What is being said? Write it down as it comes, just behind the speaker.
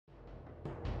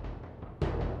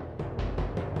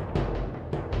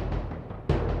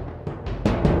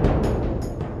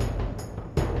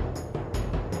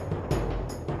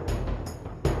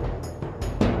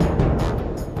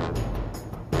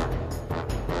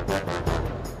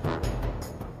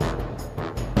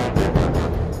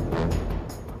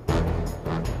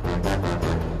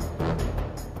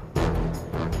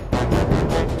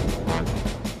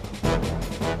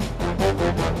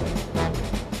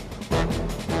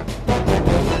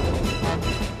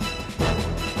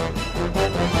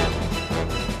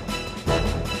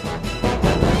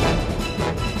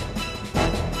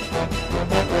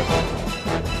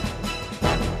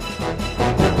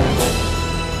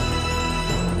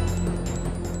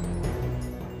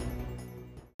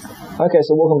Okay,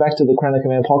 so welcome back to the Crown of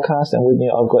Command podcast, and with me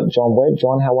I've got John Webb.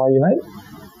 John, how are you, mate?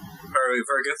 Very,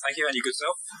 very good, thank you. And you good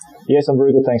self? Yes, I'm very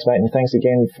good, thanks, mate. And thanks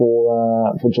again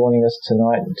for joining us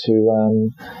tonight to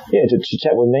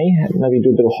chat with me. Maybe do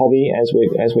a bit of hobby as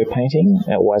we're painting,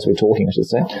 or as we're talking, I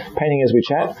should say, painting as we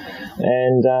chat,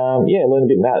 and learn a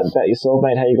bit about yourself,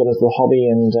 mate. How you got into the hobby,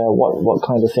 and what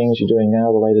kind of things you're doing now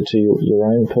related to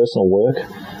your own personal work,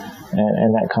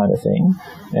 and that kind of thing,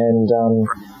 and.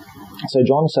 So,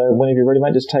 John, whenever you're ready,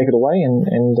 mate, just take it away and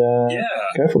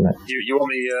go from it. You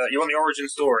want the origin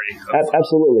story?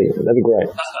 Absolutely, that'd be great.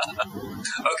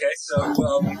 Okay, so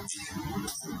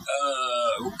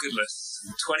goodness,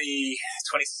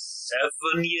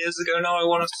 27 years ago now, I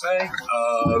want to say.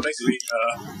 Basically,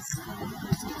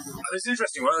 it's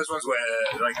interesting. One of those ones where,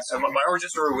 my origin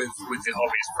story with the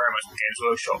hobby is very much Games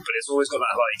Workshop, but it's always got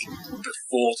that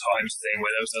before times thing where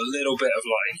there was a little bit of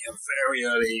very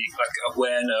early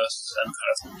awareness and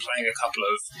kind of playing a couple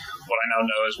of what I now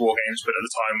know as war games, but at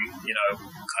the time,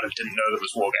 kind of didn't know that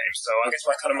was war games. So I guess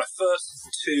my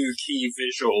first two key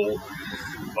visual,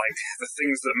 the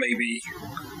things that maybe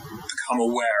become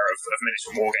aware of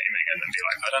miniature wargaming and be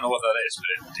I don't know what that is,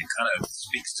 but it kind of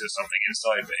speaks to something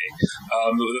inside me.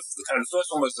 The first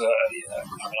one was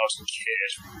when I was a kid.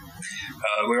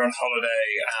 We were on holiday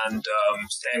and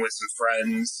staying with some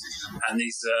friends, and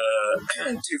these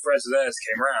two friends of theirs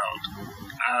came round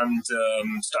and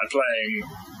started playing.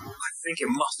 I think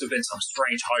it must have been some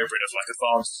strange hybrid of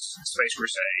Advanced Space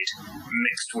Crusade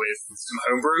mixed with some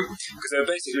homebrew, because they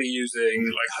were basically using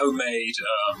homemade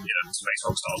Space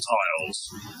Hulk style tiles,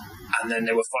 and then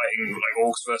they were fighting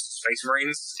orcs versus Space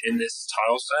Marines in this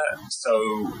tile set. So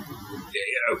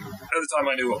at the time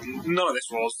I knew what none of this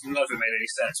was, none of it made any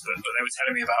sense, but they were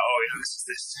telling me about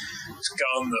this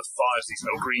gun that fires these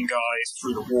little green guys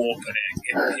through the warp and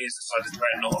it appears inside the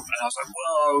dreadnought, and I was like,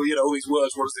 whoa, all these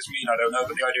words, what does this mean? I don't know,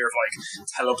 but the idea of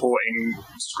teleporting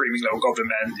screaming little goblin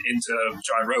men into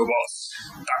giant robots,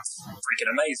 that's freaking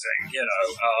amazing, and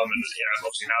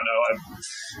obviously now know I'm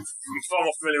far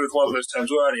more familiar with what those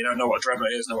terms were, and know what a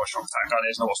dreadnought is, know what a shock attack gun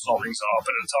is, know what snoblings are,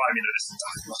 but at the time, this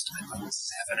must have been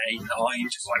 7, 8, 9,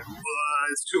 just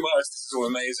it's too much, this is all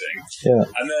amazing. Yeah.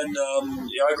 And then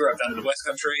I grew up down in the West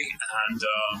Country, and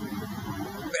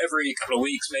every couple of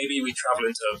weeks maybe we travel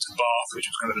into Bath, which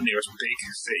was kind of the nearest big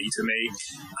city to me,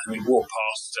 and we walk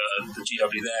past the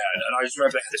GW there, and I just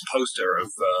remember they had this poster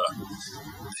of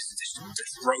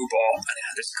this robot, and it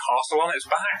had this castle on its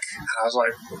back, and I was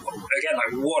again,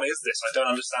 what is this? I don't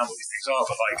understand what these things are,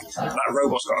 but that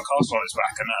robot's got a castle on its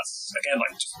back, and that's again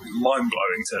just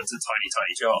mind-blowing to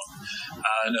tiny John.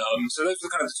 And so those were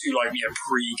kind of the two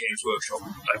pre-Games Workshop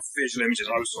visual images.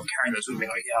 I was sort of carrying those with me,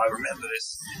 I remember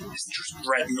this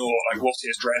dreadnought, what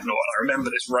is dreadnought, and I remember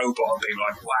this robot and being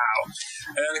wow.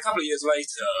 And then a couple of years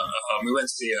later, we went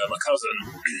to see my cousin,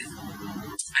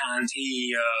 and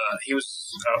he was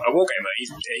a wargamer.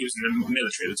 He was in the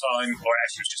military at the time, or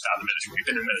actually he was just out of the military. He'd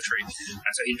been in the military,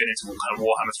 and so he'd been into kind of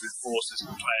Warhammer through the forces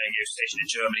and playing. He was stationed in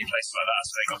Germany, places like that,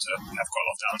 so they got to have quite a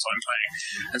lot of downtime playing.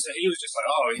 And so he was just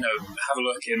have a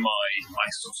look in my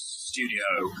sort of studio,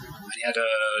 and he had a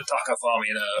Dark Elf army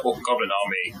and a Orc and Goblin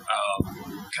army,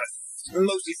 kind of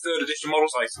mostly 3rd edition models.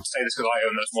 I say this because I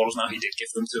own those models now. He did give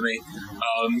them to me.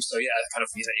 So yeah, kind of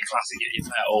your classic, your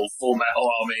metal, full metal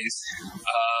armies,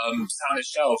 down his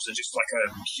shelves, and just a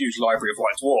huge library of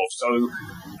White Dwarfs. So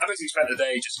I basically spent the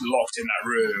day just locked in that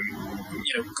room,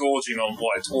 gorging on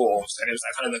White Dwarfs, and it was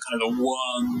kind of the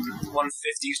 150s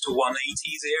to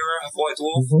 180s era of White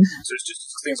Dwarf. Mm-hmm. So it's just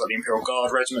things like the Imperial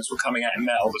Guard regiments were coming out in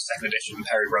metal, the 2nd edition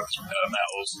Perry Brothers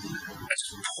metals, and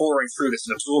just pouring through this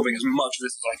and absorbing as much of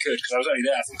this as I could, because I was only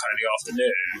there from kind of the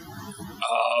afternoon.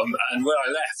 And when I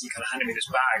left, he kind of handed me this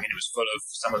bag, and it was full of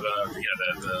some of the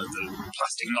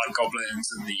plastic night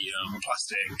goblins and the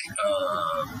plastic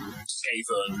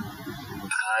Skaven,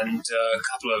 and a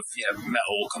couple of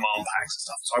metal command packs and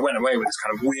stuff. So I went away with this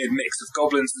kind of weird mix of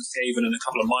goblins and Skaven and a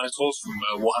couple of Minotaurs from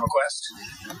Warhammer Quest,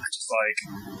 and just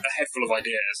a head full of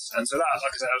ideas. And so that,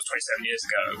 like I said, that was 27 years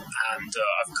ago, and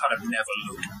I've kind of never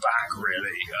looked back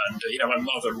really. And my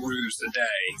mother rues the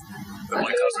day that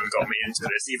my cousin got me into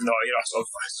this, even though I sort of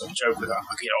joke with her,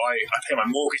 I pay my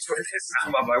mortgage with this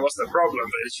now, Mum, what's the problem?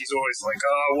 But she's always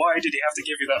why did he have to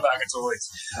give you that bag of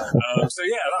toys? So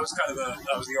yeah, that was kind of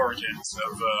the origins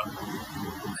of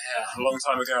a long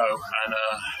time ago, and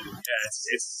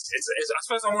it's I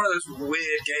suppose on one of those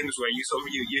weird games where you sort of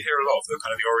you hear a lot of the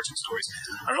kind of the origin stories,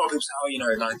 and a lot of people say, oh,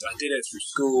 I did it through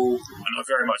school, and I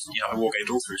very much I wargamed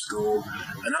all through school,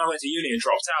 and then I went to uni and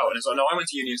dropped out, and it's like, no, I went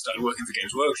to uni and started working for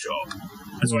Games Workshop,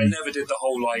 and so I never did the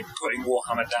whole putting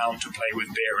Warhammer down to play with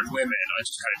beer and women. I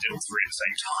just kind of did all three at the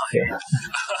same time. Yeah.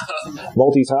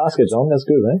 Multitasker, John, that's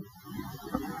good, eh?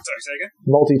 Sorry, say again?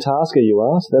 Multitasker, you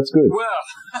are, so that's good. Well,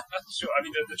 sure. I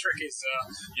mean, the trick is,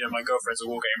 my girlfriend's a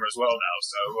wargamer as well now,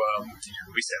 so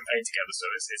we sit and paint together, so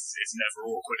it's never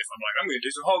awkward if I'm like, I'm going to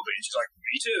do some hobby, and she's like,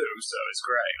 me too, so it's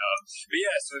great. But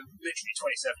yeah, so literally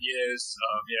 27 years,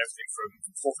 everything from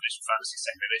 4th edition fantasy,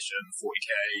 2nd edition,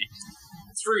 40k,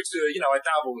 through to, I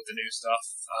dabble with the new stuff.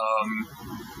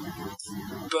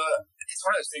 But it's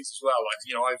one of those things as well,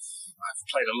 I've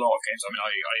played a lot of games. I mean, I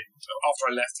after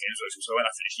I left Games Workshop, so when I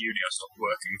finished uni, I stopped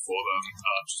working for them,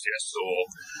 just in a store.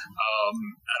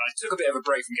 And I took a bit of a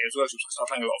break from Games Workshop, so I started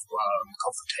playing a lot of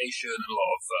Confrontation and a lot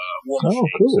of War Machine.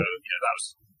 Oh, cool. So,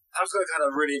 that was a kind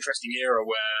of really interesting era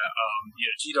where,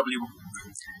 GW,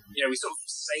 we sort of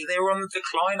say they were on the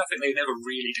decline. I think they never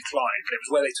really declined, but it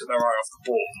was where they took their eye off the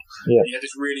ball. Yeah. And you had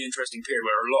this really interesting period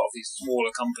where a lot of these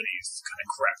smaller companies kind of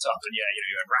crept up, and you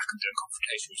had Rackham doing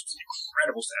Confrontation, which was an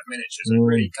incredible set of miniatures, and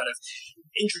really kind of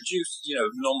introduced,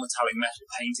 non-metallic metal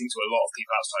painting to a lot of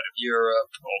people outside of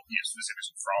Europe, or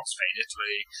specifically France, Spain,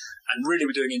 Italy, and really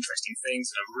were doing interesting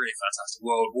things in a really fantastic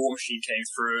world. War Machine came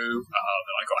through,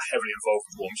 and I got heavily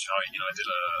involved with War Machine. I did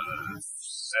 7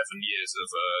 years of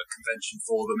a convention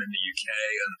for them in the UK,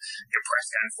 and a press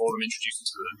gang for them, introduced them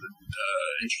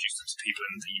to people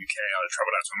in the UK. I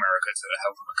travelled out to America to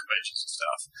help them at conventions and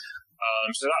stuff.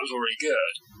 So that was already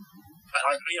good. And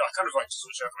I kind of to sort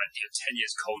of joke about 10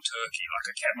 years cold turkey. I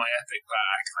kept my epic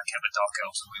back, I kept the Dark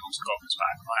Elves and Wheels and Goblins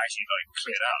back. I actually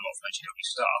cleared out a lot of my GW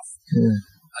stuff. Yeah.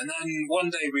 And then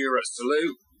one day we were at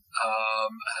Salute.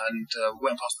 And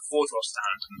went past the Forge World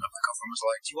stand, and my girlfriend was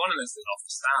like, "Do you want anything off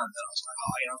the stand?" And I was like,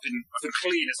 "Oh, I've been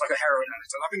clean. It's like a heroin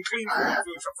addict. I've been clean from the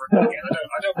food shop for a decade.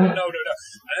 I don't. No.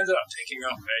 I ended up picking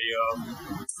up a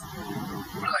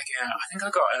I think I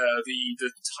got the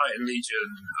Titan Legion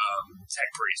Tech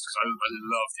Priest, because I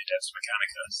love the Adeptus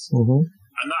Mechanicus. Mm-hmm.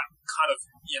 And that kind of,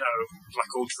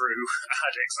 like all true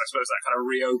addicts, I suppose that kind of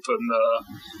reopened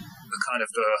the kind of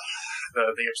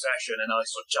the obsession, and I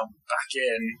sort of jumped back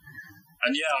in.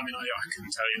 And yeah, I mean, I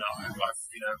couldn't tell you now. I've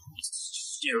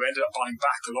ended up buying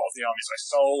back a lot of the armies I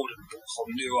sold, and bought whole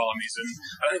new armies. And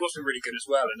I think what's been really good as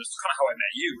well, and it's kind of how I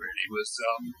met you really, was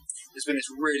there's been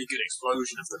this really good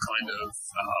explosion of the kind of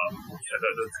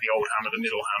the old hammer, the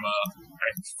middle hammer.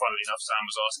 And funnily enough, Sam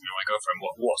was asking me, my girlfriend,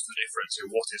 what's the difference?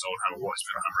 What is old hammer? What is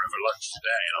middle hammer over lunch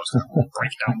today? And I was kind of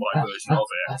breaking down my version of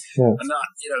it. Yeah. And that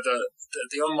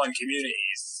the online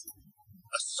communities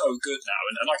are so good now,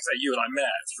 and like I say, you and I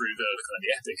met through the kind of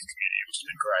the Epic community, which has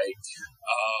been great.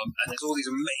 And there's all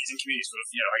these amazing communities, sort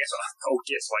of, I guess old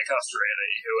gits like us,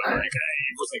 really, who are like,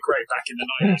 it wasn't great back in the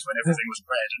 90s when everything was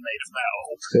red and made of metal.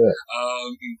 Yeah.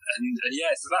 And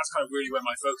yeah, so that's kind of really where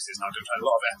my focus is now. I'm doing a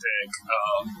lot of Epic.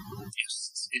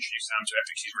 Introduced Sam to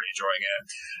Epic, she's really enjoying it.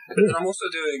 But then I'm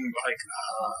also doing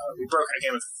we broke out a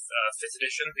game of 5th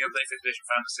edition the other day, 5th edition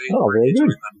fantasy. Oh, very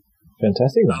good.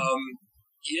 Fantastic.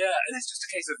 Yeah, and it's just a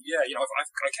case of,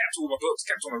 I kept all my books,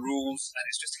 kept all my rules, and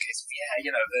it's just a case of,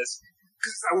 there's,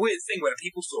 because it's that weird thing where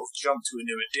people sort of jump to a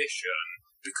new edition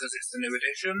because it's the new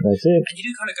edition. That's it. And you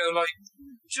do kind of go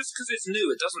just because it's new,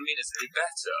 it doesn't mean it's any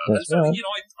better. That's and so, right.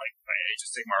 I Age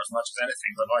of Sigmar as much as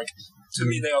anything, but to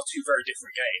me they are two very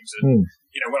different games. And,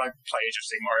 when I play Age of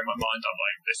Sigmar in my mind, I'm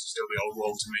like, this is still the old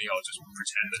world to me, I'll just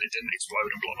pretend that it didn't explode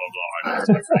and blah, blah, blah. I don't have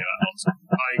to go through that nonsense.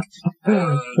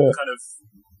 Kind of,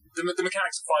 the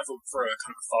mechanics are fine for a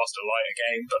kind of a faster, lighter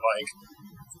game, but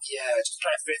just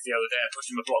playing 5th the other day and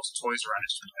pushing the blocks of toys around,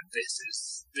 it's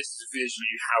just this is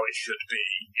visually how it should be.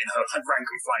 Rank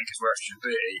and flank is where it should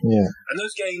be. Yeah. And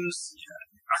those games,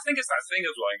 I think it's that thing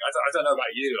of I don't know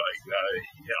about you,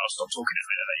 I'll stop talking in a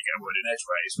minute, let you get a word in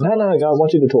edgeways. No, I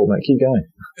want you to talk, mate. Keep going.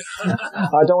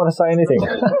 I don't want to say anything.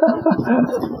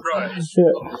 Right.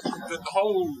 Yeah. The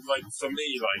whole, for me,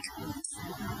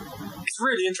 it's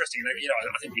really interesting.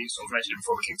 I think you sort of mentioned it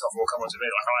before we kicked off, we'll come on to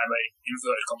it. I am a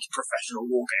inverted commas professional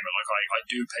wargamer. I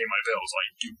do pay my bills. I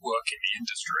do work in the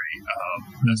industry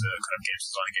as a kind of games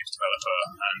designer, games developer,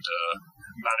 and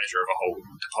manager of a whole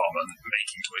department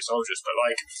making toy soldiers. But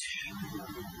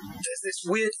there's this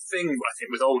weird thing I think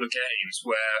with older games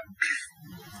where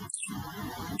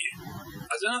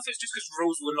I don't know if it's just because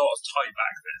rules were not as tight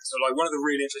back then. So, like, one of the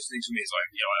really interesting things for me is, like,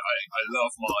 you know, I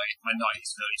love my 90s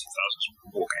and early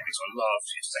 2000s wargaming. So I love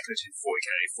 2nd edition 40k,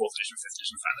 4th edition, 5th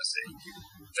edition fantasy.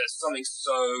 There's something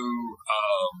so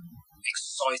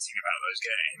exciting about those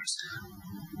games.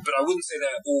 But I wouldn't say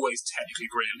they're always technically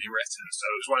brilliantly written. So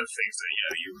it was one of the things that, you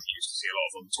know, you used to see a lot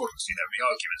of them tournaments. There would be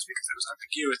arguments because there was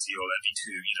ambiguity, or there'd be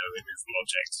two, you know, immovable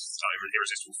objects,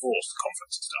 irresistible force,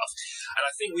 conflict and stuff. And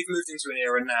I think we've moved into an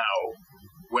era now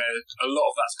where a lot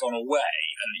of that's gone away.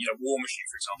 And, you know, War Machine,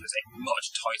 for example, is a much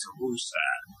tighter rule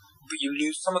set. But you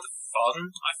lose some of the fun,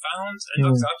 I found. And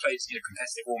like I played, you know,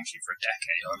 competitive War Machine for a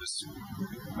decade.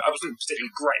 I wasn't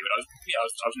particularly great, but I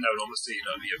was known on the scene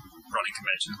of, you know, running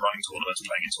conventions, running tournaments,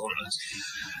 playing in tournaments.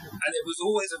 And it was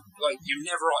always I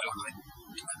never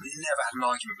had an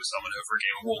argument with someone over a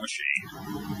game of War Machine.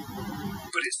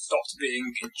 But it stopped being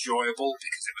enjoyable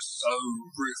because it was so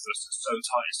ruthless and so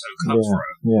tight and so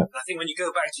cutthroat. Yeah. And I think when you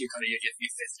go back to your kind of your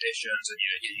 5th editions and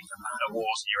your Man of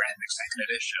Wars and your epic 2nd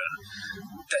edition,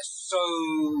 they're so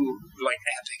like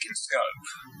epic in scope.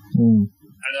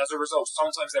 And as a result,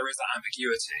 sometimes there is that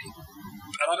ambiguity.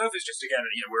 And I don't know if it's just, again,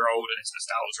 you know, we're old and it's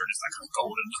nostalgia and it's that kind of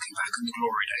golden looking back on the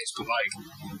glory days, but like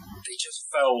they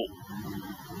just felt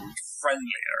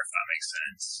friendlier, if that makes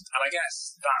sense. And I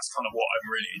guess that's kind of what I'm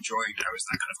really enjoying now, is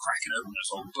that kind of cracking open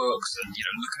those old books and, you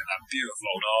know, looking at that beautiful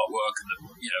old artwork and,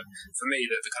 you know, for me,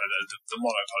 the kind of the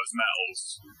monoclosed metals.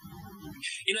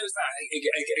 You know, it's that,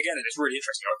 again, it's really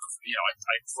interesting. You know,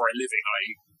 for a living, I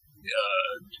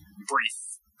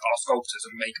brief our sculptors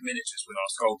and make miniatures with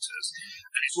our sculptors,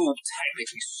 and it's all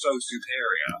technically so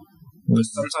superior. But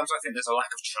sometimes I think there's a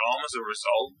lack of charm as a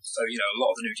result. So, you know, a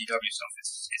lot of the new DW stuff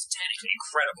is technically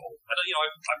incredible. And, you know,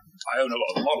 I own a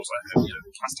lot of the models. I think, you know,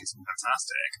 the plastics are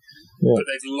fantastic. Yeah. But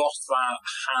they've lost that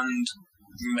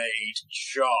handmade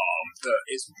charm that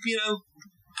is, you know,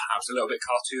 perhaps a little bit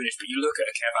cartoonish. But you look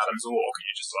at a Kev Adams orc and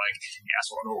you're just like, yeah,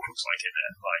 that's what an orc looks like, isn't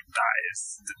it? Like, that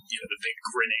is, the big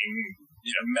grinning,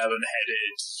 you know,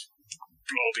 melon-headed,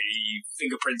 blobby,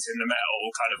 fingerprints in the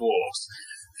metal kind of orcs.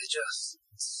 They're just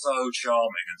so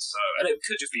charming and it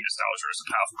could just be nostalgia as a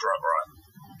powerful drug, right?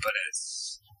 But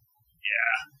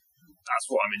that's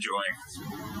what I'm enjoying.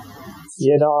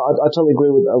 Yeah, no, I totally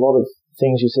agree with a lot of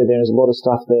things you said there. There's a lot of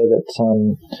stuff there that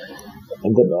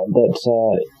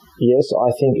yes, I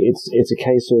think it's a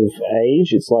case of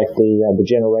age. It's like the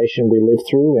generation we lived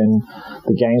through and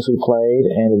the games we played,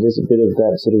 and it is a bit of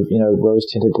that sort of, you know,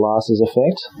 rose-tinted glasses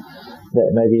effect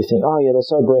that maybe you think, oh yeah, they're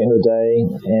so brilliant in the day,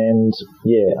 and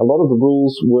yeah, a lot of the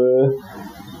rules were,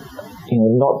 you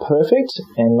know, not perfect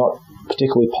and not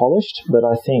particularly polished, but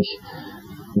I think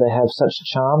they have such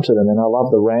charm to them, and I love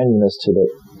the randomness to the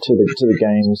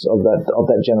games of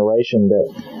that generation. That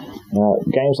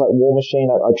games like War Machine,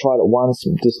 I tried it once,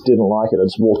 just didn't like it. I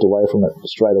just walked away from it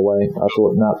straight away. I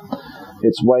thought, no,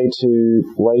 it's way too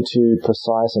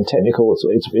precise and technical.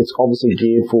 It's obviously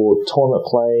geared for tournament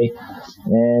play,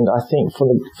 and I think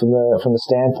from the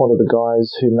standpoint of the guys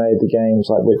who made the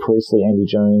games, like Rick Priestley, Andy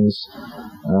Jones,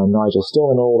 Nigel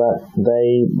Stillman, and all that,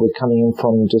 they were coming in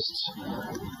from just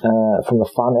from the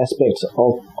fun aspect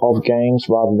of games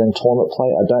rather than tournament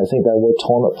play. I don't think they were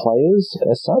tournament players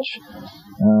as such.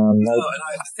 And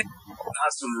I think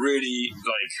that's a really,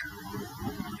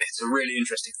 it's a really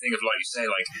interesting thing of, like you say,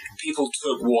 like, people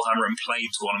took Warhammer and played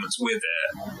tournaments with it.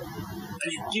 And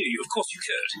you of course you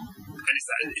could. And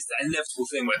it's that inevitable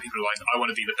thing where people are like, I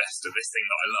want to be the best at this thing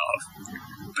that I love.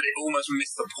 But it almost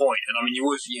missed the point. And I mean, you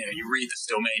always, you know, you read the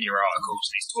Stillmania articles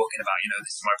and he's talking about, you know,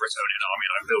 this is my Bretonian army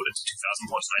and I built it to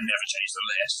 2,000 points and I never changed the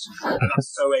list. And that's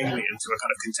so alien to a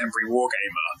kind of contemporary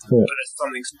wargamer. Yeah. But there's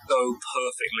something so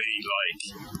perfectly, like,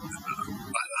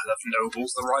 I don't know if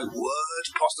noble's the right word,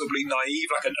 possibly naive,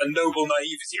 like a noble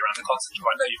naivety around the concept of,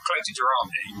 I know you've collected your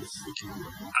army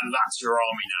and that's your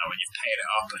army now and you've paid it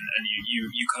up and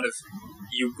you kind of,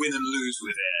 you win and lose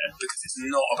with it because it's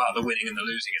not about the winning and the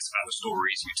losing, it's about the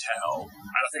stories you tell.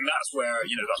 And I think that's where,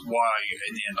 you know, that's why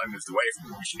in the end I moved away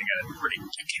from publishing again and really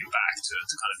came back to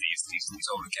kind of these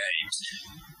older games.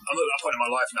 I'm at that point in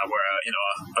my life now where, you know,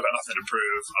 I've got nothing to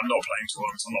prove, I'm not playing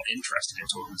tournaments, I'm not interested in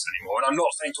tournaments anymore, and I'm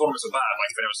not saying tournaments are bad,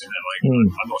 like if anyone's sitting there like,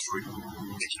 I'm not sure we're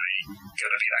particularly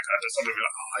going to be that kind of, but somebody will be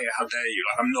like, oh yeah, how dare you,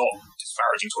 like I'm not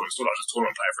disparaging tournaments, I was a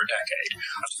tournament player for a decade.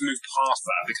 I've just moved past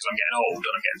that because I'm getting old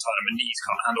and I'm getting tired and my knees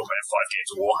can't handle playing 5 games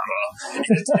of Warhammer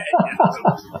in a day.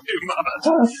 Too much.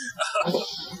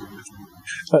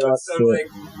 So like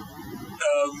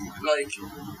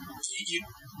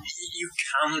you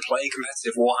can play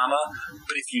competitive Warhammer,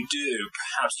 but if you do,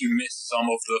 perhaps you miss some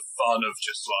of the fun of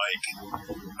just like,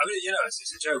 I mean,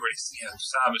 it's a joke, really.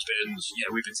 Sam has been,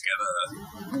 we've been together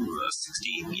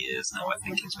 16 years now, I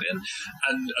think it's been,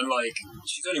 and like,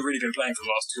 she's only really been playing for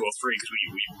the last 2 or 3 because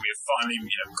we have finally,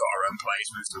 got our own place,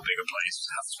 moved to a bigger place,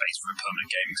 have space for a permanent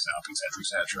gaming setup,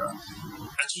 etc.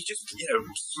 And she just,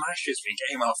 smashes me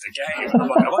game after game. And I'm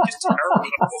like, am I just terrible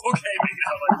at wargaming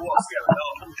now? Like, what's going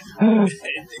on?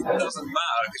 It doesn't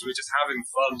matter because we're just having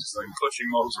fun, just like pushing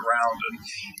models around, and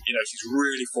she's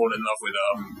really fallen in love with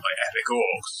like epic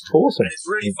orcs. Awesome. And it's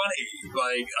really funny,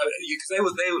 like because they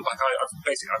were like I've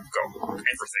got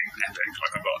everything epic.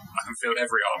 Like I can field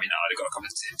every army now. I've got a couple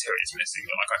of territories missing,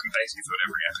 but like I can basically field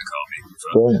every epic army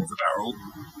for Barrel.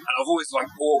 And I've always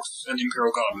liked orcs and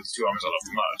Imperial Guard were the 2 armies I love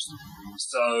the most.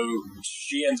 So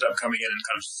she ended up coming in and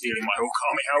kind of stealing my orc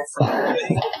army out from me.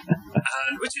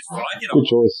 And which is fine, Good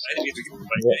choice. I didn't get to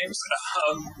play games.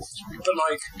 But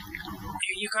like,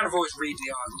 you kind of always read the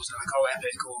articles like,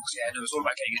 epic orcs, it's all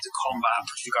about getting into combat,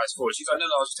 push you guys forward. She's like, no,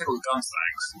 I'll just take all the guns,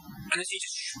 thanks. And then she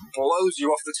just blows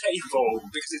you off the table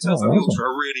because it turns out the orcs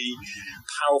are a really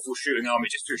powerful shooting army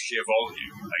just through sheer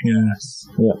volume, I guess.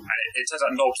 Yeah. And it turns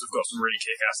out knobs have got some really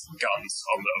kick-ass guns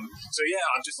on them. So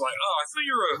I'm just like, I thought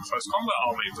you were a close combat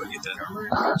army, but you did a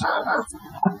really good job of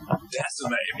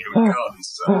decimating me with guns.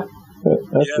 So.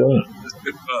 That's brilliant. It's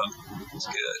good fun. It's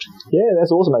good. Yeah, that's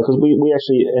awesome, mate, because we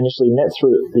actually initially met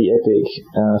through the Epic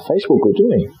Facebook group,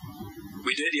 didn't we?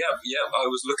 We did, yeah. I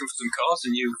was looking for some cards,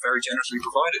 and you very generously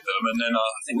provided them. And then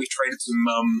I think we traded some.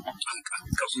 I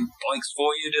got some bikes for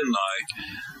you, didn't I?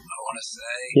 I want to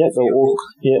say. Yeah, the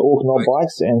Orc Knob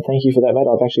bikes, and thank you for that, mate.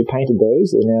 I've actually painted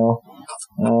those. They're now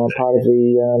part of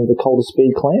the Calder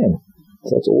Speed clan.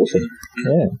 So that's awesome.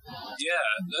 Yeah. Yeah,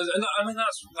 I mean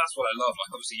that's what I love. Like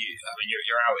obviously,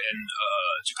 you're out in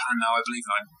Japan now, I believe.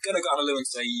 I'm gonna go on a little and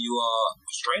say you are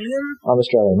Australian. I'm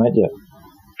Australian, mate. Yeah.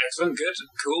 Excellent, good,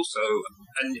 cool. So,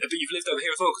 but you've lived over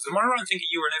here as well. Because am I right in thinking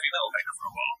you were an heavy metal painter for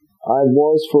a while? I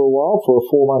was for a while, for a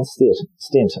 4-month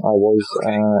stint. I was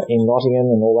in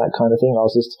Nottingham and all that kind of thing. It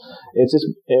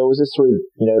was just through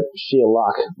sheer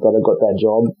luck that I got that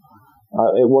job.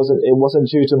 It wasn't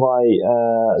due to my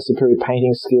superior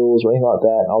painting skills or anything like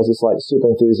that. I was just like super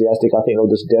enthusiastic. I think they were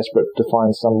just desperate to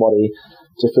find somebody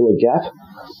to fill a gap,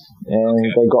 and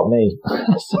they got me.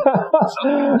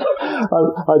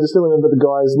 I just still remember the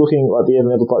guys looking like the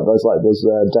evidence, like those, like there's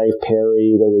Dave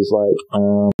Perry. There was like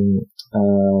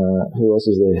who else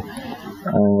is there?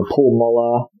 Paul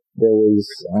Moller. There was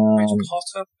Rich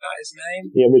Potter, that his name.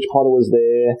 Yeah, Rich Potter was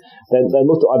there. They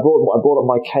looked. I brought up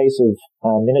my case of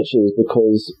miniatures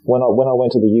because when I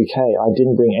went to the UK, I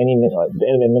didn't bring any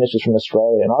miniatures from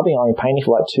Australia, and I've been only painting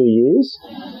for like 2 years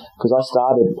because I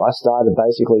started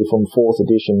basically from 4th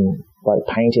edition, like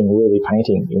really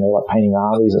painting, like painting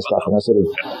armies and stuff, and I sort of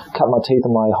cut my teeth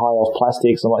on my high-elf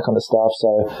plastics and that kind of stuff.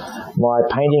 So my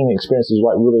painting experience is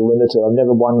like really limited. I've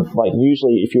never won, like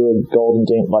usually if you're a golden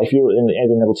team, like if you're in the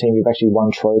heavy metal team, you've actually won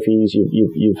trophies.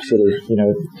 You've sort of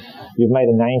you've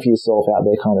made a name for yourself out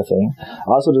there, kind of thing.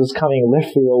 I was sort of just coming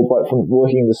left field, like from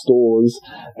working in the stores,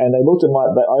 and they opened my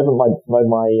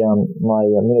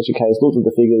miniature case, looked at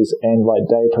the figures, and like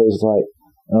Dave Perry was like,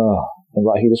 oh. And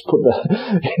like he just put the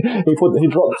he dropped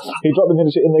the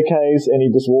miniature in the case, and he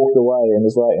just walked away, and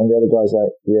it's like, and the other guy's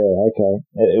like, yeah, okay.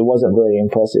 It wasn't very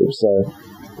impressive. So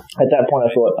at that point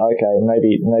I thought, okay,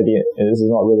 maybe this is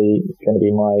not really going to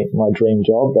be my dream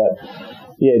job, but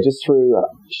yeah, just through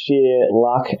sheer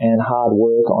luck and hard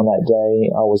work on that day,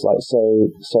 I was like so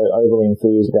overly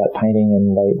enthused about painting,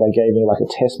 and they gave me like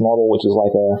a test model, which is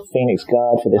like a Phoenix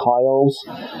Guard for the High Elves.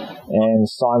 And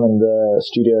Simon, the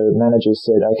studio manager,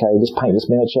 said, okay, just paint this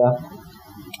miniature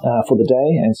for the day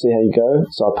and see how you go.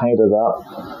 So I painted it up,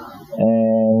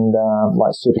 and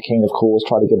like super keen, of course,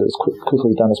 tried to get it as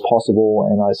quickly done as possible.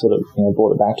 And I sort of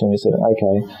brought it back to him. He said,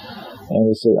 okay. And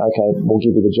he said, okay, we'll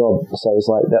give you the job. So it's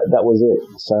like, that was it.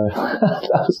 So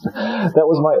that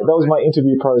was my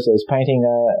interview process, painting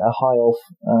a high elf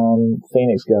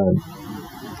Phoenix Guard.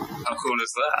 How cool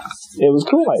is that? It was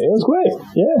cool, mate. It was great.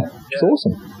 Yeah. It's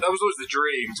awesome. That was always the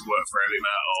dream, to work for heavy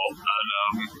metal,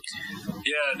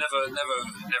 and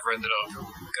never ended up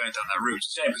going down that route.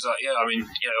 It's a shame because,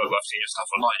 I've seen your stuff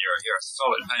online. You're a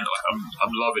solid painter. Like,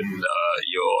 I'm loving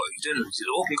you're doing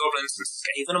Orc and Goblins and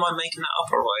Skaven. Am I making that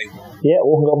up alright? Yeah,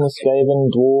 Orc and Goblins, Skaven,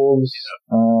 Dwarves.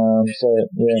 So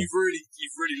yeah. You've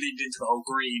really leaned into the whole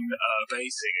green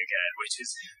basing again, which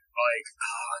is. Like,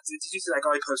 did you see that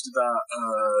guy posted that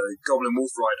Goblin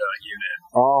Wolf Rider unit?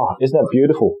 Oh, isn't that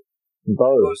beautiful?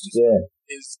 Both, yeah.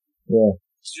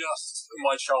 just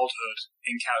my childhood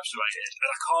encapsulated, and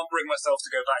I can't bring myself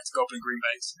to go back to Goblin Green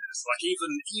bases. Like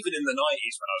even in the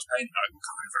 90s when I was painting, I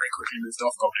kind of very quickly moved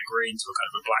off Goblin Green to a kind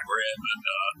of a black rim and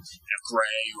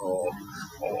grey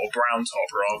or brown top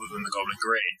rather than the Goblin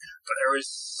Green. But there is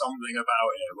something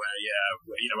about it where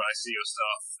when I see your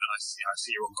stuff and I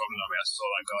see your Goblin Army, I saw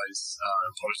that guy's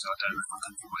apologies, I don't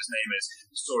know what his name is,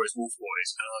 saw his Wolf Boys,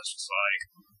 and I was just like,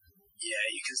 yeah,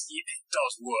 you can see it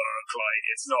does work. Like,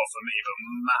 it's not for me, but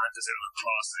man, does it look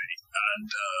classy. And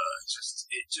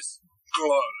it just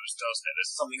glows, doesn't it?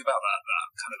 There's something about that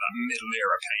kind of that middle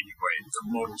era painting where the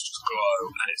models just glow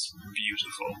and it's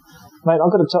beautiful. Mate,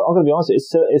 I've got to be honest.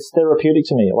 It's therapeutic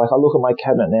to me. Like, I look at my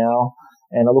cabinet now,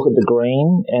 and I look at the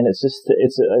green, and it's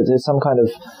some kind of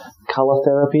color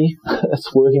therapy that's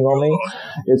working on me.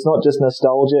 It's not just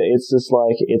nostalgia. It's just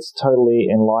like it's totally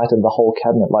enlightened the whole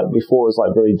cabinet. Like before, it was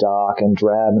like very dark and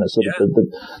drab, and it's sort of the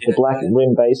black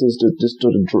rim bases just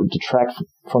sort of detract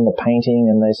from the painting,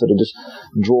 and they sort of just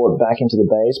draw it back into the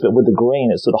base. But with the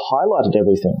green, it sort of highlighted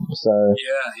everything. So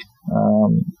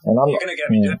and I'm you're gonna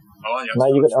get me.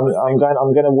 Mate,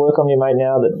 I'm going to work on you, mate.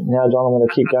 Now, John, I'm going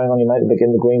to keep going on you, mate, to get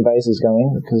the green bases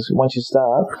going. Because once you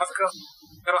start, I've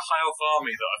got a high elf army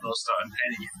that I've not started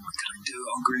painting. Can I do it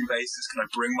on green bases? Can I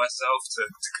bring myself to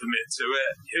commit to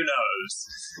it? Who knows?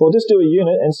 Well, just do a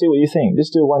unit and see what you think.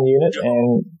 Just do one unit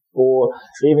or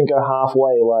even go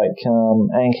halfway, like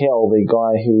Ankel, the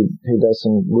guy who does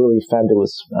some really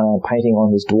fabulous painting on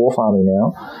his dwarf army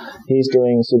now. He's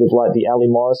doing sort of like the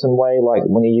Ali Morrison way, like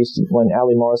when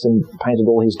Ali Morrison painted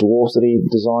all his dwarfs that he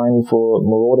designed for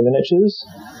Marauder miniatures.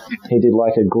 He did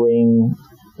like a green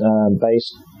base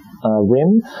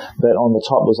rim, but on the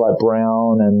top was like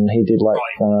brown, and he did like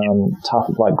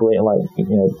tough, like green, like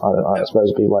I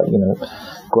suppose it'd be like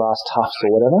grass tufts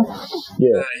or whatever.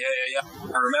 Yeah.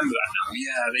 I remember that now.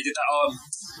 Yeah, they did that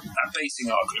basing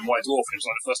arc in White Dwarf, and it was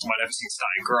like the first time I'd ever seen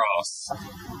static grass.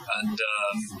 And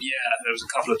there was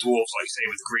a couple of dwarfs, like you say,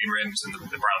 with green rims and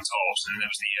the brown tops, and then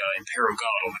there was the Imperial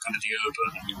Guard on the kind of the urban.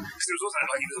 Because it was also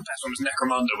like the best one was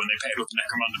Necromunda when they painted all the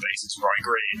Necromunda bases bright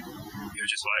green. You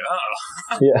were just like,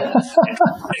 yeah.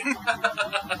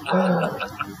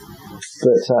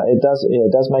 But it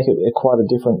does make it quite a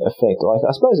different effect. Like,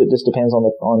 I suppose it just depends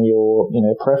on your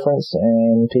preference,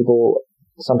 and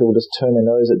some people just turn their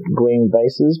nose at green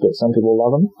bases, but some people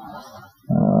love them.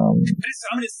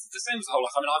 It's the same as the whole.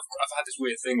 I've had this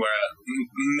weird thing where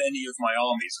many of my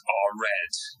armies are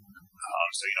red.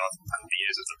 So I've had the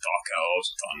years of the Dark Elves,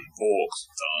 I've done Orcs,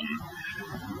 I've done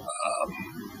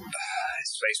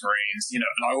Space Marines,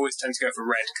 and I always tend to go for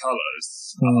red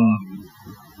colours.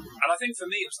 And I think for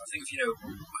me, it was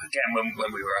again when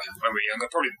we were younger,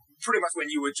 probably pretty much when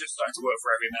you were just starting to work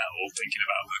for heavy metal, thinking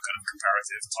about the kind of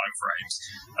comparative time frames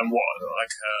and what I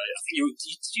think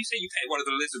did you say you painted one of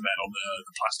the lizard men on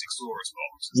the plastic Saurus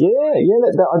box?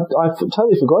 I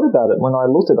totally forgot about it. When I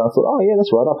looked at it, I thought, oh yeah,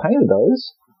 that's right, I painted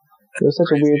those. It was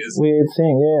such a weird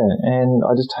thing, and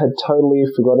I just had totally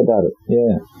forgot about it.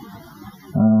 Yeah.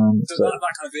 So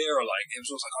that kind of era, like, it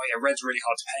was always like, oh yeah, red's really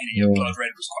hard to paint, and blood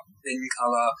red was quite a thin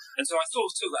colour, and so I sort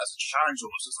of took that as a challenge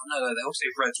almost. I was like, no, they all say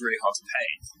red's really hard to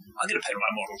paint. I'm going to paint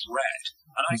my models red.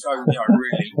 And actually, I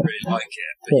really, really like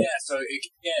it. But so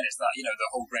again, it's that,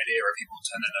 the whole red era, people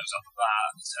turn their nose up at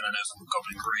that, turn their nose up at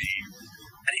Goblin Green.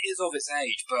 And it is of its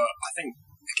age, but I think,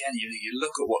 again, you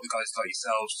look at what the guys like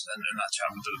yourselves and that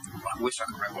chap with I wish I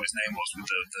could remember what his name was, with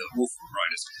the Wolf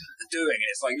Riders, are doing. And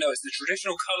it's like, no, it's the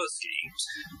traditional colour schemes,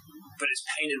 but it's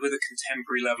painted with a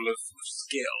contemporary level of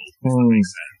skill, if that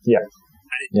makes sense. Yeah.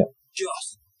 And it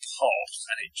just pops,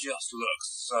 and it just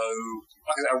looks so,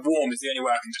 like I said, warm is the only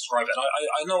way I can describe it. And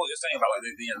I know what you're saying about like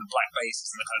the black bases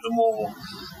and the kind of the more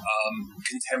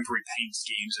contemporary paint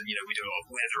schemes, and we do a lot of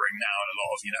weathering now and a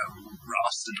lot of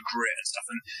rust and grit and stuff,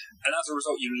 and as a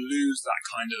result you lose that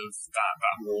kind of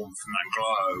that warmth and that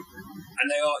glow. And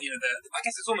they are I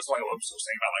guess it's almost like what I'm sort of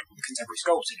saying about like contemporary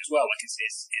sculpting as well. Like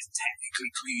it's technically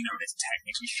cleaner, and it's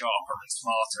technically sharper and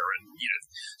smarter, and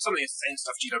some of the insane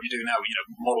stuff GW do now,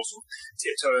 models sort of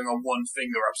tiptoeing on one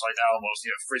finger upside down whilst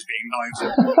frisbeeing knives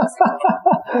at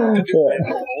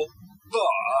but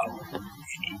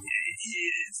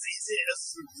is it as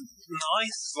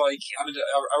nice? Like,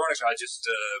 ironically, I just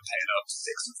painted up 6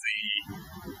 of the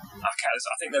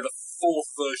I think they're the 4th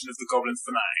version of the Goblin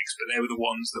Fanatics, but they were the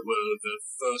ones that were the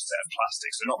first set of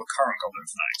plastics, so not the current Goblin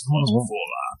Fanatics, the ones before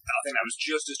that. And I think that was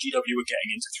just as GW were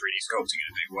getting into 3D sculpting in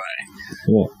a big way.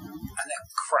 and they're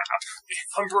crap.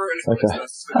 If I'm brutally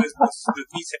honest, the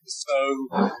detail is so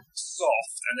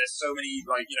soft, and there's so many,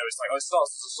 like, you know, it's like, it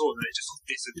starts as a sword and it just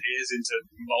disappears into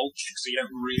mulch, so you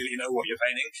don't really know what you're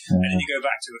painting. And then you go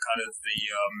back to the kind of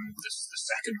the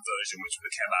second version, which was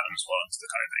the Kev Adams ones, the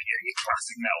kind of your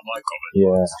classic Mel Mykovic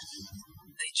ones.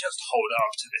 They just hold up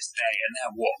to this day, and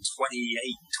they're 28, 29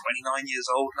 years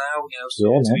old now, you know, so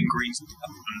doing green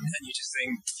stuff, and you just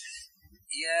think,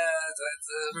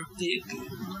 the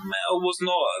metal was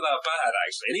not that bad,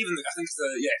 actually. And even, I think,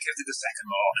 Kev did the second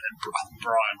lot, and then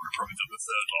Brian would have probably done the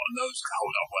third lot, and those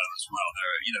hold up well as well.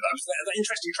 You know, that was that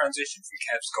interesting transition from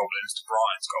Kev's goblins to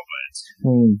Brian's goblins.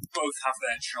 Both have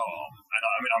their charm, and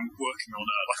I mean, I'm working on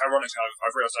ironically,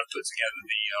 I've realised I've put together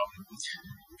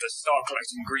the Start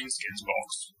Collecting Greenskins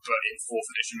box, but in 4th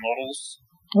edition models.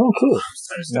 Oh, cool!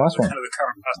 So nice one. Kind of the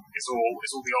current, it's all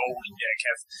the old,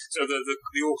 Kev. So the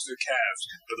orcs are Kev's,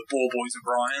 but the boar boys are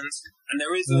Brian's, and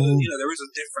there is a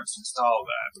difference in style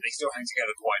there, but they still hang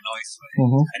together quite nicely.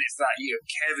 And it's that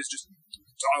Kev is just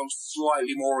dialed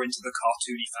slightly more into the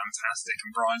cartoony fantastic,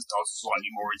 and Brian's dialed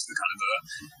slightly more into the kind of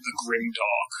the grim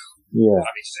dark. I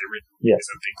mean, it's a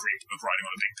big green book riding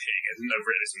on a big pig. There's no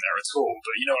realism there at all,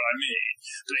 but you know what I mean.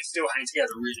 But they still hang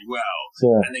together really well,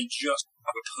 and they just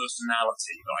have a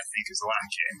personality that I think is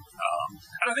lacking.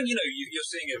 And I think you're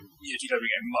seeing GW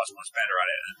getting much better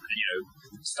at it,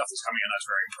 and stuff that's coming out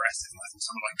is very impressive. I think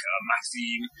someone like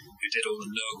Maxime, who did all the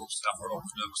Nurgle stuff, or a lot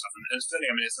of Nurgle stuff, and certainly,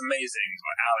 I mean, it's amazing.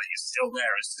 Like Ali is still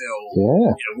there and still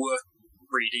worth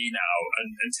 3D now,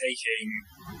 and taking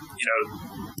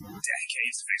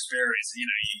decades of experience.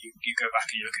 You go back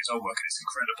and you look at his old work, and it's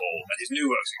incredible, and his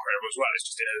new work's incredible as well. It's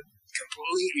just in a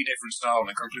completely different style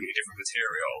and a completely different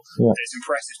material. It's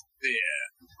impressive to see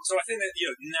it. So I think that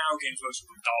now Games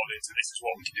Workshop have dialed into this is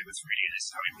what we can do with 3D, and this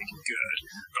is how we make it good.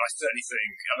 But I certainly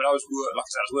think, I mean, I was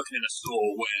working in a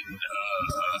store when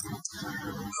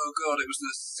it was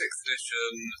the 6th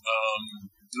edition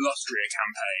Lustria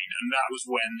campaign, and that was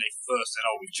when they first said,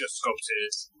 we've just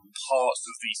sculpted parts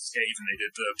of the Skaven. They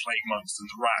did the Plague Monks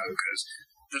and the Rat Ogres.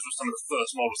 Those were some of the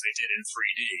first models they did in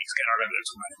 3D. Because again, I remember they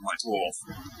were talking about White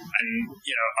Dwarf. And,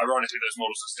 ironically, those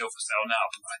models are still for sale now,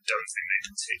 but I don't think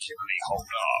they particularly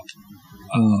hold up.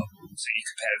 So you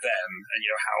compare them and,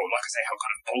 how, like I say, how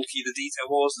kind of bulky the detail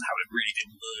was and how it really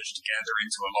did merge together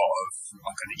into a lot of,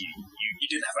 you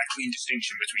didn't have that clean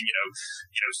distinction between,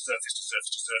 surface to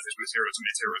surface to surface, material to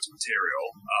material to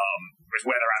material. Whereas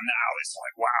where they're at now, it's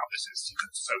like, wow, this is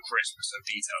so crisp and so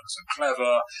detailed and so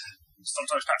clever.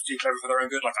 Sometimes perhaps too clever for their own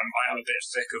good. Like I am a bit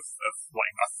sick of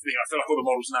like I feel like all the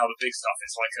models now, the big stuff,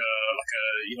 it's like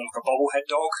a bobblehead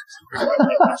dog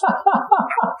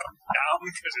down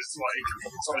because it's like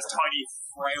on this tiny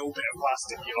frail bit of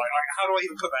plastic. You're like, how do I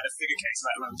even put that in a figure case,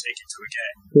 let alone take it to a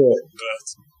game?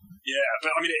 But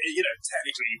I mean,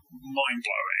 technically mind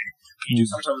blowing. You do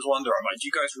sometimes wonder. I'm like, do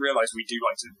you guys realise we do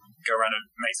like to go around a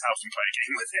mate's house and play a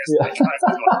game with this? Like, I have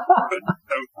to put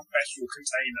no special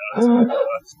container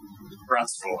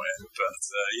brands for it. But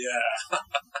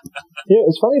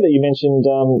it's funny that you mentioned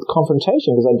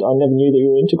confrontation, because I never knew that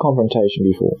you were into confrontation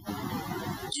before.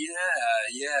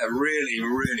 Really,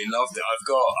 really loved it.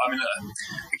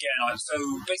 So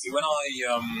basically when I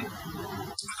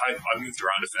moved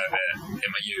around a fair bit in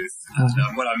my youth,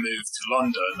 and when I moved to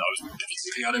London, I was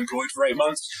basically unemployed for 8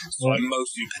 months, so I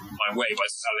mostly paid my way by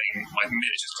selling my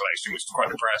miniatures collection, which is quite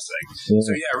depressing.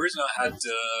 So originally I had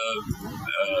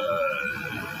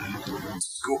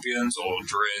scorpions or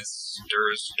durs,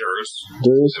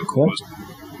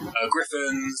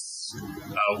 griffins,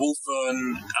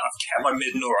 Wolfen, and I've kept my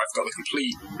Mid-Nor. I've got the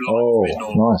complete line of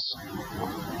Mid-Nor. Nice.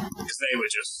 Because they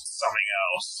were just something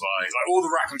else. Like all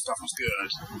the Rackham stuff was good,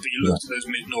 but you looked at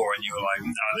those Mid-Nor and you were like,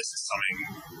 no, this is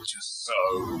something just so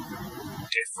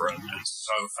different and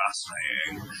so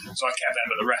fascinating. So I kept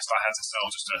them, but the rest I had to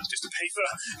sell just to pay for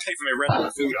my rent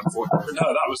and food, unfortunately. But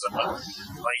no, that was got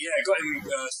him.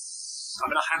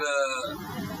 I had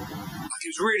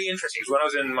it was really interesting because when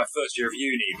I was in my first year of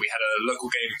uni, we had a local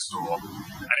gaming store,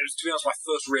 and it was, to be honest, my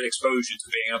first real exposure to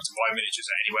being able to buy miniatures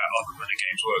anywhere other than a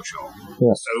Games Workshop.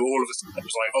 So all of a sudden it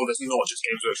was like, there's not just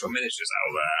Games Workshop miniatures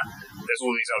out there, there's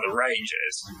all these other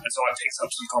ranges. And so I picked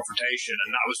up some confrontation,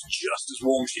 and that was just as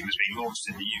War Machine was being launched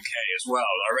in the UK as well.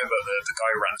 And I remember the guy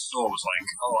who ran the store was like,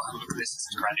 look at this, it's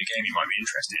a brand new game, you might be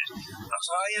interested. And I was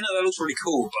like, that looks really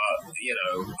cool, but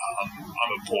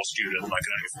I'm a poor student, and I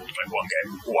can only afford to play one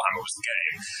game. Warhammer was the game.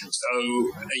 game. So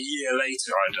a year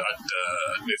later, I'd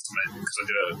moved to because I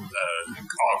did a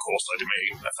art course. I did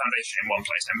a foundation in one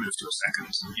place, and moved to a second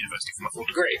university for my full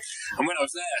degree. And when I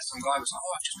was there, some guy was like,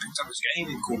 "Oh, I've just picked up this game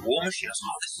called War Machine." I was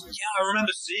like, "Oh, I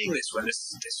remember seeing this when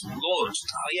this launched.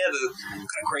 Oh yeah, the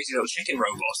kind of crazy little chicken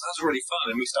robots. That was really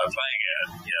fun." And we started playing it.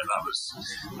 And, that was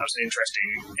an interesting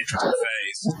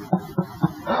phase.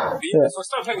 So I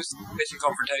started playing with Mission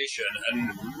Confrontation, and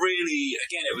really,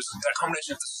 again, it was that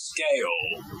combination of the scale,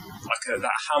 like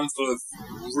that handful of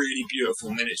really beautiful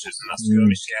miniatures, and that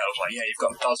skirmish scale of like, you've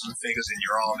got a dozen figures in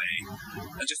your army,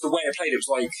 and just the way it played, it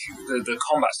was like the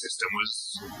combat system was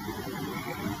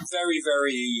very,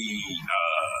 very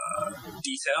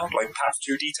detailed, like perhaps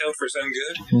too detailed for its own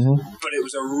good, but it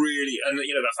was a really, and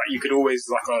that fact you could always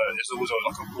there's always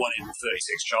like a 1 in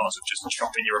 36 chance of just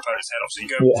chopping your opponent's head off. So you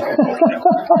go to a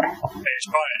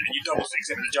giant and you double six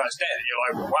him and the giant's dead, and you're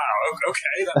like, wow,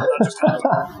 okay, that just happened.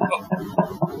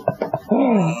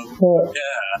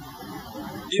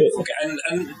 Beautiful.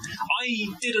 And I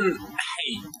didn't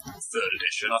hate third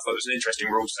edition. I thought it was an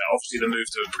interesting rule set. Obviously, the move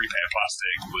to prepaid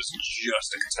plastic was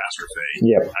just a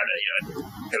catastrophe. Yep. And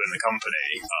killing the company.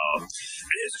 And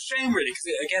it was a shame, really,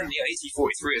 because again,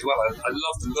 1843 as well. I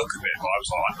love the look of it, but I was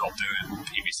like, I'm not doing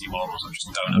PVC models. I just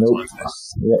don't have time for this.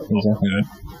 Yep, exactly. Good.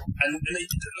 And they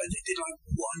did like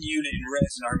one unit in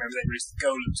res, and I remember they released the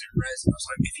golems in res, and I was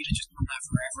like, if you'd have just done that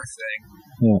for everything,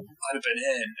 I'd have been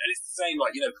in. And it's the same,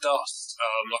 like Dust.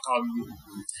 I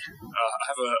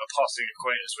have a passing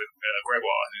acquaintance with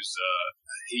Gregoire, who's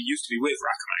he used to be with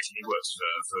Rackham. Actually, he works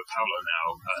for Paolo now,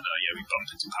 and we bump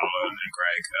into Paolo and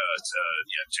Greg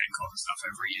at Gen Con and stuff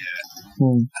every year.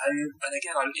 And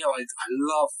again, I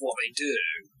love what they do,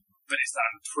 but it's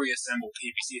that pre-assembled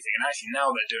PVC thing. And actually, now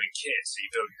they're doing kits, so you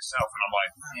build it yourself. And I'm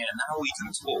like, now we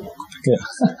can talk,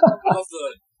 because I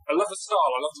love the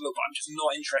style, I love the look, but I'm just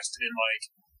not interested in like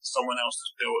someone else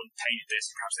has built and painted this,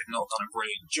 and perhaps they've not done a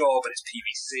brilliant job, and it's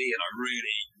PVC, and I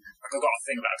really, I've got a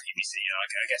thing about PVC.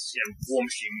 I guess War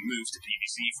Machine moved to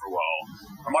PVC for a while,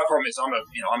 and my problem is I'm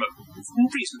a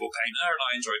reasonable painter, and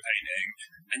I enjoy painting,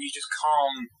 and you just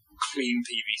can't clean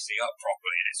PVC up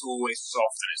properly, and it's always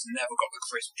soft, and it's never got the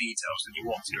crisp details that you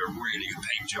want to do a really good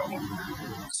paint job.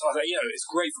 So I thought, it's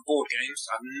great for board games.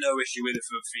 I have no issue with it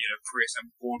for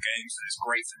pre-assembled board games, and it's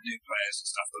great for new players and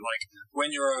stuff. But like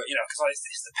when you're, because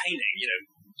it's the painting,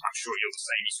 I'm sure you're the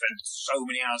same. You spend so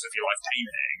many hours of your life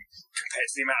painting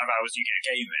compared to the amount of hours you get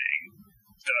gaming,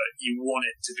 that you want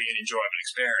it to be an enjoyable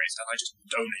experience, and I just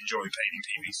don't enjoy painting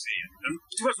PVC. And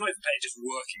to be honest, not even paint, just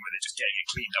working with it, just getting it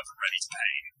cleaned up and ready to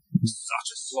paint. Such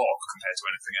a slog compared to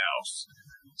anything else.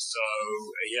 So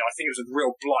I think it was a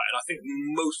real blight, and I think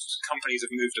most companies have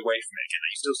moved away from it again.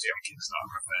 You still see it on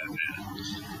Kickstarter a fair bit.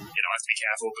 I have to be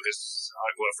careful because I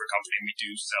work for a company and we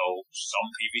do sell some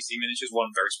PVC miniatures,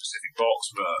 one very specific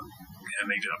box, but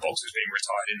maybe that box is being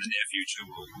retired in the near future.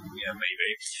 Well, maybe.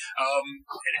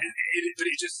 But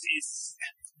it just is.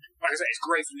 Like I say, it's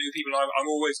great for new people. I'm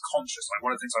always conscious. Like, one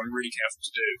of the things I'm really careful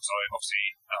to do, because I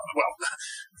obviously,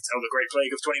 tell the great plague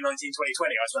of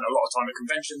 2019-2020, I spent a lot of time at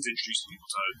conventions introducing people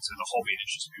to the hobby and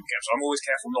introducing people to games. So I'm always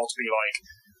careful not to be like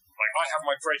I have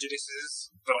my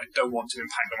prejudices, but I don't want to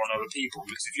impact them on other people,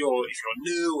 because if you're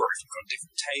new, or if you've got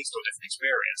different taste or different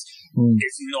experience,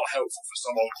 it's not helpful for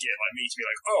some old git like me to be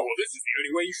like, oh, well, this is the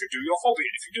only way you should do your hobby,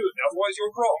 and if you do it, otherwise you're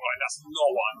wrong. Like, that's not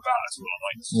what I'm about at all. I'm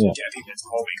like, getting people into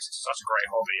hobby, because it's such a great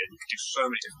hobby, and you can do so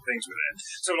many different things with it.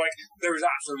 So, like, there is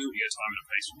absolutely a time and a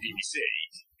place for PVC.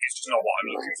 It's just not what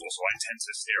I'm looking for, so I tend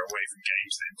to steer away from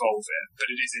games that involve it. But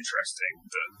it is interesting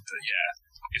that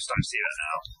you're starting to see that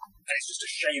now. And it's just a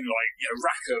shame, like,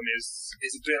 Rackham is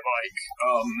a bit like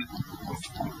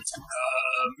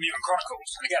Mutant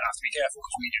Chronicles. And again, I have to be careful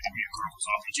because we do the Mutant Chronicles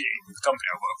RPG, the company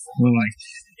I work for. But like,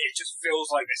 it just feels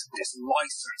like this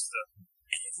license that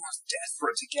everyone's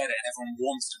desperate to get it, and everyone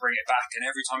wants to bring it back. And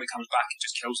every time it comes back, it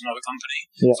just kills another company.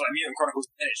 Yeah. So like Mutant Chronicles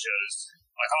miniatures.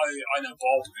 Like I know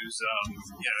Bob, who's are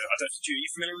you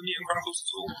familiar with Mutant Chronicles at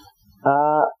all?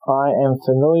 I am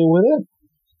familiar with it.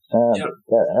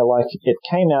 Like, it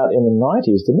came out in the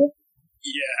 90s, didn't it?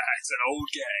 Yeah, it's an old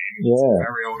game. Yeah. It's a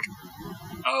very old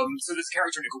game. So there's a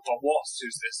character in it called Bob Watts,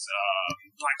 who's this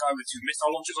black guy with 2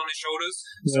 missile launchers on his shoulders.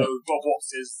 Yeah. So Bob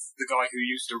Watts is the guy who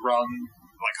used to run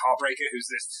like Heartbreaker, who's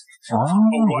this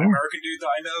old white American dude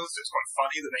that I know. So it's quite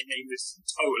funny that they named this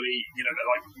totally,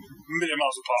 they're like a million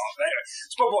miles apart. But anyway,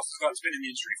 Bob Watts has been in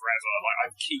the industry forever. Like, I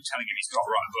keep telling him he's got to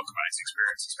write a book about his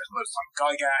experience. He spent loads of time with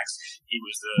Gygax. He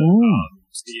was the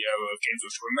CEO of Games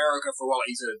Workshop America for a while.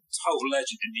 He's a total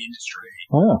legend in the industry.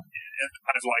 Oh.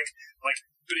 Kind of like,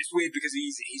 but it's weird because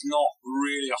he's not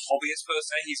really a hobbyist per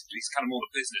se. He's kind of more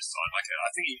the business side. Like, I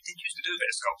think he used to do a bit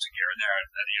of sculpting here and there,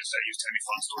 and he was telling me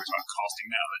fun stories about casting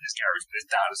now in his garage with his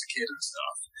dad as a kid and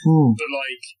stuff. But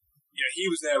like, he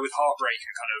was there with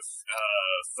Heartbreaker kind of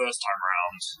first time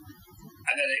round,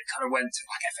 and then it kind of went to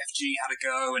like FFG had a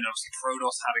go, and obviously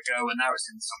Prodos had a go, and now it's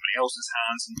in somebody else's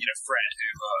hands. And Fred,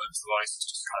 who owns the license,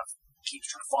 just kind of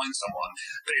keeps trying to find someone,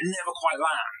 but it never quite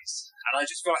lands. And I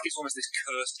just feel like it's almost this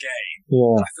cursed game.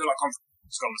 Yeah. I feel like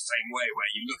it's gone the same way, where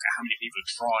you look at how many people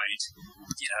have tried,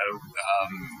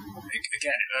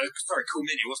 Cool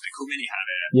Mini, wasn't it? Cool Mini had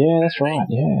it. Yeah, that's right,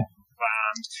 yeah.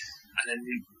 And then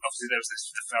obviously there was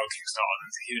the failed Kickstarter,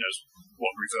 and who knows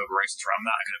what reverberations around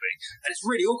that are going to be. And it's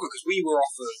really awkward because we were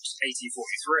offered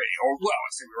 1843,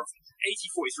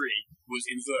 AT43 was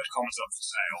inverted commas up for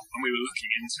sale, and we were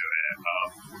looking into it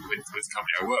with the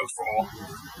company I worked for.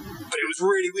 But it was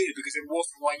really weird because it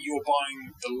wasn't like you're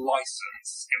buying the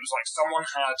license. It was like someone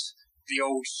had the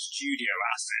old studio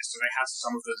assets, so they had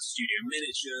some of the studio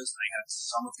miniatures, and they had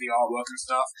some of the artwork and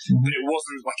stuff, but it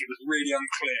wasn't like, it was really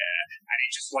unclear, and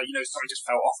it just like, something just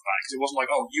felt off about it, because it wasn't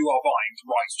like, oh, you are buying the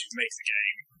rights to make the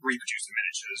game, reproduce the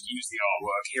miniatures, use the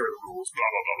artwork, here are the rules,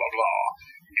 blah, blah, blah, blah, blah.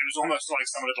 It was almost like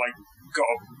someone had like got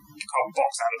a cardboard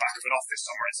box out of the back of an office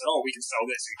somewhere and said, oh, we can sell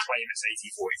this and claim it's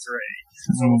AT43.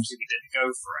 So obviously we didn't go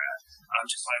for it. I'm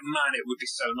just like, man, it would be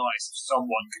so nice if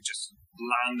someone could just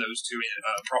land those two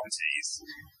properties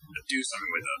and do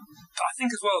something with them. But I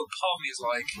think as well, part of me is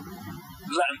like,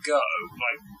 let them go.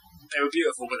 Like, they were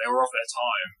beautiful, but they were off their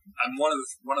time. And one of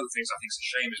the things I think is a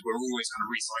shame is we're always kind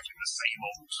of recycling the same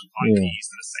old IPs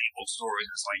and the same old stories.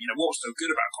 And it's like, what was so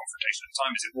good about Confrontation at the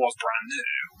time is it was brand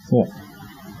new. Yeah.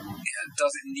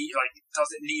 Does it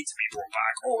need to be brought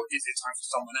back, or is it time for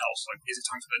someone else? Like, is it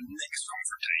time for the next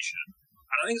Confrontation?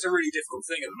 And I think it's a really difficult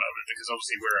thing at the moment because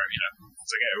obviously we're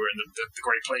in the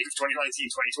Great Plague of 2019,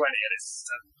 2020, and it's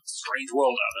a strange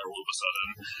world out there all of a sudden.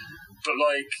 But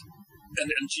like,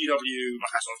 and GW,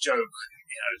 like I sort of joke,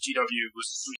 GW was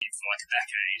asleep for like a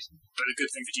decade. But the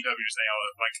good thing for GW is they are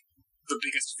like the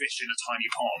biggest fish in a tiny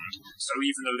pond. So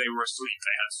even though they were asleep,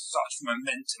 they had such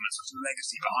momentum and such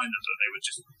legacy behind them that they were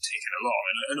just ticking along.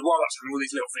 And while that's when all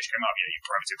these little fish came up, your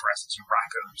Primitive Presence, your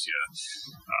Rackhams,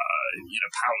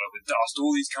 Paolo with Dust,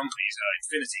 all these companies,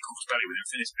 Infinity, Corpus Belli with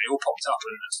Infinity, they all popped up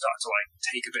and started to like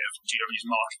take a bit of GW's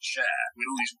market share with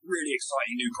all these really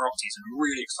exciting new properties and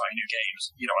really exciting new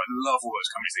games. I love all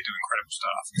those companies, they do incredible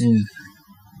stuff.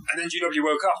 And then GW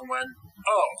woke up and went,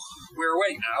 oh, we're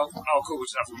awake now. Oh, cool, we'll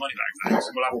just have the money back then.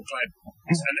 So we'll have all played.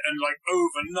 And like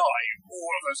overnight,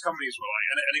 all of those companies were like,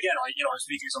 and again, I'm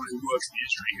speaking to someone who works in the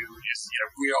industry who is,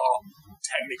 we are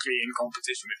technically in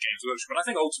competition with Games Workshop. But I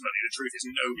think ultimately the truth is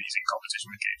nobody's in competition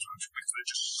with Games Workshop because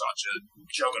they're just such a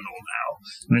juggernaut now.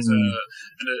 There's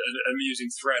an amusing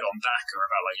thread on DACA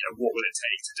about like, what will it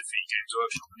take to defeat Games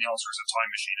Workshop? And the answer is a time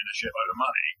machine and a shitload of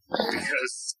money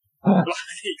because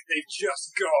like they've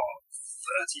just got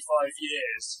 35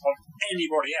 years on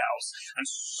anybody else and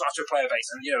such a player base,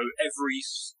 and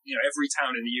every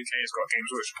town in the UK has got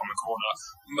Games Workshop on the corner.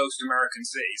 Most American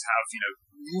cities have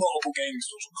multiple gaming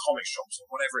stores or comic shops or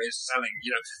whatever it is selling.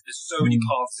 There's so many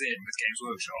paths in with Games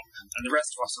Workshop, and the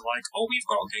rest of us are like, oh, we've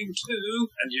got a game too,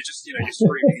 and you're just you're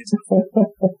screaming into the phone.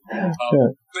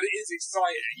 But it is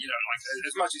exciting, like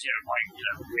as much as we're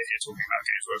here talking about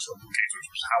Games Workshop. Games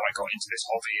Workshop is how I got into this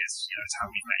hobby. It's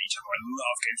how we met each other. I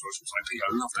love Games Workshop's IP.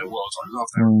 I love their worlds. I love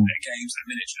their games, their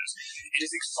miniatures. It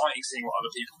is exciting seeing what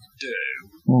other people can do.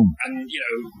 And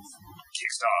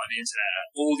Kickstarter, the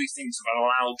internet, all these things have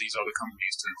allowed these other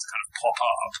companies to kind of pop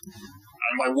up.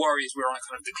 And my worry is we're on a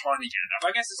kind of decline again. Now,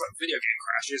 but I guess it's like video game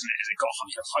crash, isn't it? Is it got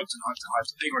hyped and hyped and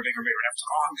hyped, bigger and bigger and bigger, and everyone's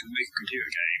like, I'm going to make a computer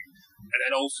game. And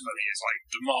then ultimately it's like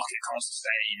the market can't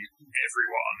sustain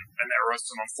everyone, and there are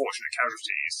some unfortunate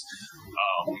casualties.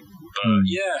 But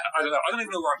yeah, I don't know. I don't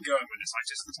even know where I'm going with this. I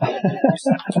just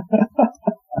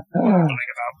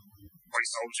something about boy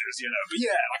soldiers, But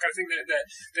yeah, like I think that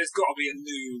there's got to be a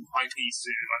new IP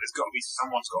soon. Like there's got to be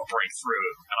someone's got to break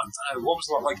through. And I don't know, what was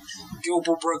like Guild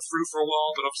Ball broke through for a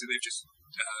while, but obviously they've just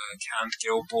canned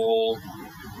Guild Ball.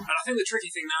 And I think the tricky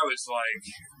thing now is like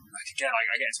again,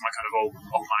 I get into my kind of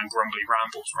old man grumbly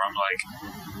rambles where I'm like,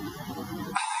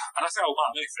 and I say old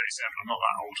man, I'm only 37, I'm not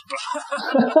that old, but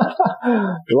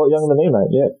you're a lot younger than me,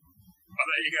 mate. Yeah.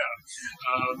 there you go.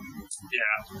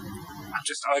 Yeah.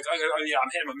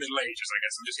 I'm hitting my middle ages, I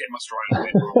guess. I'm just getting my stride a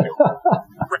bit.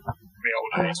 My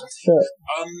old age.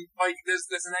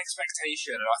 There's an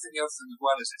expectation, and I think the other thing as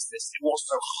well is what's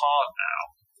so hard now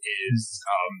is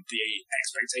the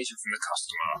expectation from the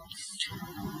customer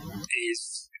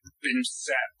is been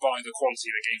set by the quality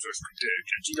that Games Workshop can do.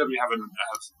 GW have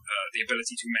the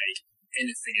ability to make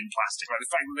anything in plastic. Like the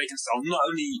fact that they can sell not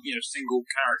only single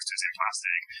characters in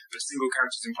plastic, but single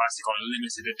characters in plastic on a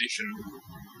limited edition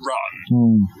run.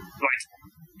 Like,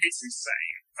 it's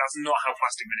insane. That's not how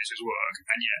plastic miniatures work,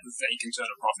 and yet they can turn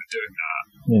a profit doing that.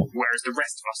 Yeah. Whereas the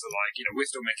rest of us are like, we're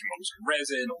still making models in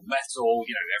resin or metal.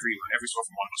 Every so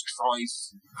often one of us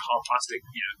tries hard plastic,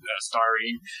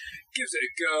 styrene, gives it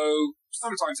a go.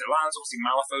 Sometimes it lands. Obviously,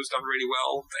 Malifaux's done really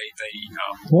well. They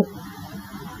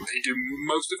do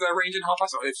most of their range in hard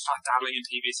plastic. They've started dabbling in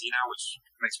PVC now, which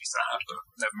makes me sad, but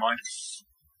never mind.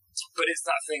 But it's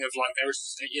that thing of like, there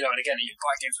is, and again, you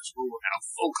buy Games Workshop rule now,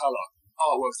 full colour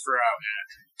artwork throughout,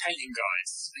 painting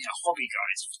guides, hobby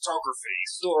guides, photography,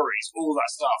 stories, all that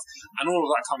stuff, and all of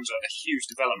that comes at a huge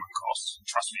development cost.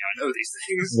 Trust me, I know these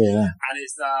things. Yeah. And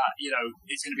it's that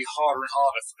it's going to be harder and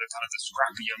harder for the kind of the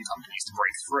scrappy young companies to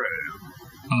break through,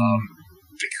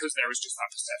 because there is just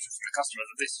that perception from the customer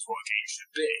that this is what a game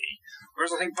should be.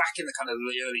 Whereas I think back in the kind of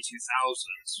the early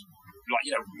 2000s, like,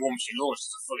 War Machine launched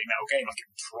as a fully metal game, like, it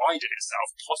prided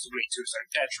itself, possibly to its own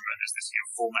detriment, as this,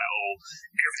 full metal,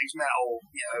 everything's metal,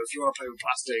 if you want to play with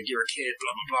plastic, you're a kid,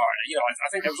 blah, blah, blah. I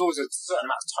think there was always a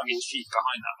certain amount of tongue-in-cheek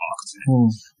behind that marketing.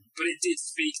 But it did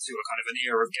speak to a kind of an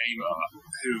era of gamer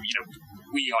who,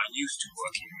 we are used to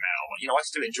working in metal. I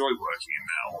still enjoy working in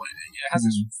metal. It has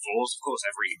its flaws, of course,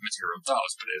 every material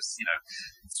does, but it's,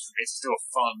 it's still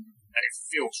fun and it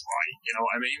feels right, you know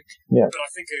what I mean? Yeah. But I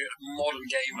think a modern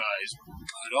gamer is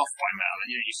put off by metal,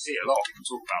 and you see a lot of people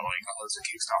talk about like, there's a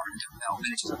Kickstarter and metal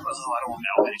miniatures. I don't want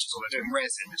metal miniatures, or they're doing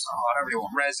resin. It's like, I don't really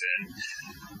want resin.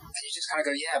 And you just kind of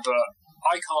go, yeah, but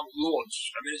I can't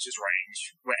launch a miniatures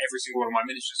range where every single one of my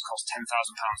miniatures costs £10,000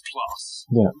 plus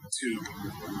to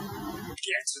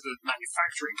get to the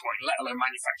manufacturing point, let alone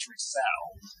manufacture and sell.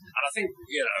 And I think,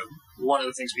 one of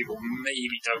the things people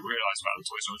maybe don't realise about the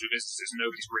toy soldier business is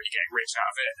nobody's really getting rich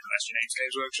out of it unless your name's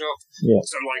Games Workshop. Yeah.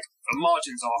 So, like, the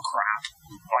margins are crap,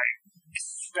 right?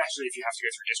 Especially if you have to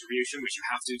go through distribution, which you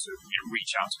have to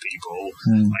reach out to people.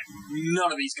 Like,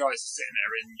 none of these guys are sitting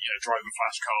there in driving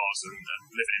flash cars and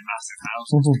living in massive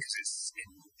houses because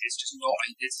it's just not.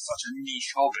 It's such a niche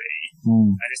hobby,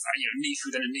 and it's that niche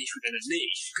within a niche within a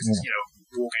niche. Because it's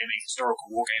wargaming,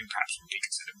 historical wargaming perhaps would be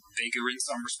considered bigger in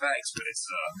some respects, but it's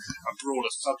a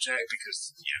broader subject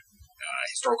because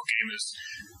historical gamers.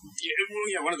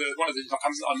 One of the like,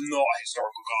 I'm not a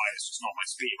historical guy. It's just not my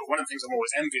speed. But one of the things I'm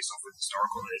always envious of with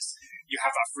historical is you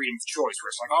have that freedom of choice where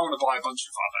it's like, I want to buy a bunch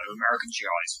of American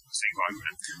GIs for the sake of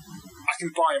argument. I can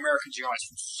buy American GIs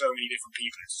from so many different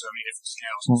people in so many different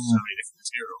scales and so many different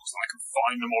materials. I can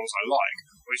find the models I like.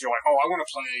 Whereas you're like, I want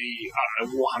to play,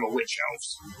 Warhammer Witch Elves.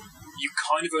 You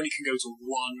kind of only can go to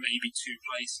one, maybe two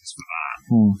places for that.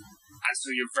 And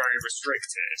so you're very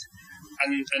restricted.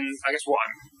 And I guess what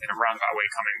I'm, in a roundabout way,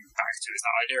 coming back to is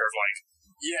that idea of like,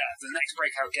 the next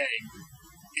breakout game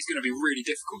is going to be really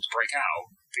difficult to break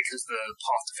out because the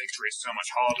path to victory is so much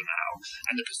harder now,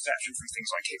 and the perception from things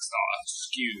like Kickstarter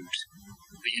has skewed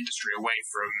the industry away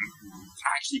from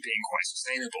actually being quite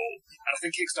sustainable. And I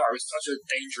think Kickstarter is such a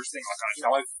dangerous thing.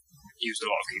 Like, I've used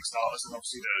a lot of Kickstarters, and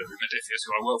obviously the Modifius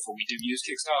who I work for, we do use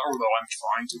Kickstarter, although I'm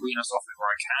trying to wean us off it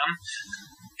where I can.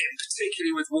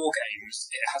 Particularly with war games,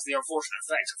 it has the unfortunate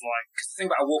effect of like, because the thing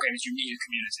about a war game is you need a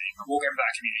community. A war game without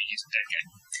a community is a dead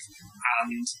game.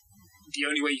 And the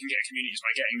only way you can get a community is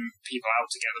by getting people out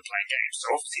together playing games.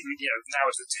 So obviously, now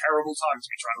is a terrible time to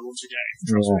be trying to launch a game,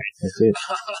 trust me. That's it.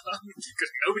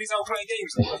 Because nobody's out playing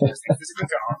games and physically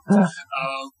can't.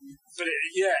 But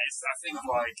it's that thing of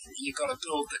like, you've got to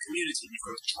build the community, and you've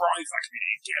got to drive that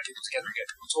community, get people together and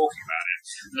get people talking about it.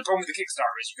 And the problem with the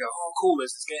Kickstarter is you go, oh cool,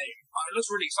 there's this game. Oh, it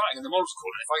looks really exciting and the model's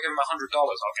cool, and if I give them $100,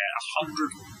 I'll get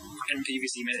 100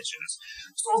 PVC miniatures.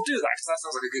 So I'll do that because that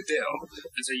sounds like a good deal.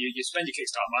 And so you spend your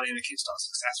Kickstarter money and the Kickstarter's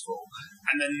successful,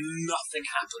 and then nothing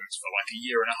happens for like a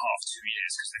year and a half, 2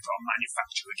 years, because they've got to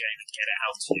manufacture the game and get it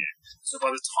out to you. So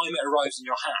by the time it arrives in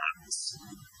your hands,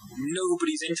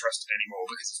 nobody's interested anymore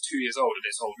because it's 2 years old and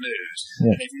it's old news.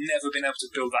 And they've never been able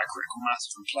to build that critical mass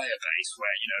of a player base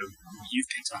where, you've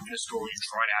picked it up in a store, you've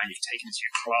tried it out, you've taken it to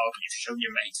your club, you've shown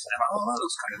your mates, and they're like, that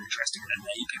looks kind of interesting, and then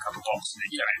they pick up a box and it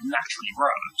naturally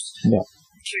grows.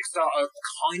 Kickstarter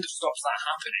kind of stops that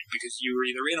happening because you're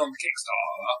either in on the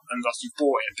Kickstarter and thus you've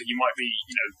bought it, but you might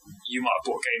have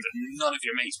bought a game that none of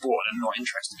your mates bought and are not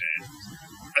interested in.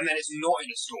 And then it's not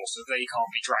in a store, so they can't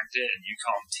be dragged in. You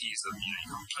can't tease them. You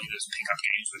can't play those pick-up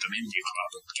games with them in your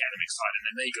club and get them excited, and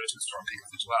then they go to the store and pick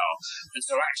up as well. And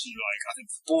so actually, I think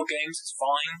for board games, it's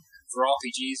fine. For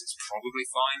RPGs, it's probably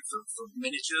fine. For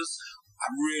miniatures,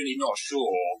 I'm really not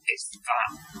sure it's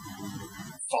that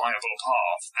viable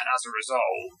path. And as a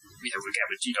result, again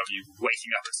with GW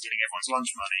waking up and stealing everyone's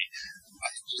lunch money, I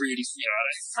really, it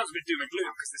sounds a bit doom and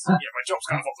gloom because this, my job's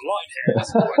kind of on the line here.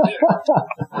 That's what I do.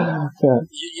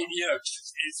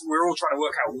 We're all trying to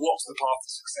work out what's the path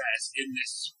to success in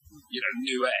this,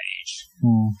 new age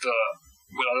that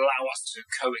will allow us to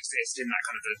coexist in that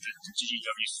kind of the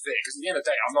GW sphere. Because at the end of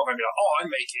the day, I'm not going to be like, I'm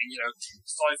making,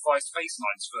 sci-fi space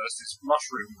knights versus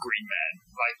mushroom green men.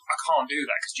 I can't do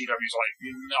that because GW's like,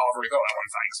 no, I've already got that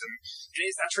one, thanks. And it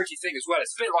is that tricky thing as well.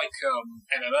 It's a bit like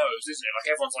MMOs, isn't it?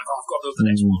 Like everyone's like, I've got to build the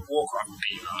next World of Warcraft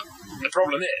beta. The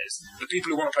problem is, the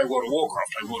people who want to play World of Warcraft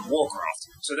play World of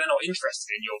Warcraft. So they're not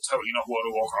interested in your totally not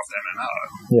World of Warcraft MMO.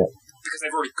 Yeah. Because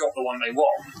they've already got the one they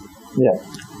want. Yeah.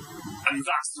 And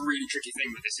that's the really tricky thing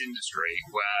with this industry,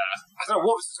 where I don't know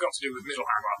what this has got to do with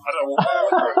Middlehammer. I don't know what.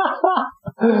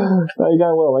 No, you're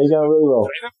going well, mate. You're going really well.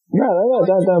 No,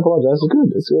 don't apologise. It's good.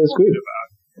 It's good.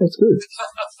 It's good.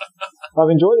 I've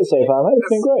enjoyed it so far, mate.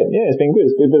 It's been great. Yeah, it's been good.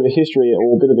 It's been a bit of a history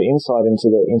or a bit of an insight into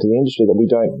the industry that we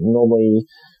don't normally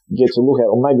get to look at,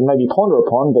 or maybe ponder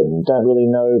upon, but don't really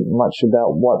know much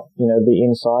about what the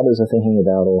insiders are thinking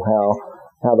about, or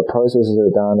how the processes are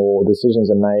done, or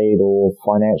decisions are made, or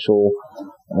financial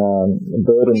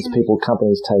burdens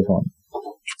companies take on.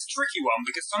 It's a tricky one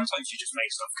because sometimes you just make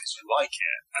stuff because you like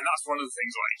it, and that's one of the things.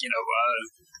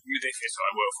 Modiphius I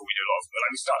work for, we do a lot of.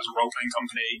 We started as a role-playing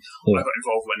company. Yeah. I got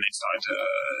involved when they started.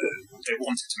 They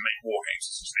wanted to make war games.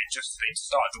 They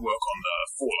started the work on the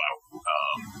Fallout.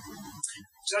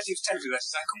 So actually, it was technically their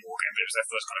second war game, but it was their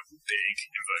first kind of big,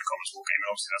 inverted commas, war game.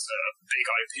 And obviously, that's a big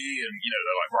IP, and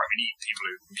they're like, right, we need people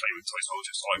who play with toy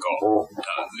soldiers. So I got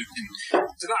looped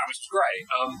into that, which was great.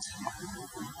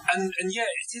 And yeah,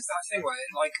 it is that thing where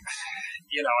I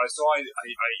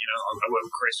work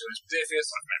with Chris who is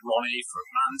Modiphius. I've met Ronnie from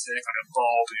Mantic. I know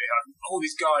Bob. All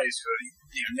these guys who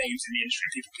are names in the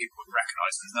industry, people would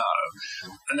recognise and know,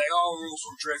 and they are all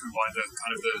sort of driven by the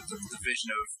kind of the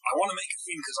vision of I want to make a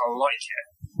thing because I like it.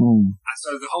 And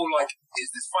so the whole is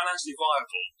this financially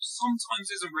viable?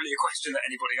 Sometimes isn't really a question that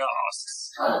anybody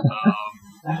asks.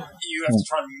 You have to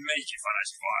try and make it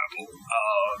financially viable.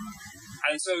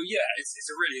 And so it's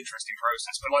a really interesting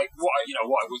process. But what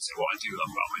I would say, what I do love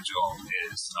about my job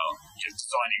is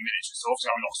designing miniatures. So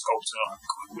obviously I'm not a sculptor.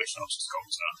 I wish I was a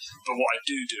sculptor. But what I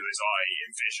do is I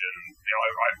envision.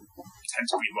 I tend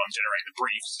to be the one generating the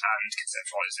briefs and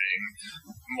conceptualizing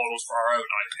models for our own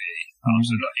IP.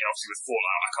 So obviously with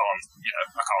Fallout, I can't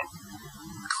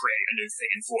create a new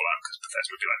thing in Fallout because Bethesda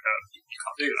would be like, no, you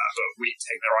can't do that. But we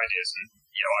take their ideas and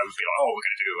I would be like, we're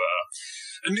going to do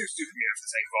a new super mutant for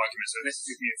the sake of argument. So this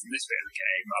super mutant from this bit of the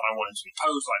game, and I want him to be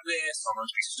posed like this. I want him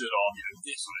to be stood on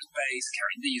this on his base,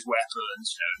 carrying these weapons,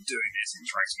 doing this,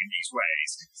 interacting in these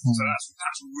ways. So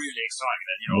that's really exciting.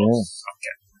 Then I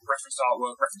get reference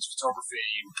artwork, reference photography,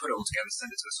 put it all together,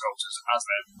 send it to the sculptors as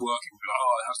they're working. We're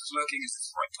like, how's this looking? Is this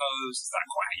the right pose? Is that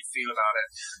quite how you feel about it?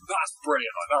 That's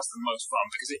brilliant. That's the most fun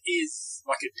because it is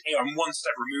I'm one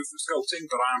step removed from sculpting,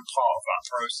 but I am part of that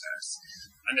process.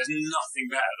 And there's nothing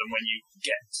better than when you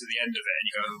get to the end of it and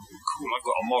you go, cool, I've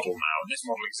got a model now, and this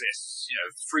model exists,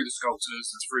 through the sculptors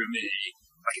and through me.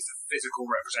 It's a physical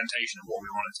representation of what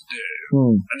we wanted to do.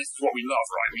 And this is what we love,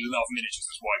 right? We love miniatures,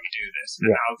 that's why we do this.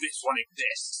 And now this one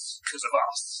exists because of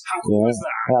us. How cool is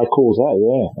that? How cool is that?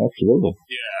 Yeah, absolutely.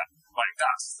 Yeah.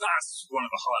 That's one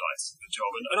of the highlights of the job.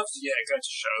 And obviously, going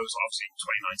to shows, obviously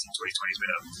 2019, 2020 has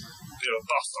been a bit of a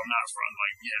bust on that front.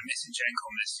 Missing Gen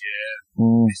Con this year,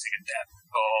 missing a Dep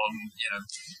on,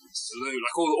 Salute,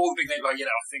 all the big names.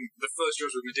 I think the first year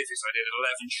was with Modiphius, I did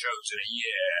 11 shows in a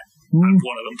year, and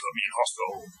one of them put me in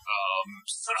hospital.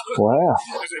 Wow.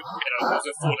 It was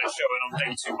a 4-day show, and on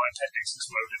day 2, my appendix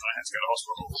exploded, and I had to go to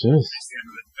hospital. Jeez. That's the end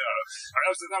of it.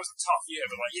 That was a tough year,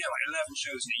 but 11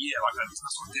 shows in a year. I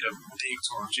did a big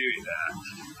tour of duty there,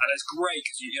 and it's great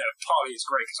because partly it's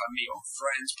great because I meet old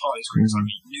friends, partly it's great because I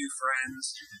meet new friends.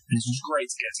 And it's just great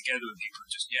to get together with people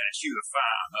and just chew the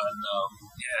fat and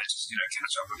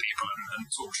catch up with people and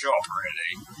talk shop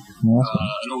really.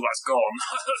 And all that's gone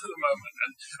at the moment.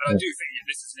 And I do think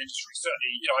this is an industry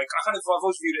certainly. I've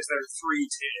always viewed it as there are 3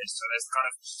 tiers. So there's the kind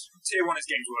of tier 1 is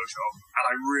Games Workshop, and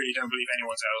I really don't believe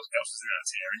anyone else is in that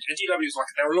tier. And GW is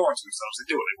they're a law unto themselves. They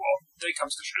do what they want. they come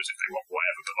to the shows if they want,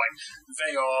 whatever, but like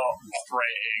they are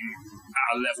operating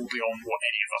at a level beyond what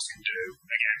any of us can do,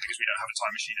 again, because we don't have a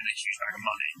time machine and a huge bag of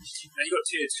money. Then you've got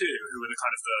tier 2, who are the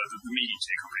kind of the medium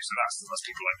tier companies, so that's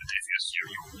people like Modifius,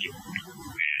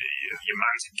 your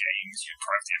Mantic Games, your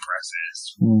Privateer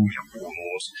Presses, your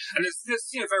Warlords. And there's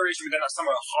variation within that. Some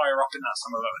are higher up in that,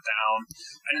 some are lower down.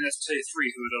 And then there's tier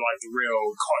 3, who are like the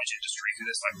real cottage industry, who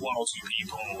there's like one or two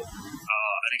people.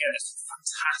 And again, there's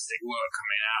fantastic work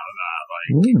coming out of that.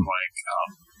 Like people like,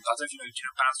 I don't know if you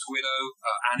know Baz Widow,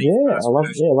 Annie. Yeah, I love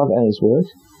Annie's work.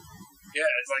 Yeah,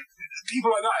 it's like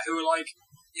people like that who are like,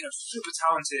 super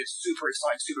talented, super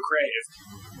exciting, super creative.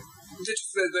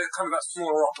 They're kind of that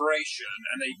smaller operation,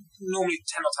 and they normally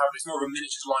tend not to have, it's more of a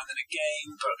miniature line than a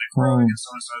game, but they're growing and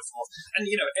so on and so forth. And,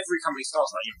 every company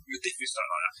starts like that. Modifius started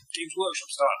like that. Games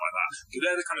Workshop started like that. But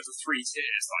they're the kind of the 3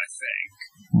 tiers that I think.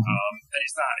 And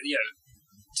it's that,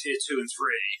 tier 2 and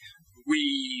 3,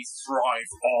 we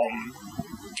thrive on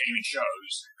gaming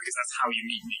shows because that's how you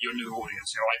meet your new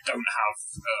audience. I don't have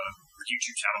a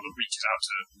YouTube channel that reaches out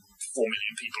to 4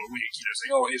 million people a week,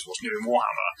 saying, oh, here's what's new in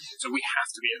Warhammer. So we have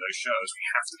to be at those shows. We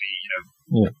have to be,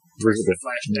 pressing the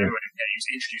flesh, demoing games,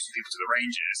 introducing people to the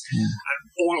ranges. And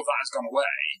all of that has gone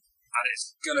away. And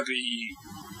it's going to be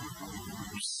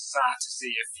sad to see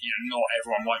if, not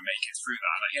everyone might make it through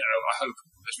that. I hope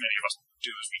as many of us do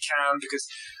as we can, because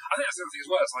I think that's the other thing as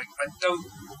well. It's like, I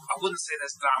wouldn't say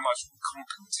there's that much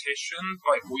competition.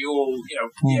 Like, we all,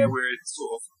 we're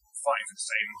sort of fighting for the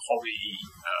same hobby,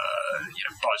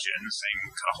 budget and the same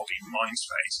kind of hobby mind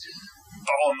space.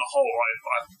 But on the whole,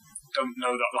 I don't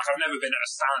know that. Like, I've never been at a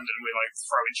stand and we're like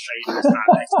throwing shade at the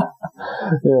stand next to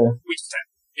we just tend,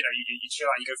 you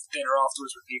chill out, you go for dinner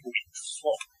afterwards with people, we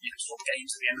swap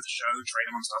games at the end of the show, train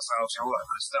amongst ourselves, all that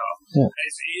kind of stuff. And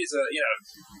it is a,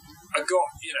 I got,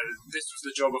 this was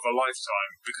the job of a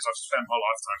lifetime because I've spent my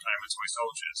lifetime playing with toy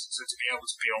soldiers. So to be able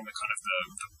to be on the kind of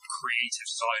the creative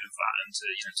side of that and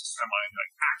to, to spend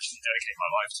actually dedicate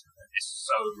my life to it is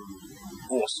so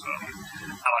awesome.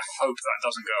 And I hope that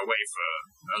doesn't go away for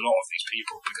a lot of these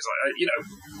people because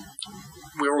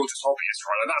we're all just hobbyists,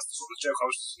 right? And that's the sort of joke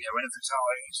I was, when everyone's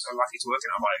I'm so lucky to work in.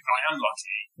 I'm like, I am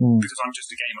lucky because I'm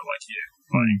just a gamer like you.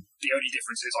 Like, the only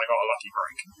difference is I got a lucky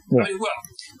break. I mean, well,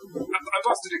 I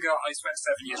busted a gut. I spent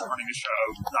 7 years running a show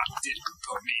that did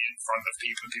put me in front of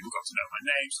people and people got to know my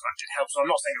name, so that did help. So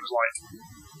I'm not saying it was like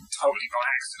totally by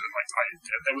accident. Like,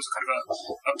 there was a kind of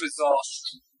a bizarre,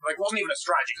 it wasn't even a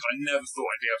strategy because I never thought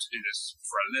I'd be able to do this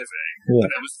for a living. But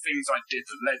there was things I did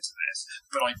that led to this.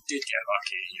 But I did get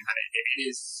lucky, and it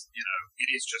is,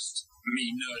 it is just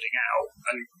me nerding out,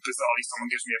 and bizarrely someone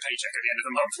gives me a paycheck at the end of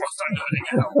the month whilst I'm nerding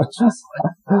out, which is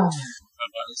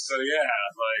so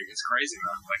it's crazy,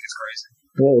 man. It's crazy.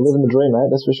 Yeah, you're living the dream, mate.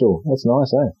 That's for sure. That's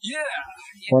nice, eh? Yeah.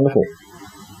 Wonderful. Yeah.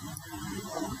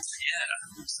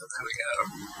 So there we go.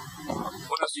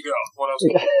 What else you got?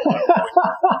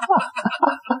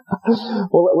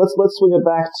 Well, let's swing it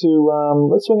back to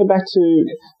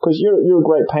because you're a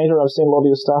great painter. I've seen a lot of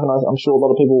your stuff, and I'm sure a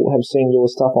lot of people have seen your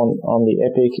stuff on the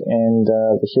Epic and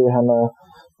the Hero Hammer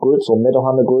groups or Metal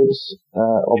Hammer groups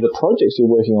of the projects you're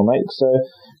working on, mate. So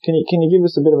can you give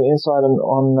us a bit of an insight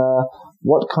on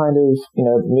what kind of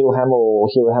Metal Hammer or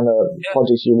Hero Hammer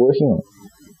projects you're working on?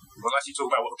 We'll actually talk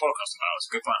about what the podcast is about. It's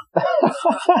a good plan.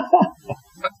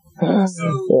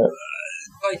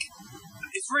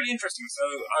 It's really interesting. So,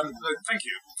 thank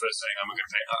you for saying I'm a good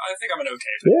painter. I think I'm an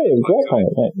okay painter. Yeah, you're a great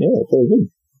painter, mate. Yeah, very good.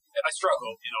 I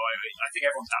struggle, I think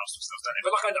everyone doubts themselves, don't they?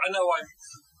 But I know I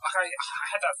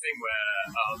had that thing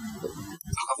where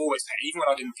I've always painted, even when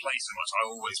I didn't play so much, I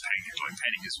always painted. Like,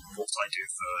 painting is what I do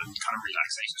for kind of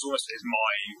relaxation. It's almost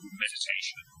my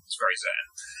meditation. It's very zen.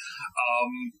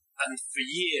 And for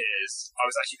years, I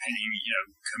was actually painting,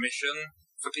 commission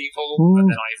for people, and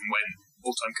then I even went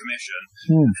full-time commission.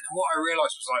 And what I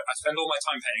realised was I spend all my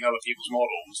time painting other people's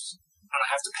models, and I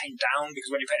have to paint down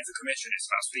because when you're painting for commission, it's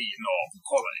about speed, not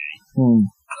quality.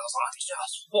 And I was like,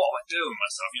 what am I doing with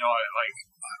myself?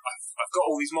 I've got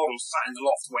all these models sat in the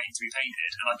loft waiting to be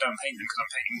painted, and I don't paint them because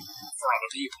I'm painting for other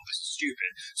people. This is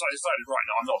stupid. So I decided, right,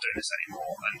 no, I'm not doing this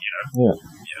anymore. And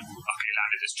luckily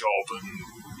landed this job, and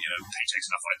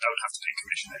paychecks enough. I don't have to pay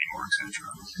commission anymore, etc.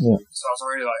 So I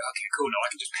was really like, okay, cool. Now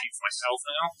I can just paint for myself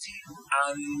now.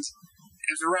 And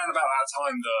it was around about that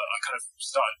time that I kind of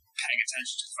started paying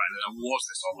attention to the fact that there was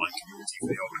this online community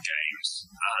for the older games,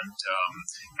 and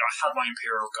I had my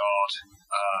Imperial Guard.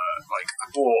 I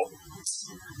bought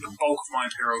the bulk of my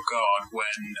Imperial Guard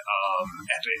when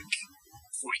Epic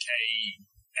 40k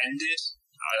ended,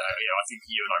 I think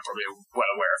you and I probably are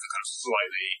well aware of the kind of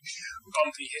slightly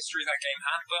bumpy history that game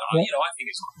had, but I think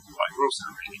it's quite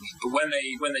gruesome, really. But when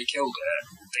they killed it,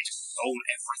 they just sold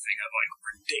everything at like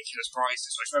ridiculous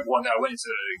prices. So I just remember one day I went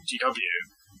into GW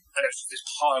and there was just this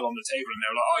pile on the table, and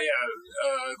they were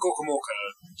like, Gorkamorka,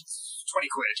 20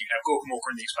 quid, you can have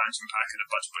Gorkamorka in the expansion pack and a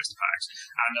bunch of blister packs.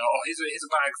 And here's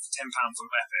a bag for £10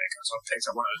 on Epic. And so I picked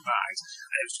up one of those bags,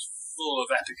 and it was just full of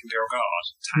Epic Imperial Guard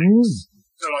tanks.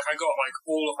 So like I got like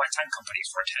all of my tank companies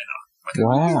for a tenner. Like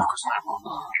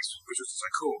which was so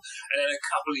cool. And then a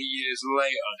couple of years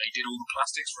later, they did all the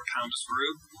plastics for £1 a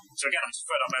screw. So again, I just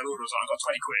phoned up my order, I got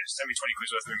 20 quid, send me 20 quid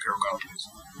worth of Imperial Guard, please.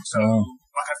 So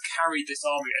like I've carried this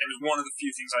army, and it was one of the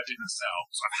few things I didn't sell.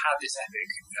 So I've had this epic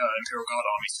Imperial Guard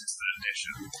army since 3rd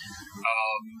edition,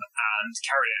 and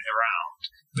carried it around.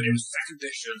 But it was 2nd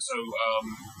edition, so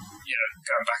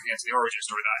going back again to the origin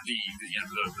story, that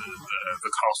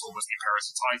the castle was the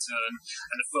Imperator Titan,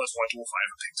 and the first White Dwarf I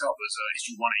ever picked up was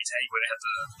issue 188, where they had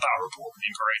the battle report of the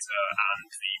Imperator and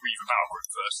the Reaver battle group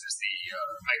versus the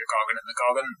Mega Gargan and the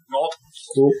Gargan mob.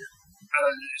 Cool.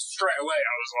 And straight away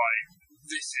I was like,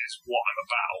 this is what I'm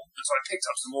about. And so I picked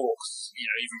up some orcs,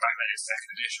 even back then in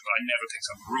 2nd edition, but I never picked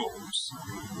up the rules.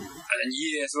 And then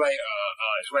years later,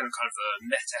 it was when kind of the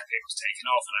net epic was taken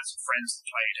off, and I had some friends that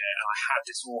played it, and I had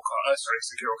this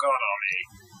this Imperial Guard army.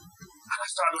 And I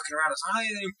started looking around, and I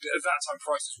was like, at that time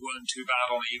prices weren't too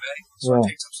bad on eBay. So I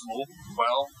picked up some more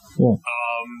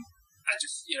and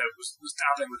just, was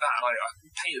dabbling with that, and I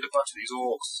painted a bunch of these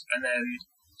orcs, and then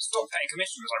stopped paying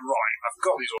commission. I was like, right, I've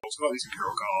got these orcs, I've got these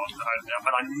Imperial Guard,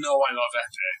 and I know I love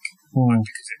Epic,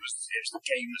 because it was the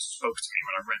game that spoke to me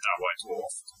when I read that White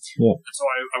Dwarf. Yeah. And so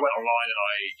I went online and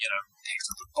I,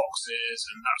 picked up the boxes,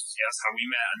 and that's how we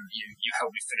met, and you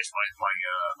helped me finish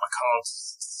my cards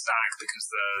stack, because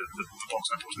the box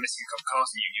I was missing a couple of cards,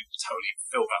 and you totally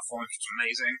filled that for me, which was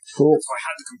amazing. Cool. So I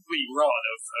had the complete run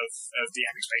of the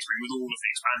Epic Space Marine with all of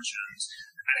the expansions,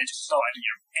 and then just started,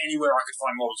 anywhere I could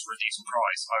find models for a decent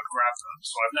price, I would grab them.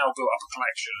 So I've now built up a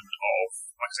collection of,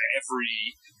 like I say,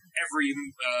 every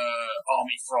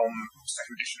army from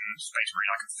 2nd edition Space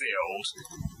Marine I can field.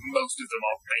 Most of them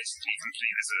are basically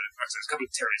complete. There's a couple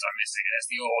of Tyrians I'm missing. There's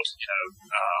the odd,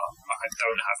 I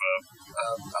don't have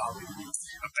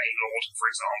a Bay Lord, for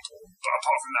example. But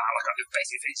apart from that, like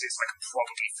basically if it exists, I can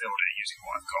probably field it using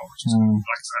what I've got, which is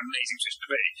like it's an amazing position to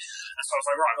be. And so I was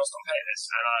like, right, I've got to start paying this.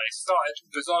 And I started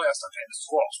paying the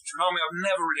squats, which is an army I've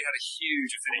never really had a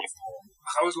huge affinity for.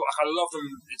 I love them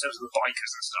in terms of the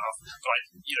bikers and stuff, but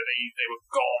they were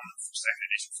gone from 2nd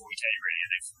edition 40k really,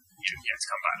 and they've yet to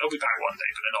come back. They'll be back one day,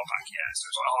 but they're not back yet. So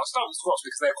it's like, I'll start with the squats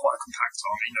because they're quite a compact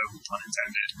army, no pun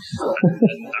intended.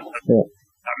 And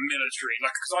that military,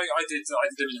 like, because I did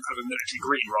them in kind of a military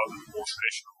green rather than more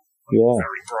traditional,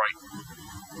 very bright.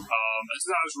 And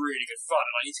so that was really good fun,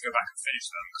 and I need to go back and finish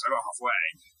them because I got halfway.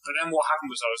 But then what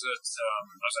happened was I was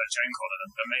at Gen Con, and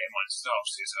a mate of mine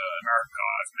starts, who's an American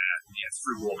guy I've met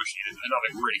through War Machine, another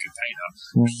really good painter.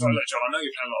 So look, John, I know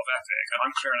you play a lot of Epic, and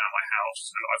I'm clearing out my house,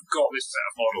 and I've got this set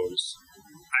of models,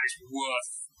 and it's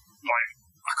worth, like,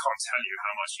 I can't tell you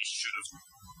how much he should have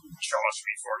charged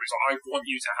me for it, because I want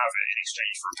you to have it in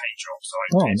exchange for a paint job. So I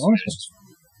paid for it.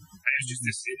 And it was just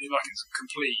this, like, it's a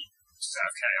complete set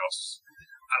of chaos.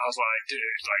 And I was like,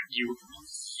 dude, like,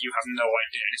 you have no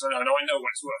idea. And he's like, no, I know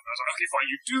what it's worth. And I was like, okay,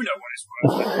 fine, you do know what it's worth.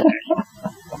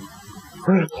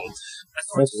 Incredible. And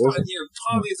so I started,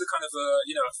 partly as a kind of a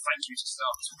thank you to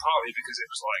stuff, partly because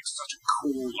it was like such a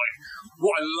cool, like,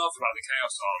 what I love about the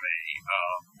Chaos Army,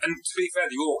 and to be fair,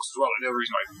 the Orcs as well, like, the other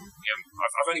reason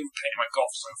I've only painted my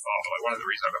Goths so far, but like one of the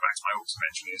reasons I go back to my Orcs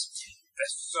eventually is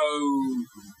they're so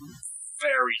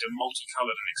varied and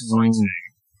multicolored and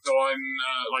exciting. So I'm,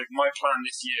 my plan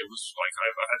this year was, like,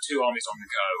 I've had 2 armies on the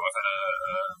go. I've had a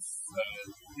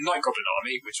Night Goblin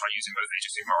army, which I use in both Age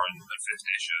of Sigmar and 5th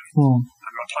edition.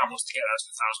 And my plan was to get that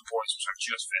to 1,000 points, which I've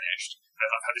just finished. And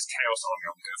I've had this Chaos army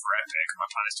on the go for Epic, and my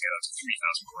plan is to get that to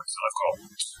 3,000 points. And I've got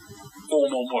 4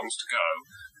 more models to go,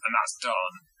 and that's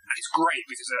done. And it's great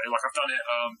because, I've done it,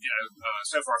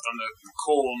 so far I've done the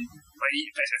Khorne, like,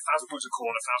 basically 1,000 points of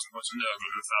Khorne, 1,000 points of Nurgle,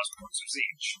 and 1,000 points of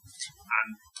Tzeentch. And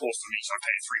porcelain each, I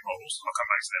paid 3 models. I'll come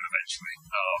back to them eventually.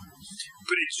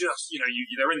 But it's just,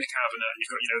 they're in the cabinet,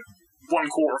 you've got, 1/4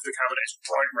 of the cabinet is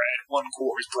bright red, 1/4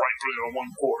 is bright blue, and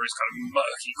 1/4 is kind of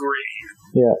murky green.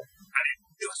 Yeah. And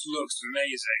just looks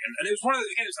amazing. And it was one of the,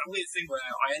 again, it was that weird thing where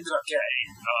I ended up getting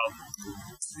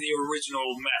the original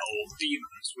metal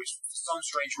demons, which for some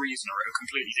strange reason are at a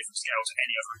completely different scale to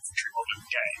any other infantry model in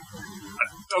the game. I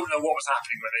don't know what was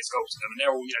happening when they sculpted them, and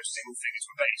they're all, single figures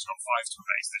per base, not 5 per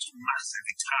base. They're just massive.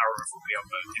 They tower over all the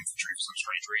other infantry for some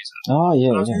strange reason. Oh,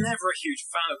 yeah. And I was never a huge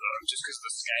fan of them just because of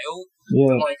the scale.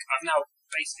 Yeah. But, I've now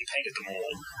basically painted them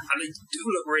all, and they do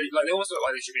look really, they almost look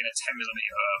like they should be in a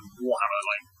 10mm Warhammer,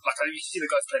 you see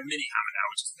the guys play Mini Hammer now,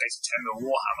 which is basically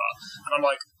 10mm Warhammer, and I'm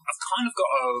like, I've kind of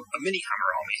got a Mini Hammer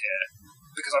army here,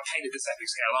 because I painted this epic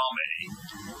scale army,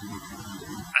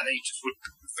 and they just would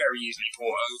very easily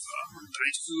pour over, but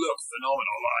they just look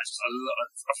phenomenal.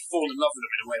 I've fallen in love with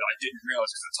them in a way that I didn't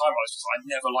realise, because at the time I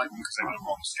never liked them because they were the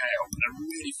wrong scale, but they're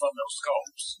really fun little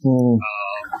sculpts.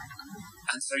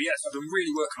 And so, yes, I've been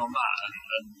really working on that, and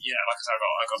like I said,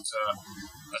 I got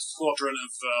a squadron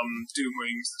of Doom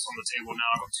Wings that's on the table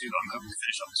now. I've got 2 that I'm hoping to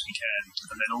finish up this weekend,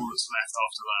 and then all that's left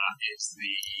after that is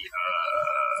the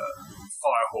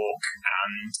Firehawk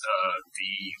and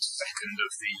the second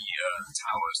of the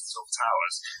towers, the Silver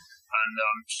Towers. And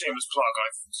shameless plug,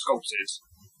 I've had sculpted,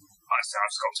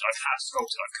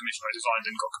 I've commissioned, I designed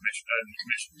and got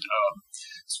commissioned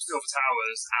Silver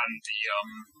Towers and the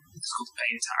it's called the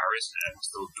Pain Tower, isn't it?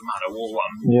 It's the Man of War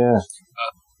one. Yeah.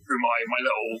 Through my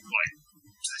little,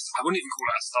 I wouldn't even call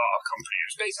it a startup company.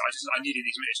 It was basically, I needed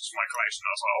these miniatures for my collection.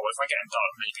 I was like, well, if I get them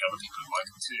done, maybe other people would like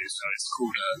them too. So it's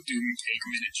called Doom Pig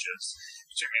Miniatures.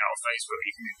 Check me out on Facebook,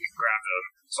 you can grab them.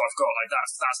 So I've got,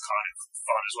 that's kind of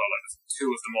fun as well. 2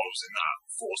 of the models in that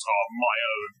force are my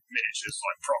own miniatures,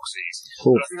 proxies.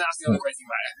 Cool. But I think that's the other great thing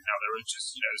about Epic now. There are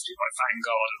just, there's people like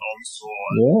Vanguard and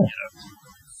Onslaught and,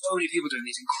 so many people doing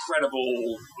these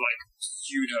incredible,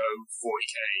 pseudo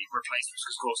 40k replacements,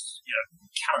 because of course,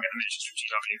 cannot get the miniatures from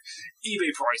GW. eBay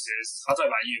prices, I don't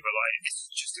know about you, but it's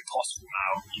just impossible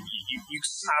now. You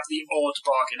snap the odd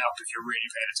bargain up if you're really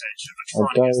paying attention, but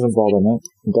don't even bother, mate.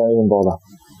 Don't even bother.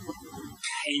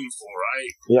 Painful,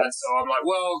 right? Yeah. And so I'm like,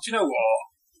 well, do you know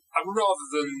what? I'd rather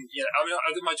than,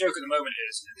 my joke at the moment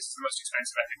is, this is the most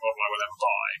expensive epic model I will ever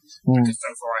buy, because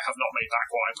so far I have not made back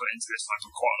what I put into this. I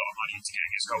put quite a lot of money into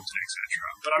getting it sculpted, etc.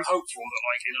 But I'm hopeful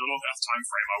that, in a long enough time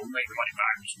frame, I will make the money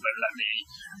back, which will then let me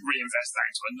reinvest that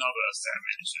into another set of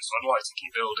miniatures. So I'd like to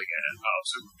keep building it.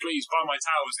 So please buy my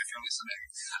towers if you're listening.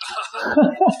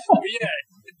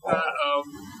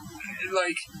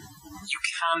 But you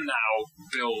can now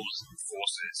build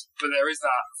forces, but there is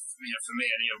that, for me,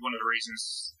 and one of the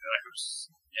reasons it was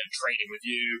training with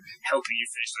you, helping you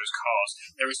finish those cars,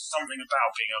 there is something about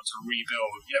being able to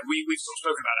rebuild. We've sort of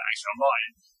spoken about it actually online,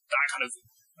 that kind of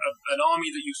an army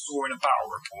that you saw in a battle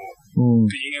report,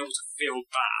 being able to build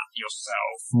that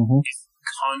yourself is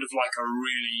kind of like a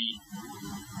really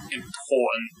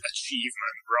important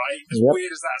achievement, right? As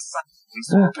weird as that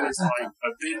sounds, but it's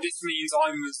this means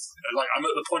I'm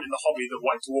at the point in the hobby that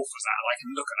White Dwarf was at, and I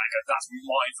can look at that and go, that's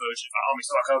my version of that army.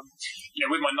 So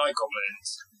with my Night Goblins,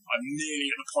 I'm nearly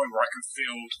at the point where I can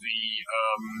field the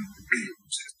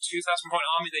 2,000 point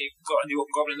army they've got in the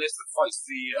Orc Goblin list that fights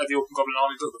the Orc Goblin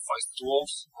army book that fights the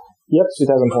dwarves. Yep,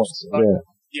 2,000 points.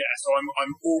 Yeah, so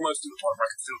I'm almost at the point where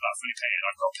I can field that fully painted.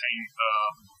 I've got to paint.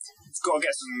 I've got to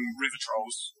get some river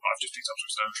trolls. I've just picked up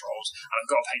some stone trolls, and I've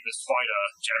got to paint the Spider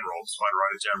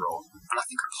Rider General. And I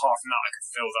think apart from that, I can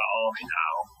fill that army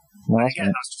now. And again,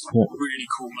 that's just a really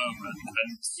cool moment.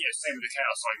 And same with the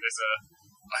Chaos.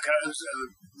 There's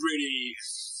a really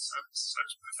so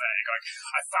pathetic.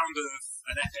 I found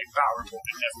an epic battle report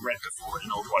I'd never read before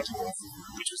in Old White Dwarf,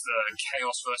 which was the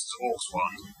Chaos versus Orcs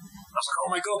one. And I was like,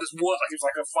 oh my god, this what? It was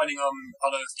like finding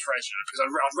unearthed treasure, because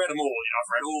I've read them all.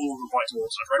 I've read all the White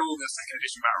Dwarfs, I've read all the second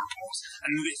edition battle reports,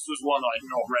 and this was one I'd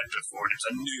not read before, and it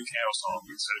was a new Chaos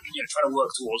army. So trying to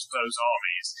work towards those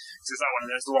armies. Because that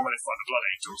one, there's the one where they fight the Blood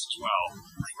Angels as well.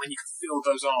 When you can field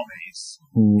those armies,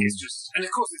 it's just, and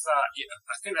of course it's that.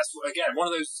 I think that's again one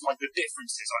of those the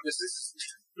differences. This is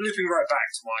looping right back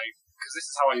to because this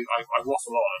is how I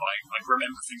waffle on, and I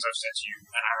remember things I've said to you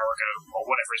an hour ago or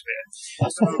whatever it's been.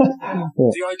 So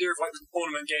the idea of the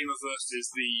tournament gamer versus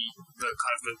the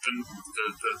kind of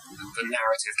the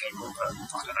narrative gamer, or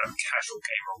casual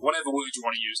gamer, or whatever word you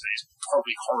want to use that is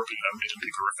probably horribly loaded and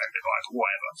people are offended by it, or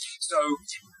whatever. So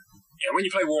when you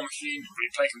play War Machine, when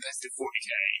you play competitive 40k,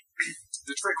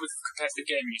 the trick with competitive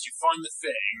gaming is you find the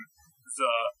thing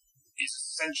that is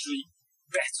essentially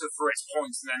better for its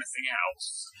points than anything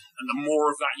else, and the more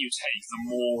of that you take, the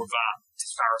more that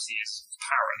disparity is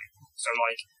apparent. So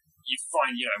you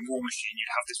find, in War Machine,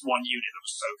 you'd have this one unit that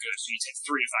was so good, so you take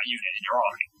 3 of that unit in your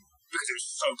army. because it was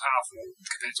so powerful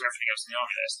compared to everything else in the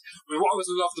army list. But what I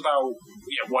always loved about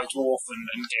White Dwarf and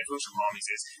Games Workshop armies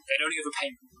is they'd only ever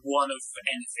paint one of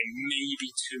anything, maybe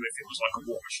two if it was like a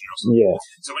war machine or something. Yeah.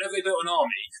 So whenever they built an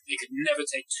army, they could never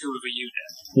take two of a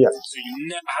unit. Yeah. So you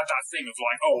never had that thing of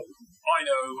like, oh, I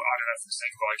don't know, for the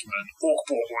sake of argument, Orc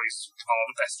Boar Boys are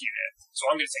the best unit. So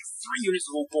I'm going to take 3 units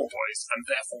of Orc Boar Boys, and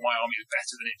therefore my army is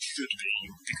better than it should be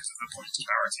because of the point of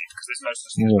parity, because there's no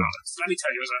such thing as balance. Let me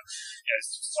tell you, as a it's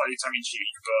slightly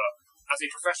tongue-in-cheek, but as a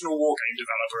professional wargame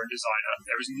developer and designer,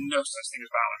 there is no such thing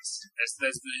as balance.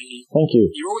 There's the... Thank you.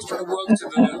 You're always trying to work to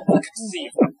the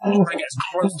conceit, trying to get as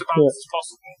close to balance as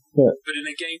possible. Yeah. But in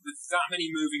a game with that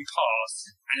many moving parts,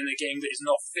 and in a game that is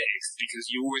not fixed, because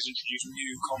you always introduce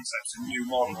new concepts and new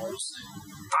models,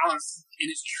 balance in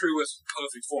its truest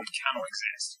perfect form cannot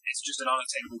exist. It's just an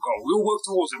unattainable goal. We all work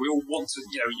towards it. We all want to,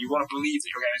 you want to believe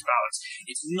that your game is balanced.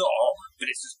 It's not, but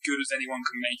it's as good as anyone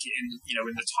can make it in,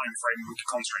 in the time frame with the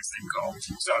constraints they've got.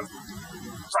 So,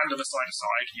 random aside,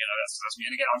 that's me.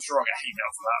 And again, I'm sure I'll get hate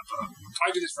mail for that, but I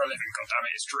do this for a living. God damn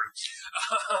it, it's true.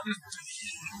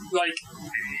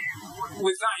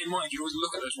 With that in mind, you always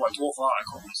look at those White Dwarf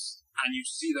articles, and you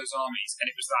see those armies, and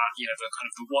it was that, the kind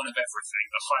of the one of everything,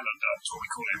 the Highlander, is what we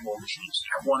call it in War Machines. You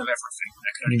have one of everything.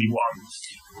 There can only be one.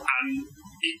 And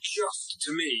it just,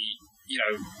 to me,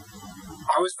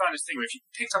 I always found this thing where if you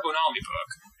picked up an army book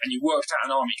and you worked out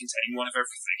an army containing one of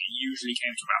everything, it usually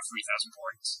came to about 3,000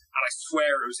 points. And I swear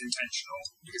it was intentional,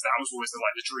 because that was always the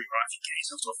dream, right? If you get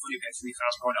yourself to a fully paid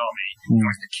 3,000 point army, you're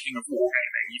like the king of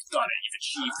wargaming. You've done it. You've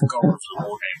achieved the goal of the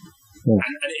wargame. Yeah.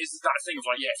 And it is that thing of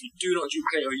if you do not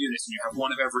duplicate your units and you have one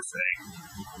of everything,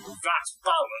 that's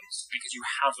balanced because you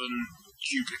haven't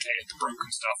duplicated the broken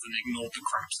stuff and ignored the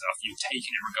crap stuff. You've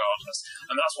taken it regardless.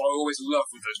 And that's what I always love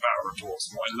with those battle reports,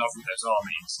 and what I love with those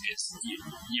armies is,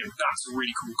 that's a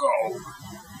really cool goal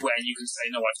where you can say,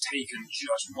 no, I've taken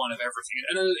just one of everything.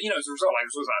 And, as a result,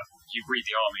 you read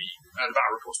the army, the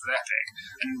battle reports with Epic,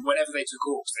 and whenever they took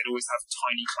orcs, they'd always have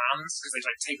tiny clans, because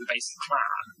they'd take the basic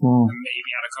clan and maybe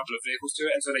add a couple of vehicles to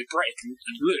it, and so they break and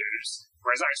lose.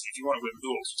 Whereas actually, if you want to win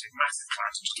with orcs, you take massive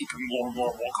clans and just keep putting more and more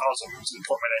and more cards on them to the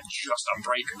point where they're just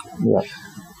unbreakable. Yeah.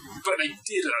 But they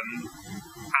didn't,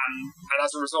 and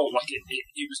as a result,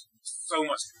 it was so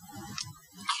much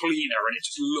cleaner, and it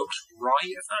just looked right,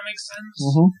 if that makes sense.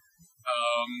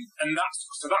 And that's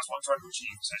what I'm trying to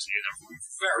achieve, essentially, and I'm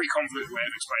very confident way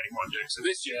of explaining what I'm doing. So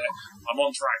this year, I'm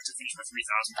on track to finish my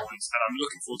 3,000 points, and I'm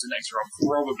looking forward to next year. I'm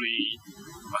probably,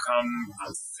 I'm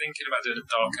thinking about doing a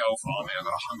Dark Elf army. I've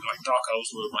got 100, Dark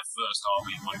Elves were my first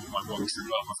army, my one true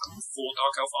love. I've had 4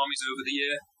 Dark Elf armies over the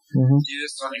year.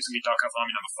 Yes, so I think it's going to be Dark Elf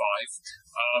Army number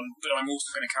 5. But I'm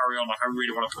also going to carry on, I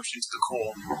really want to push into the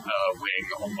Khorne wing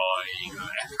on my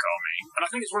Epic Army. And I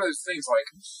think it's one of those things,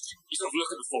 you sort of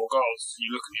look at the 4 goals,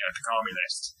 you look at the Epic Army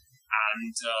list,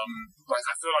 and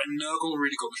I feel like Nurgle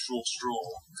really got the short straw,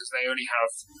 because they only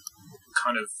have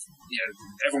kind of,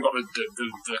 everyone got the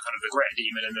kind of the Great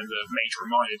Demon and then the Major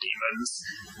and Minor Demons,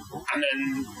 and then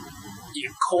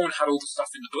Khorne had all the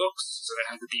stuff in the books, so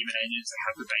they had the Demon Engines, they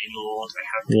had the Baylord, they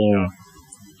had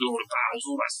the Lord of Battles,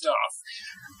 all that stuff,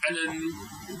 and then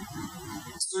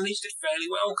Sunleash did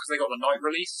fairly well, because they got the Knight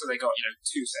release, so they got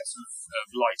 2 sets of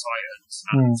Light Titans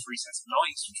and 3 sets of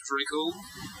Knights, which was really cool.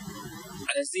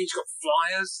 And then Siege got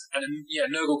Flyers, and then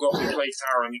Nurgle got the Plague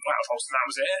Tower and the Catapults, and that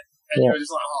was it. And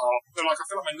it's but I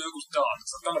feel like my Nurgle's done.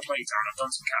 So I've done a Plague Tower, and I've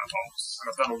done some Catapults, and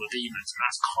I've done all the Demons, and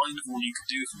that's kind of all you can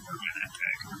do from Nurgle in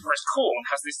Epic. Whereas Khorne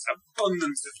has this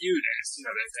abundance of units.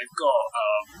 They've got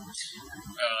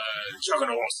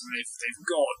Juggernauts, and they've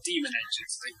got Demon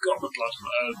Engines, they've got the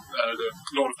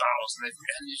the Lord of Battles, and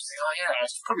you just think, I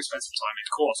should probably spend some time in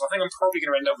Khorne. So I think I'm probably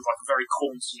going to end up with a very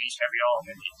Khorne Siege heavy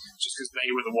army, just because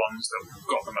they were the ones that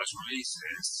got the most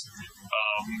releases.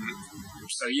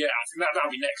 So I think that'll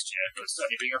be next year. But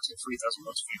certainly being able to get 3,000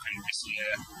 bucks for paint this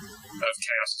year of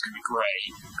Chaos is going to be great.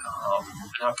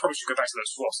 And I probably should go back to those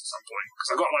squats at some point, because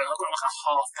I've got a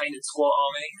half painted squat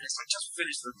army, and it's just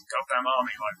finish the goddamn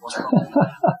army. What's wrong?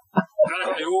 And then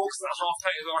I got the orcs that are half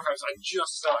painted archives. I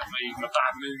just started my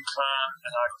Bad Moon clan,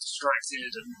 and I got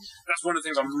distracted, and that's one of the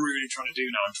things I'm really trying to do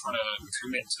now. I'm trying to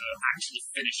commit to actually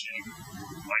finishing,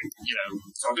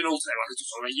 so I've been alternating, I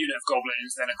just a unit of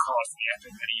goblins, then a card for the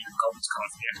Epic, then a unit of goblins, card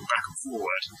for the Epic, back and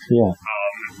forward. Yeah.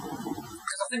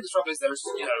 Because I think the trouble is there's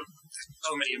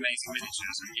so many amazing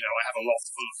miniatures, and I have a loft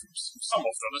full of some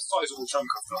of them, a sizable chunk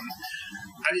of them,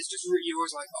 and it's just you're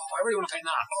always like, I really want to paint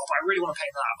that, I really want to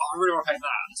paint that, I really want to paint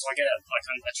that, and so I get a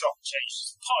chop and change,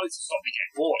 partly to stop me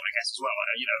getting bored, I guess, as well.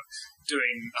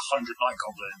 Doing 100 Night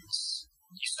Goblins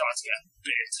you start to get a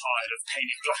bit tired of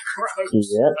painting black robes.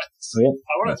 Yep.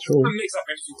 I want to mix up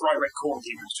maybe some bright red corn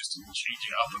keepers just to change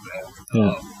it up a bit.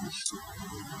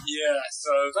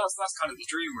 So that's kind of the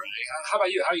dream, really. How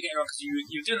about you? How are you getting on? Because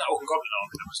you did that Orc and Goblin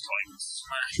army that was like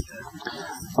smashed.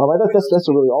 Oh, mate, that's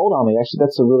a really old army. Actually,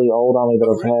 that's a really old army that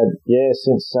I've had,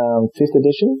 since 5th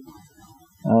edition.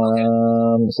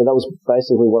 So that was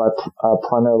basically what I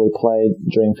primarily played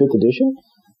during 5th edition.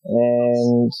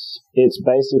 And it's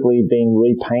basically been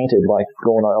repainted,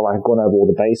 gone over all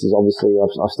the bases. Obviously,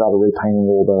 I've started repainting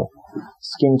all the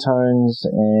skin tones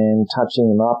and touching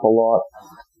them up a lot.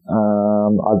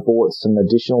 I've bought some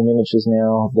additional miniatures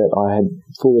now that I had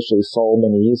foolishly sold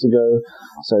many years ago.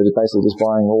 So just basically just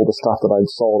buying all the stuff that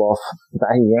I'd sold off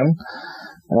back again.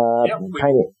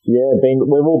 Painting,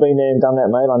 we've all been there and done that,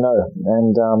 mate. I know,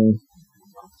 and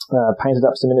painted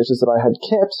up some miniatures that I had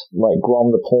kept, like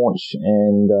Grom the Paunch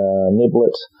and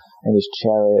Niblet and his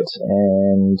chariot,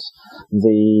 and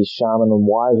the Shaman and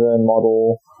Wyvern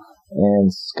model, and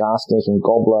Skarsnik and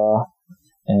Gobbler,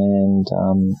 and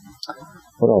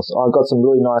what else? I got some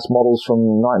really nice models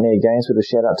from Nightmare Games, with a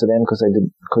shout out to them because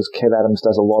Kev Adams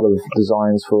does a lot of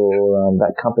designs for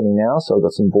that company now. So I've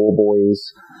got some Boar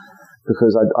Boys.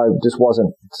 Because I just wasn't,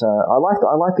 I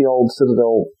like the old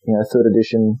Citadel, 3rd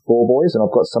edition Boar Boys, and I've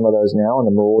got some of those now, and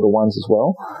the Marauder ones as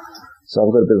well. So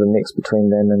I've got a bit of a mix between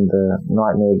them and the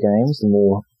Nightmare Games, the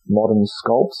more modern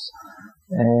sculpts.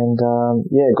 And,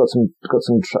 got some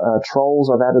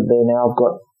trolls I've added there now. I've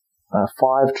got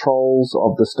 5 trolls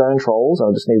of the stone trolls.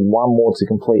 I just need one more to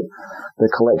complete the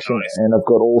collection, and I've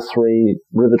got all 3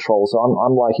 river trolls. So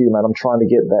I'm like you, mate. I'm trying to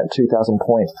get that 2,000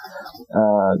 point,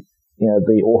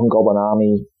 the Orc and Goblin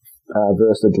army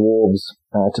versus the dwarves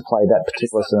to play that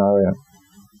particular scenario.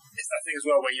 It's that thing as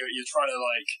well where you're trying to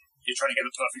get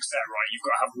the perfect set, right? You've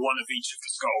got to have one of each of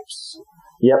the sculpts.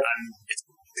 Yep. And it's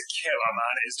the killer,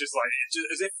 man. It's just like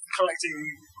as if collecting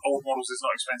old models is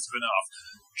not expensive enough.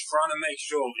 Trying to make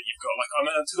sure that you've got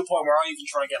to the point where I even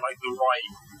try and get the right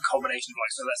combination of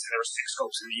so let's say there are 6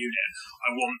 sculpts in the unit.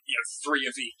 I want 3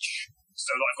 of each.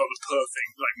 So I've got the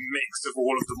perfect mix of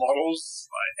all of the models.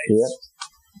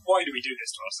 Why do we do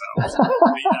this to ourselves?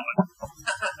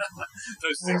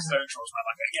 Those 6 stone trolls,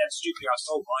 man. Again, stupidly, I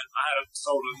sold mine. I had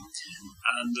sold them,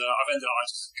 and I've ended up, I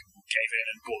just gave in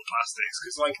and bought the plastics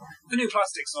because the new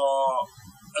plastics are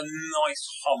a nice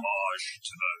homage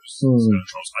to those stone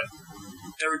trolls.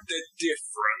 They're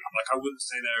different. I wouldn't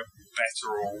say they're better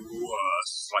or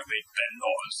worse. They're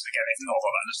not as, again, they've not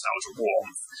got that nostalgia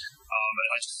warmth. And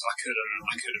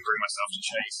I couldn't bring myself to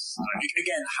chase.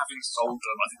 Again, having sold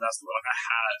them, I think that's the I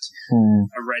had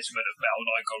a regiment of metal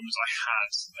Nigons. I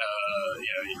had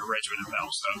a regiment of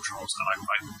metal stone trolls, and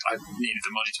I needed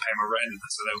the money to pay my rent,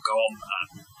 so they were gone.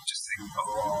 And just think,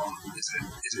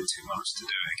 is it too much to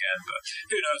do it again? But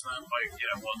who knows, man?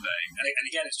 One day. And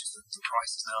again, it's just the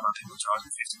prices now, man. People charge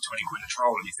me 15, 20 quid a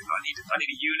troll, and you think I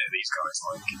need a unit of these guys.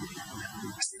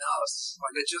 It's nuts.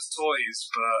 They're just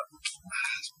toys, but.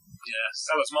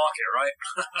 Seller's market, right?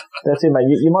 That's it, mate.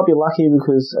 You might be lucky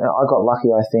because I got lucky,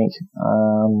 I think,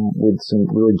 with some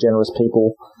really generous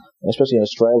people, especially in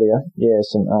Australia.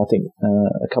 I think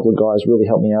a couple of guys really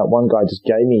helped me out. One guy just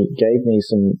gave me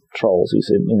some trolls. He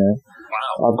said,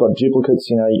 wow, I've got duplicates.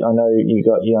 I know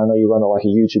you run a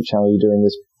YouTube channel. You're doing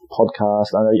this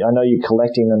podcast. I know you're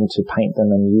collecting them to paint them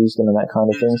and use them and that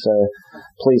kind of thing. So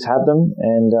please have them,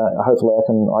 and hopefully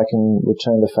I can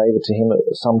return the favour to him at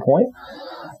some point.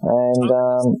 And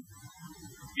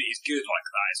it's good like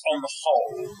that. It's on the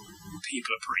whole,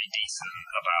 people are pretty decent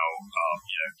about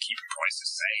keeping prices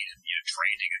sane and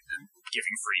trading and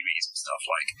giving freebies and stuff.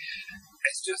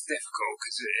 It's just difficult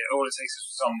because all it takes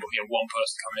is one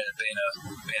person coming in and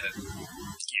being a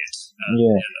git and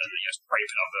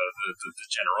scraping up the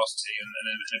generosity and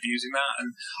abusing that. And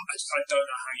I don't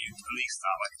know how you police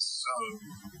that. It's so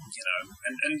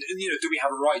and do we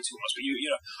have a right to almost? But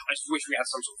I just wish we had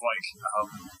some sort of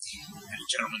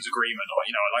gentleman's agreement, or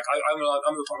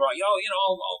I'm the point where I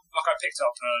picked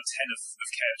up 10 of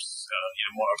Kev's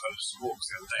monopose walks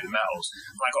the other day, the metals,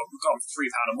 and I got £3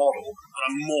 a model, and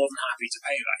I'm more than happy to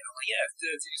pay that.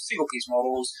 The single piece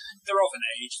models, they're of an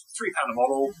age, £3 a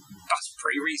model, that's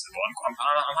pretty reasonable.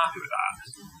 I'm happy with that.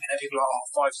 And then people are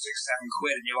like, 5, 6, 7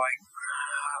 quid, and you're like,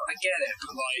 I get it,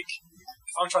 but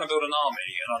if I'm trying to build an army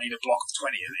and I need a block of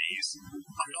 20 of these,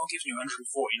 I'm not giving you 140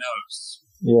 notes.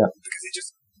 Yeah. Because it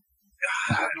just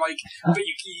but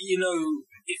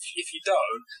if you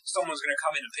don't, someone's going to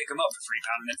come in and pick them up for £3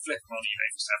 and then flip them on eBay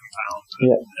for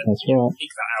 £7. That's right.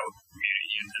 Eke that out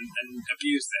community and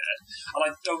abuse it. And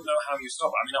I don't know how you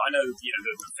stop it. I know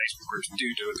the Facebook groups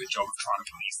do a good job of trying to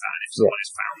police that. And if someone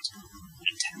is found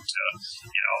tend to,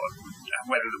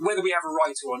 whether we have a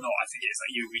right to or not, I think it's that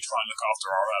we try and look after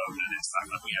our own, and it's that,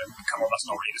 come on, that's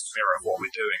not really the spirit of what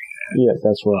we're doing here. Yeah,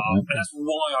 that's right. And that's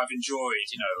why I've enjoyed,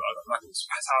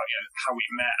 that's how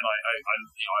we've met, and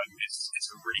it's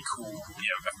a really cool,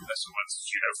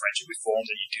 pseudo friendship we formed,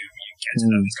 and you get to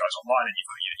know these guys online, and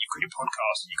you've got your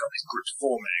podcast, and you've got these groups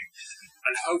forming,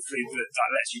 and hopefully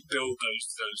that lets you build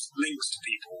those links to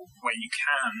people where you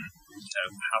can,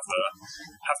 have the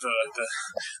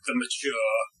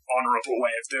mature, honourable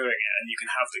way of doing it, and you can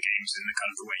have the games in the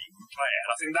kind of the way you can play it.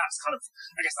 And I think that's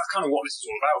kind of what this is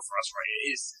all about for us, right?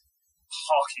 It is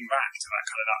harking back to that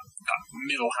kind of that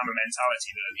middle hammer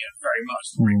mentality, that very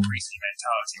much the Rick Priestley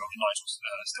mentality, or the Nigel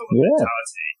Stillman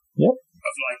mentality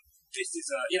of this is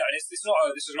this is not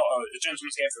a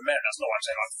gentleman's game for men. That's not what I'm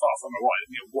saying. Far from it.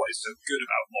 What is so good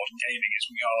about modern gaming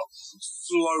is we are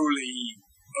slowly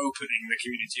opening the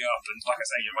community up, and like I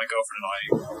say, my girlfriend and I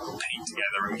paint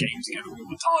together and game together all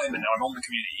the time, and now I'm on the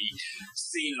community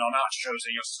scene, and I'm out to shows,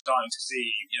 and you're starting to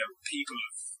see people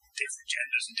of different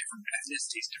genders and different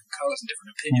ethnicities, different colours and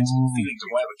different opinions and feelings,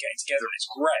 and where we're getting together, and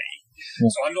it's great.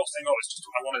 So I'm not saying, it's just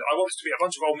I want it to be a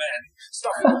bunch of old men,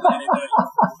 stuffy old men in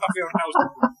stuffy old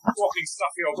houses, walking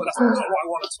stuffy old, but that's not what I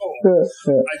want at all.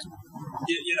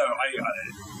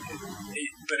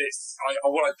 But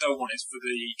what I don't want is for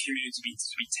the community to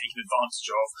be taken advantage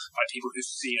of by people who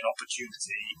see an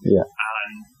opportunity.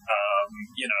 And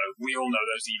we all know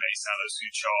those eBay sellers who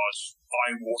charge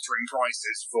eye-watering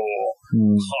prices for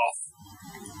half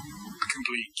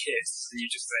complete kits, and you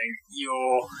just think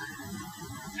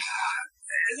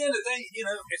at the end of the day,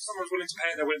 if someone's willing to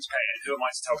pay it, they're willing to pay it. Who am I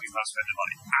to tell people how to spend their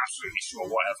money? Absolutely sure,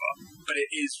 whatever. But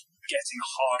it is getting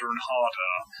harder and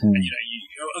harder,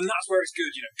 and that's where it's good.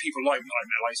 People like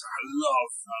Nightmare Laser. I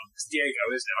love it's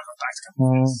Diego, isn't it? I'm back to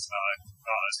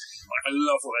I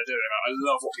love what they're doing. I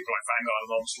love what people like Vanguard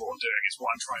and Onslaught are doing. It's what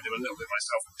I'm trying to do a little bit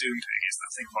myself with Doompick. Is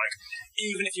that thing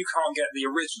even if you can't get the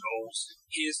originals,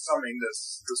 here's something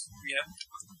that's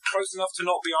close enough to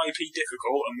not be IP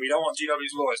difficult, and we don't want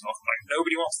GW's lawyers.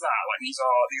 Nobody wants that. These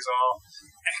are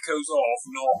echoes of,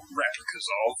 not replicas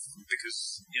of,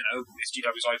 because it's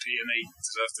GW's IP and they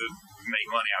deserve to make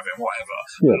money out of it and whatever.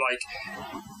 But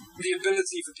the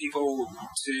ability for people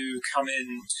to come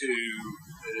into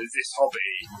this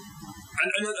hobby,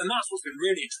 and that's what's been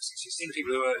really interesting. So you've seen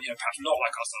people who are perhaps not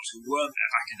like ourselves, who weren't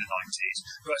there back in the 90s,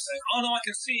 but are saying, "Oh no, I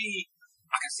can see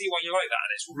why you like that,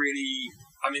 and it's really,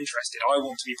 I'm interested. I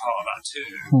want to be part of that too."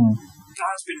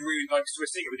 That's been really so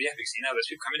we're seeing it with the Epic scene now. There's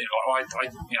people coming in I wasn't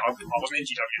in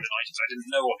GW in the 90s. I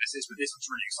didn't know what this is, but this looks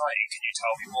really exciting. Can you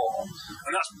tell me more?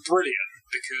 And that's brilliant,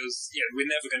 because we're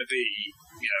never going to be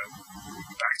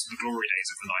back to the glory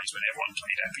days of the 90s when everyone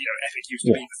played Epic. Epic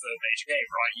used to be the third major game,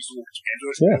 right? You used to walk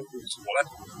into games,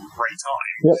 whatever, great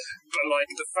time. But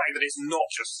the fact that it's not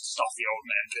just stuffy old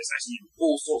men, but it's actually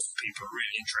all sorts of people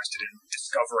really interested in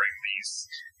discovering these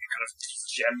kind of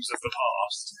gems of the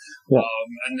past.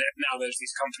 And now there's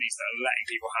these companies that are letting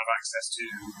people have access to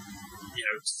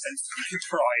sensibly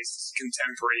priced,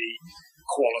 contemporary,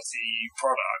 quality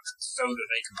product so that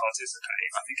they can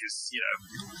participate. I think is you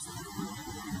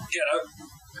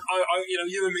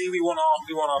and me, we want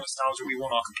our nostalgia, we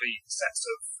want our complete sets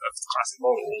of classic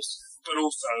models, but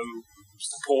also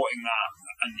supporting that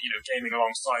and gaming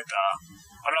alongside that.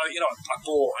 I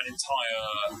bought an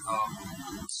entire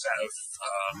set of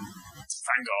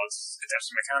Vanguards,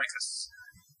 Adeptus Mechanicus.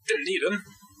 Didn't need them,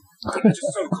 but they're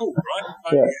just so cool,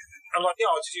 right? I'm I'll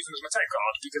just use them as my tech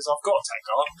guard because I've got a tech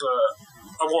guard, but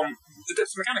I want the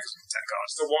Adeptus Mechanicus tech guard,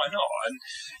 so why not? And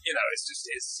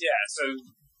so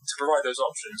to provide those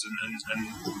options, and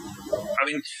I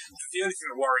mean, the only thing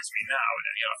that worries me now, and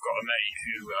I've got a mate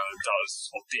who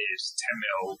does or did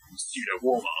 10mm pseudo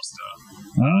Warmaster.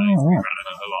 He's ran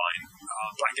another line,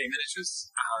 Black Game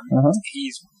Miniatures, and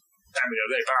he's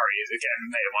Barry is again a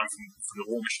mate of mine from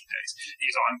the War Machine days.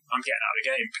 He's like, I'm getting out of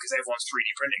the game because everyone's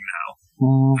 3D printing now,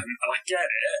 and I get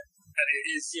it. And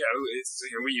it is,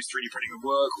 we use 3D printing at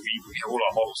work. All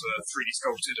our models are 3D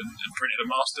sculpted and printed and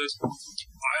mastered.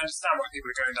 I understand why people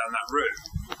are going down that route,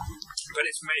 but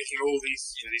it's making all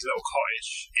these, these little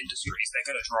cottage industries,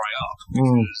 they're going to dry up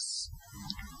because,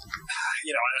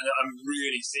 and I'm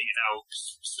really seeing it now,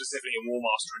 specifically in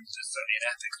Warmaster and certainly in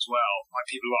Epic as well. Like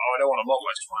people are like, I don't want a model,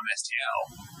 I just want an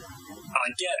STL. And I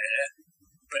get it,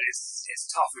 but it's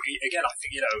tough. Again, I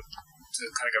think, to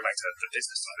kind of go back to the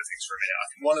business side of things for a minute, I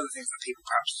think one of the things that people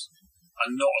perhaps are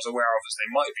not as aware of as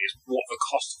they might be is what the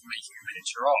costs of making a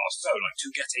miniature are. So, to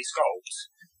get a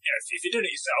sculpt, if you're doing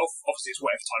it yourself, obviously it's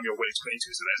whatever time you're willing to put into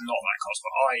it, so there's not that cost.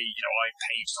 But I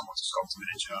paid someone to sculpt a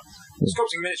miniature.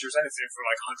 Sculpting miniature is anything from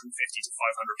like 150 to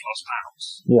 500 plus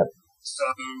pounds. Yeah. So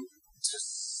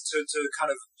to kind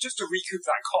of just to recoup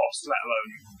that cost, let alone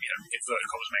inverted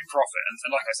commas make profit.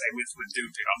 And like I say, with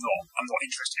Doompig, I'm not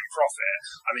interested in profit.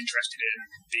 I'm interested in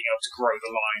being able to grow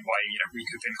the line by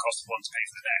recouping the cost of one to pay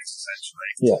for the next,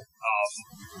 essentially. Yeah.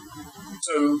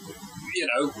 So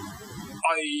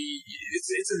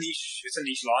it's a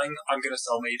niche line. I'm going to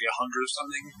sell maybe 100 of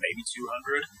something, maybe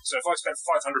 200. So if I spent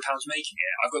 £500 making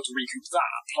it, I've got to recoup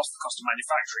that plus the cost of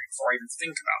manufacturing before I even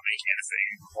think about making anything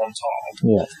on top.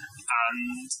 Yeah.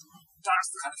 And that's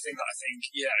the kind of thing that I think,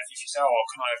 if you say, oh,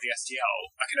 can I have the STL?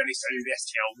 I can only sell you the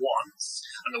STL once.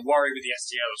 And the worry with the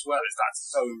STL as well is that's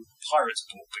so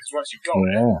piratable, because once you've got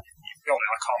it,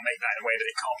 I can't make that in a way that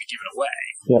it can't be given away.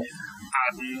 Yep.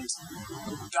 And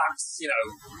that's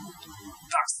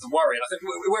the worry. And I think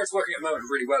where it's working at the moment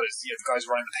really well is the guys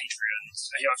running the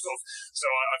Patreons.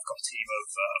 I've got a team of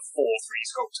 4 3D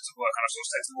sculptors at work, and I've sort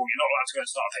of said to them all, you're not allowed to go and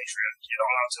start a Patreon. You're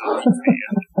not allowed to leave me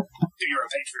and do your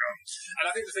own Patreon. And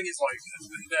I think the thing is, like,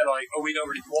 they're like, oh, we don't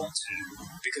really want to,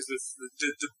 because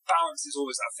the balance is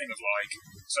always that thing of like,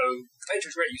 so the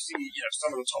Patreon's great. You see,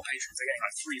 some of the top patrons are getting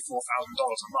like $3,000-4,000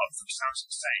 a month, which sounds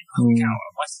insane. Holy cow,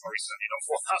 my salary's certainly not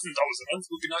 $4,000 a month.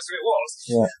 It would be nice if it was.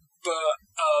 Yeah. But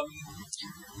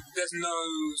there's no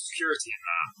security in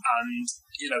that, and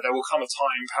there will come a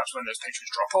time, perhaps when those patrons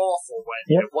drop off, or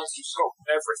when once you've sculpted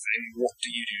everything, what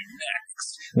do you do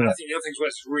next? And I think the other thing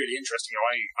where it's really interesting,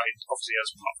 I obviously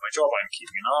as part of my job, I'm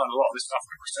keeping an eye on a lot of this stuff,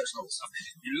 like researching all this stuff.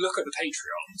 You look at the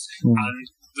Patreons, and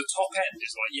the top end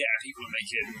is like, people are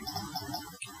making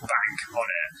bank on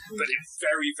it, but it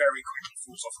very, very quickly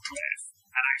falls off a cliff.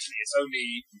 And actually, it's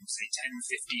only, say,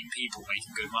 10-15 people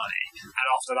making good money. And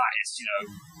after that, it's,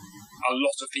 a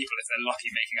lot of people, if they're lucky,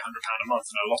 making £100 a month,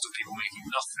 and a lot of people making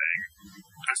nothing.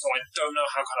 And so I don't know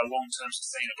how kind of long-term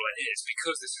sustainable it is,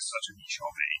 because this is such a niche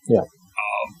hobby. Yeah.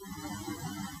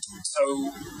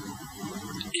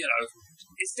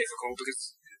 It's difficult,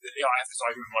 because I have this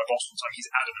argument with my boss all the time. He's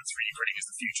adamant 3D printing is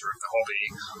the future of the hobby.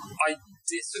 I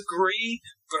disagree,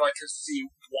 but I can see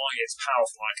why it's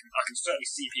powerful. I can certainly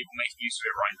see people making use of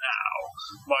it right now.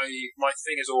 My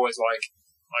thing is always like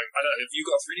I don't know, have you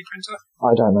got a 3D printer?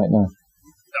 I don't, mate, no.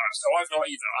 No, so I've not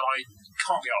either, and I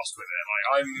can't be asked with it. Like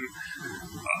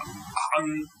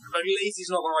I'm lazy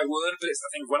is not the right word, but it's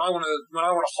the thing. When I want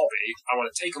a hobby, I want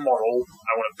to take a model,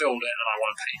 I want to build it, and I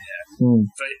want to paint it.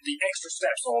 The extra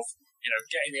steps of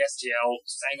getting the STL,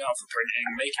 setting up for printing,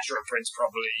 making sure it prints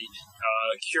properly,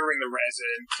 curing the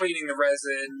resin, cleaning the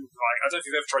resin. Like, I don't know if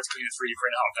you've ever tried to clean a 3D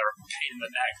printer up. They're a pain in the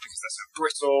neck because they're so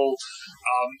brittle.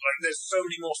 There's so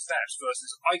many more steps versus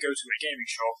I go to a gaming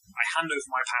shop, I hand over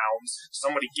my pounds,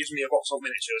 somebody gives me a box of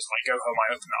miniatures, and I go home,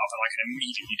 I open it up, and I can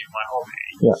immediately do my hobby.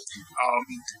 Yeah.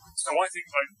 So I think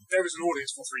there is an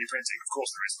audience for 3D printing. Of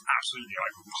course, there is absolutely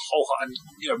and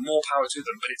more power to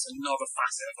them. But it's another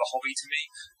facet of the hobby to me.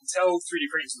 Until 3D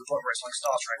printing to the point where it's like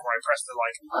Star Trek, where I press the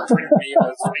print me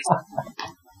a space,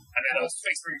 and then a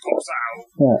space ring pops out.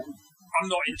 Yeah. I'm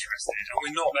not interested, and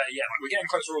we're not there yet. We're getting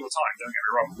closer all the time. Don't get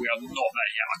me wrong, we are not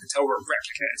there yet. I can tell we're at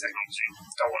replicating technology.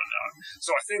 Don't want to know.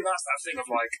 So I think that's that thing of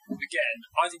again,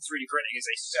 I think 3D printing is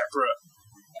a separate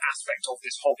aspect of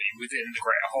this hobby within the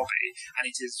greater hobby, and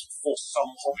it is for some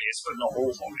hobbyists but not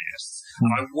all hobbyists.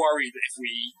 And I worry that if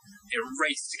we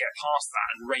race to get past that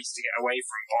and race to get away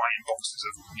from buying boxes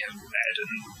of lead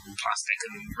and plastic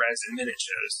and resin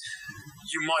miniatures,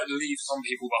 you might leave some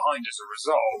people behind as a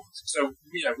result. So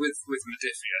with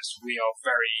Modifius, we are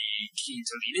very keen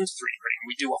to lean into 3D printing.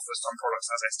 We do offer some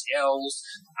products as STLs,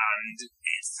 and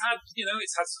it's had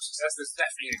some success. There's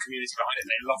definitely a community behind it.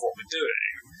 They love what we're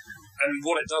doing. And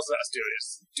what it does let us do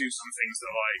is do some things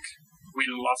that we'd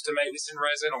love to make this in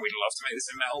resin, or we'd love to make this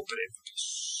in metal, but it would be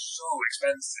so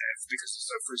expensive because,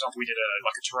 for example, we did a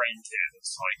terrain kit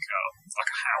that's like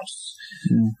a house,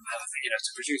 and I think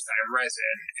to produce that in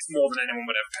resin, it's more than anyone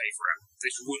would ever pay for it.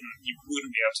 You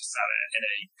wouldn't be able to sell it in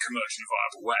a commercially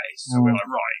viable way. So we're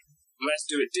like, right, let's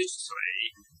do it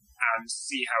digitally and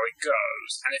see how it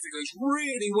goes. And if it goes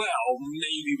really well,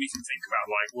 maybe we can think about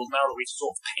now that we've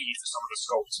sort of paid for some of the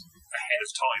sculpts ahead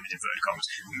of time, in inverted commas,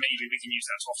 maybe we can use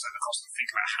that to offset the cost and think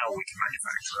about how we can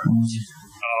manufacture it.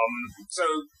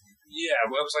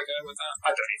 Where was I going with that?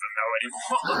 I don't even know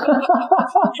anymore.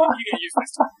 you get used to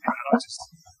this talking, man.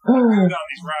 I go down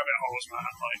these rabbit holes, man.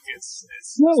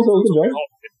 It's all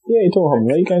good, Yeah, you're talking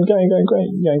hobby.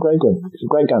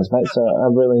 Great guns, mate. So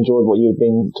I've really enjoyed what you've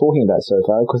been talking about so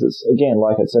far, because it's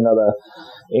another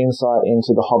insight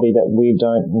into the hobby that we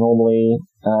don't normally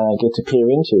get to peer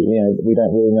into. We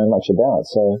don't really know much about.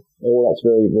 So all that's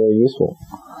very, very useful.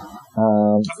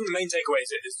 I think the main takeaway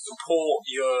is support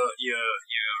your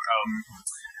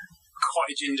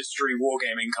cottage industry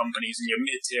wargaming companies and your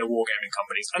mid-tier wargaming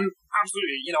companies. And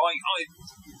absolutely, I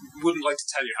wouldn't like to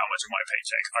tell you how much of my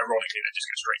paycheck, ironically, that just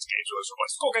goes straight to Games Workshop.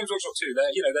 Like, support Games Workshop too.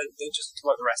 They're just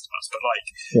like the rest of us, but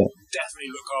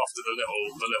definitely look after the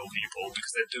little people,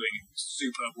 because they're doing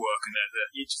superb work, and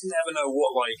you just never know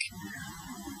what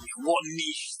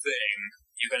niche thing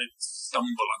you're going to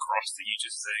stumble across that you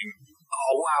just think,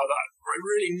 oh wow, I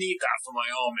really need that for my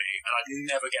army, and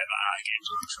I'd never get that at a Games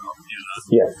Workshop.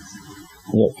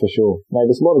 Yeah, for sure. Mate,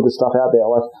 there's a lot of good stuff out there.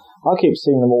 Like, I keep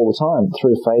seeing them all the time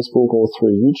through Facebook or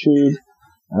through YouTube.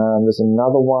 There's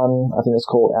another one, I think it's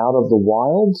called Out of the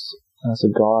Wilds. There's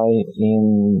a guy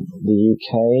in the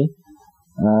UK.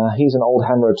 He's an old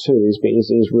hammerer too. He's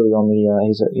really on the.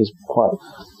 He's quite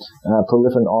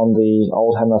prolific on the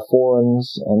old hammer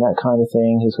forums and that kind of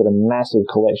thing. He's got a massive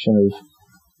collection of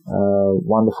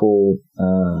wonderful,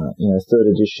 third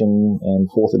edition and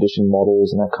fourth edition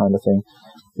models and that kind of thing.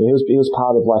 He was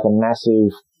part of like a massive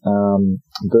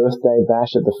birthday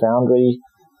bash at the Foundry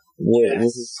with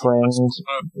his friend.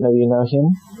 Maybe you know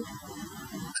him.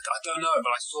 I don't know, but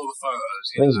I saw the photos.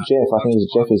 I think it's Jeff. I think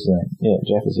Jeff is his name. Yeah,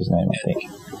 Jeff is his name, I think.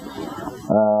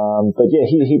 But yeah,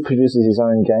 he produces his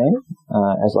own game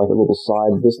as like a little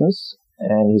side business,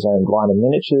 and his own line of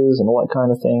miniatures and all that kind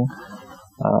of thing.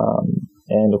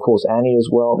 And of course Annie as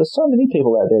well. There's so many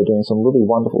people out there doing some really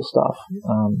wonderful stuff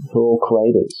who are all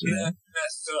creators. Yeah,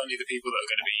 they're certainly the people that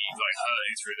are going to be like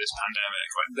hurting through this pandemic.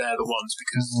 Like, they're the ones,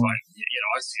 because I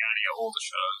see Annie at all the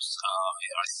shows.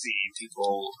 I see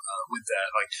people with their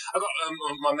I got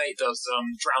my mate does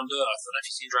Drowned Earth. I don't know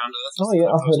if you've seen Drowned Earth. Oh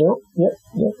yeah, I've heard of it. Yep.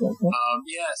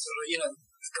 So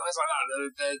guys like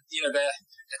that,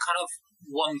 they're kind of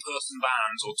one-person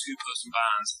bands or two-person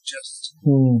bands, just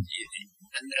and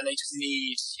they just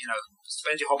need,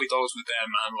 spend your hobby dollars with them,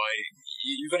 and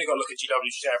you've only got to look at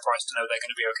GW's share price to know they're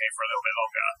going to be okay for a little bit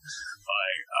longer.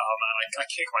 I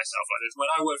kick myself like this.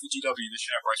 When I worked for GW, the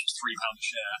share price was £3 a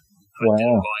share, and I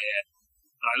didn't buy it.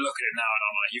 And I look at it now and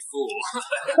I'm like, you fool.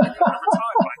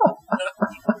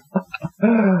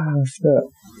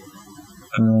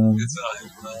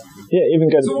 Even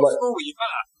go to so what store were you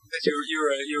at?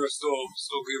 You're a store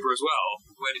goober as well.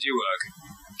 Where did you work?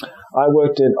 I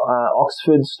worked at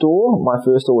Oxford store. My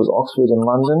first store was Oxford in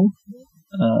London.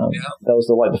 That was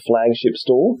the flagship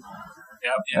store.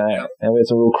 And we had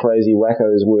some real crazy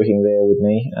wackos working there with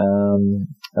me.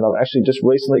 And I've actually just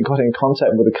recently got in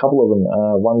contact with a couple of them.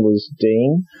 One was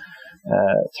Dean.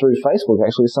 Through Facebook,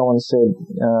 actually, someone said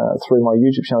through my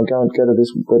YouTube channel, go to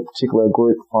this particular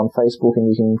group on Facebook, and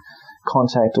you can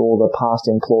contact all the past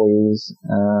employees.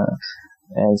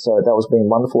 And so that was been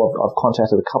wonderful. I've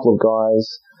contacted a couple of guys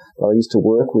that I used to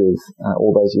work with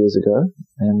all those years ago,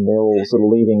 and they're all sort of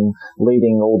leading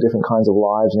all different kinds of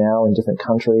lives now in different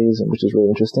countries, which is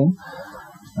really interesting.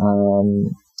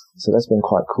 So that's been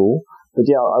quite cool. But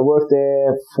yeah, I worked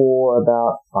there for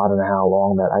about, I don't know how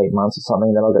long, about 8 months or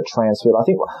something. Then I got transferred. I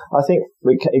think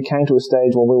it came to a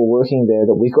stage when we were working there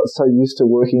that we got so used to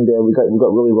working there, we got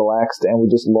really relaxed, and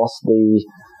we just lost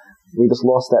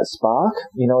that spark.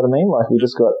 You know what I mean? Like we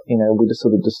just got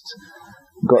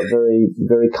very,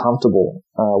 very comfortable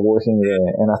working there.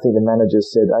 And I think the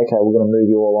managers said, okay, we're going to move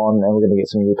you all on, and we're going to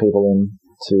get some new people in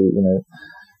to,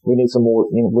 we need some more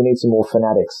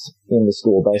fanatics in the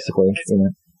store, basically.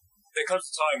 There comes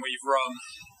a time where you've run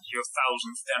your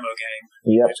 1,000th demo game.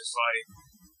 Yep. You're just like,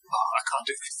 I can't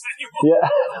do this anymore.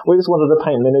 Yeah, we just wanted to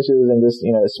paint miniatures and just,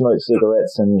 smoke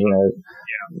cigarettes and,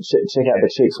 check out the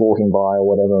chicks walking by or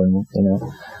whatever. And,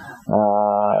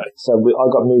 so I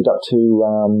got moved up to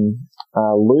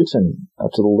Luton,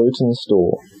 up to the Luton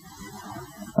store.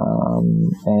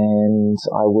 And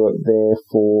I worked there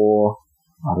for,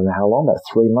 I don't know how long, about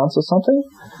 3 months or something.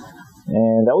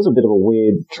 And that was a bit of a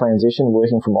weird transition,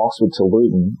 working from Oxford to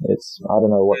Luton. I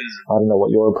don't know what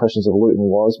your impressions of Luton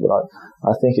was, but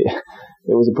I think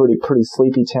it was a pretty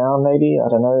sleepy town. Maybe, I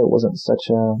don't know. It wasn't such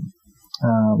a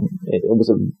it was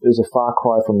a far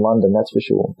cry from London, that's for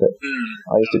sure. But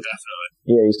I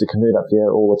used to commute up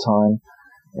there all the time,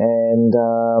 and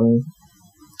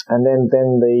then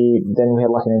we had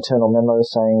like an internal memo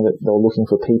saying that they were looking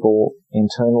for people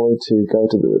internally to go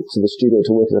to the studio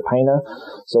to work as a painter.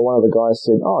 So one of the guys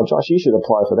said, "Oh, Josh, you should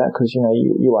apply for that because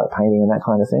you like painting and that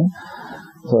kind of thing."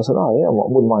 So I said, oh yeah, I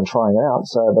wouldn't mind trying it out.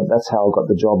 So but that's how I got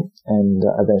the job, and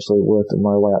eventually worked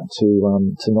my way up to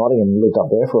Nottingham, lived up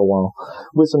there for a while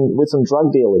with some drug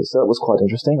dealers. So that was quite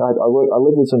interesting. I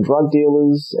lived with some drug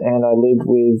dealers, and I lived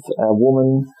with a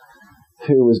woman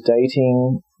who was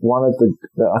dating one of the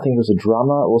I think it was a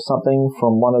drummer or something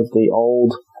from one of the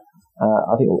old,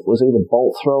 I think it was either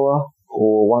Bolt Thrower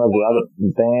or one of the other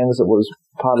bands that was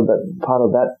part of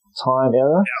that time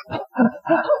era.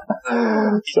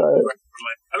 So,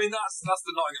 I mean, that's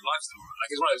the Nottingham lifestyle. Like,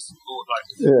 it's one of those, like,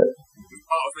 yeah.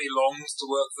 part of me longs to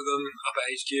work for them up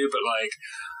at HQ, but like,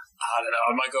 I don't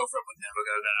know, my girlfriend would never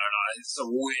go there, and it's a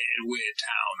weird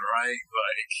town, right?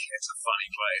 Like, it's a funny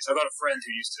place. I've got a friend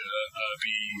who used to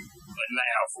be like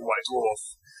layout for White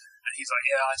Dwarf, and he's like,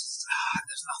 yeah,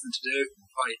 there's nothing to do.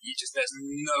 Like, there's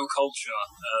no culture.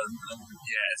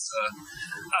 Yeah, it's,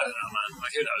 I don't know, man.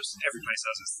 Like, who knows? Every place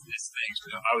has its things.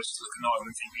 But I was just looking at it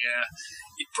and thinking, yeah,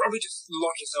 you'd probably just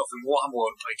lock yourself in one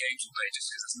world and play games all day just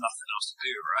because there's nothing else to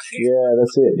do, right? Yeah,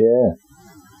 that's it. Yeah.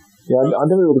 Yeah, I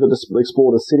never really got to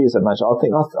explore the cities that much. I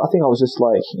think I was just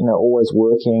like, always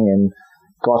working, and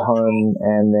got home,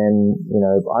 and then,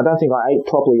 I don't think I ate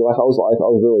properly. Like I was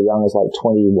really young. I was like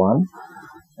 21.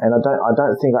 And I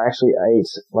don't think I actually ate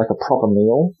like a proper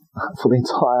meal for the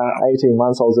entire 18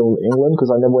 months I was in England, because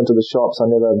I never went to the shops, I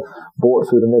never bought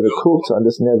food, I never cooked, I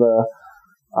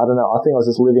don't know, I think I was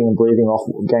just living and breathing off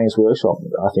Games Workshop,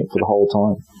 I think, for the whole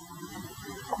time.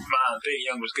 Man, being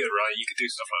young was good, right? You could do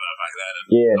stuff like that back then.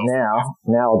 Yeah,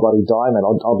 now I'll bloody die, man.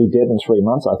 I'll be dead in 3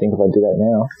 months, I think, if I do that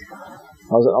now.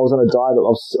 I was on a diet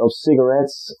of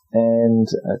cigarettes and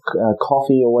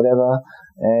coffee or whatever,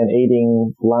 and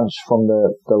eating lunch from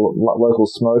the local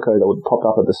smoker that would pop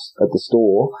up at the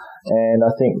store, and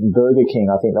I think Burger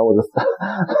King. I think that was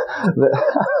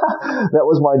that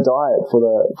was my diet for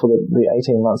the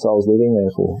 18 months I was living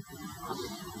there for.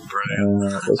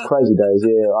 Brilliant. It was crazy days.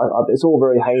 Yeah, it's all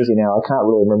very hazy now. I can't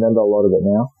really remember a lot of it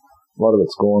now. A lot of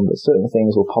it's gone, but certain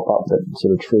things will pop up that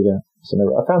sort of trigger. So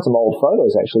I found some old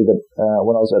photos actually that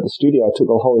when I was at the studio, I took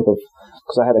a whole heap of,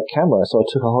 because I had a camera, so I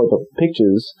took a whole heap of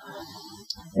pictures,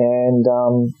 and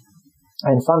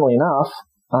funnily enough,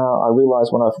 I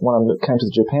realised when I came to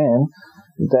Japan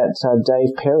that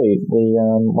Dave Perry,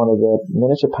 one of the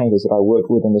miniature painters that I worked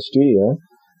with in the studio,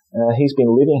 he's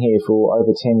been living here for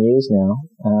over 10 years now,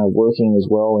 working as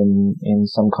well in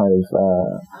some kind of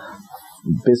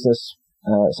business.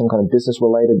 Some kind of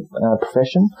business-related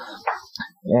profession,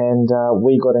 and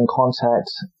we got in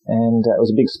contact, and it was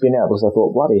a big spin-out because I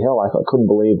thought, bloody hell, I couldn't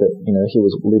believe that he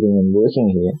was living and working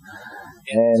here,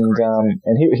 and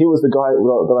he was the guy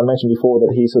that I mentioned before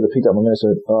that he sort of picked up my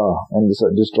miniature and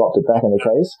just dropped it back in the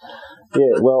case.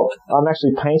 Yeah, well, I'm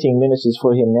actually painting miniatures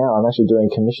for him now. I'm actually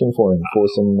doing commission for him for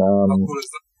some.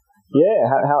 Yeah,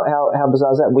 how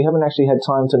bizarre is that? We haven't actually had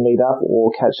time to meet up or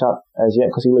catch up as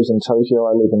yet because he lives in Tokyo.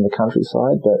 I live in the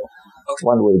countryside, but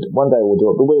one day we'll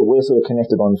do it. But we're sort of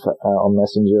connected on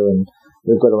Messenger, and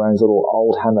we've got our own little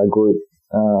old hammer group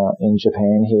in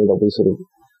Japan here that we sort of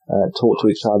talk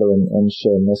to each other and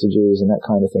share messages and that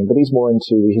kind of thing. But he's more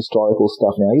into the historical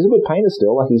stuff now. He's a good painter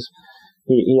still. Like he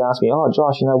asked me, oh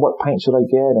Josh, what paint should I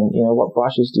get, and what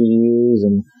brushes do you use,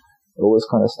 and all this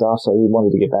kind of stuff. So he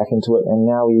wanted to get back into it, and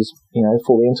now he's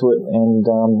fully into it, and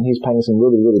he's painting some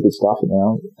really, really good stuff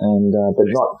now, and but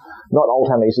not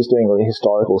old hammer. He's just doing really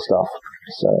historical stuff.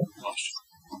 So.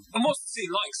 And what's the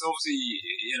scene like? So obviously,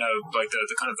 like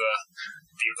the kind of the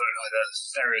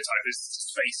stereotype is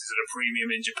spaces at a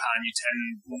premium in Japan. You tend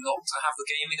not to have the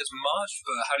gaming as much,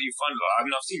 but how do you find it? I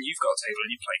mean, I've seen you've got a table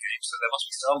and you play games, so there must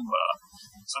be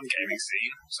some gaming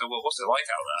scene. So what's it like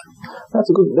out there?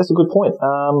 That's a good point.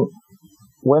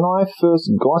 When I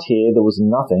first got here, there was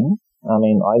nothing. I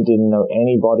mean, I didn't know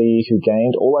anybody who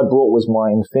gamed. All I brought was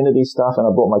my Infinity stuff, and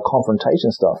I brought my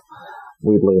Confrontation stuff,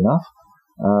 weirdly enough.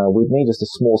 With me, just a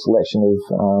small selection of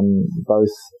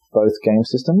both game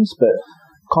systems, but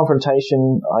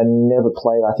Confrontation I never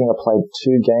played. I think I played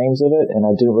 2 games of it, and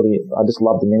I just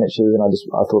loved the miniatures, and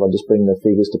I thought I'd just bring the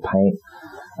figures to paint.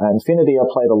 Infinity I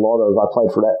played a lot of. I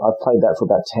played that for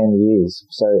about 10 years.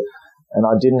 So, and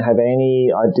I didn't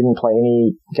play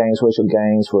any Games Workshop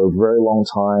games for a very long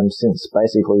time, since the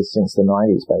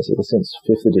 90s, since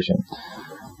 5th edition.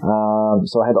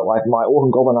 So I had my Orc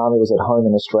and Goblin army was at home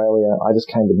in Australia. I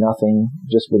just came with nothing,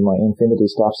 just with my Infinity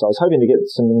stuff. So I was hoping to get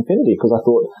some Infinity because I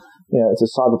thought, it's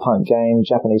a cyberpunk game.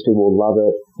 Japanese people will love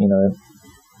it.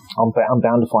 I'm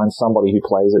bound to find somebody who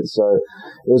plays it. So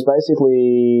it was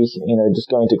basically,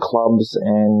 just going to clubs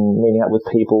and meeting up with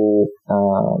people,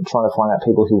 trying to find out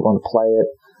people who want to play it,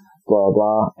 blah,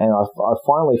 blah. And I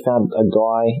finally found a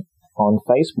guy on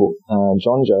Facebook,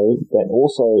 John Joe, that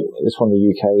also is from the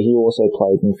UK. He also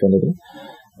played Infinity.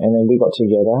 And then we got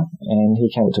together, and he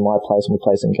came to my place, and we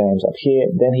played some games up here.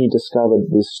 Then he discovered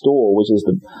this store, which is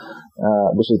the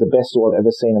best store I've ever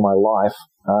seen in my life.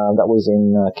 That was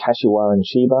in Kashiwara and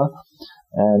Chiba,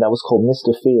 and that was called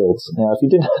Mr. Fields. Now, if you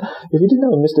didn't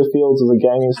know Mr. Fields was a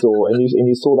gaming store, and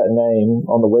you saw that name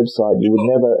on the website, you would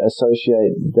never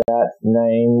associate that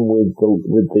name with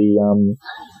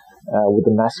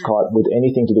the mascot with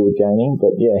anything to do with gaming.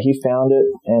 But yeah, he found it,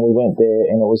 and we went there,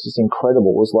 and it was just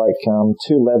incredible. It was like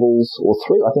 2 levels or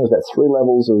 3, I think it was about 3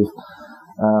 levels of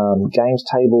games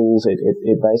tables.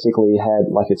 It basically had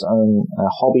like its own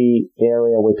hobby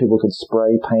area where people could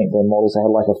spray paint their models. They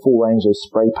had like a full range of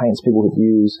spray paints people could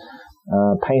use.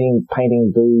 Painting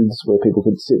booths where people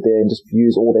could sit there and just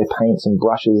use all their paints and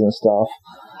brushes and stuff.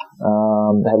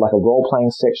 They had like a role-playing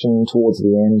section towards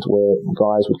the end where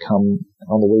guys would come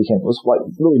on the weekend. It was like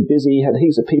really busy, had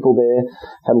heaps of people there,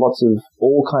 had lots of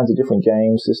all kinds of different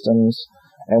game systems,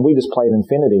 and we just played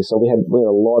Infinity. So we had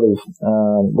a lot of,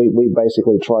 we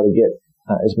basically tried to get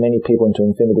as many people into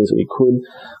Infinity as we could.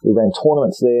 We ran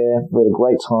tournaments there, we had a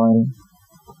great time.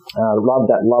 Loved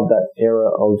that era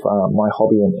of my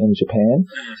hobby in Japan.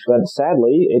 But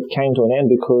sadly, it came to an end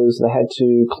because they had to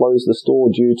close the store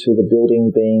due to the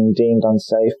building being deemed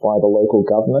unsafe by the local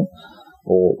government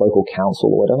or local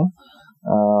council or whatever.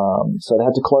 So they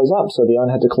had to close up. So the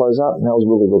owner had to close up, and that was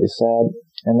really, really sad.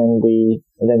 And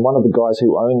then one of the guys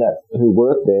who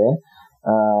worked there,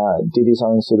 did his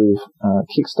own sort of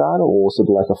Kickstarter or sort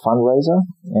of like a fundraiser,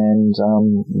 and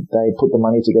they put the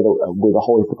money together with a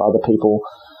whole heap of other people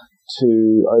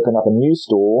to open up a new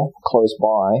store close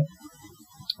by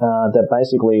that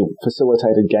basically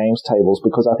facilitated games tables,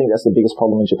 because I think that's the biggest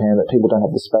problem in Japan, that people don't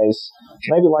have the space,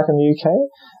 maybe like in the UK,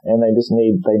 and they just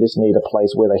need a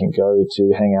place where they can go to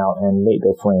hang out and meet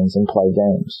their friends and play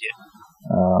games.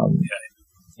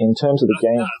 In terms of the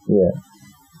game,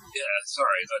 Yeah,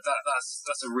 sorry,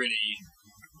 that's a really,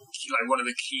 like, one of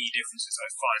the key differences I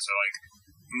find. So like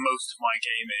most of my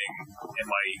gaming in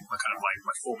my kind of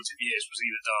my formative years was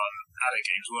either done at a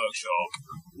games workshop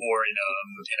or in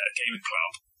a gaming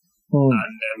club. And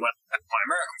then when my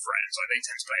American friends, like, they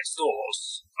tend to play in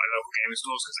stores, like local gaming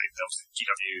stores, because obviously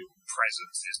GW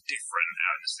presence is different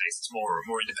out in the States. It's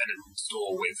more independent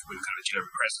store with kind of a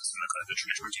GW presence than the kind of the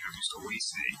traditional GW store we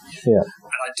see. Yeah.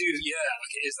 And I do,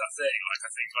 like, it is that thing. Like,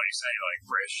 I think, like you say, like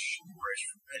British,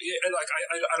 like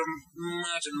I'd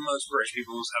imagine most British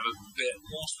people have a bit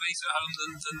more space at home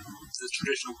than the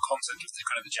traditional concept of the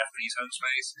kind of the Japanese home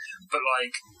space. But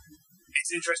like,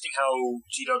 it's interesting how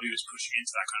GW is pushing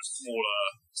into that kind of smaller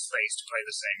space to play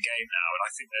the same game now, and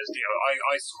I think there's,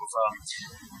 I sort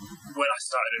of, when I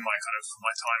started in my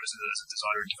time as a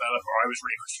designer and developer, I was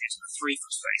really pushing into the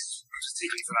 3-foot space,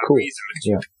 particularly for that reason, because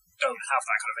you don't have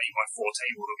that kind of 8x4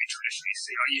 table that we traditionally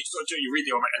see. Like, you read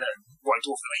the old, and then White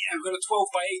Dwarf, like, we've got a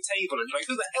 12x8 table, and you're like,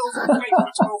 who the hell's going to pay for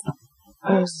a 12?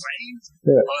 Insane.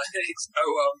 So like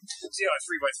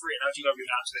 3x3, and now GW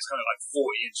down to this kind of like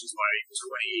 40 inches by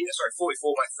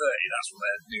 44 by 30. That's what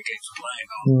their new games are playing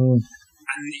on.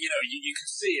 And you can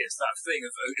see it's that thing of,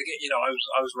 again,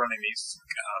 I was running these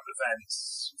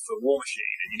events for War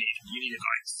Machine, and you needed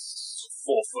like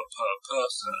 4 foot per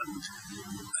person,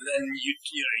 and then you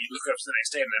look up to the next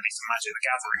day and there'd be some Magic the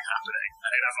Gathering happening, and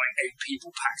they'd have like 8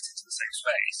 people packed into the same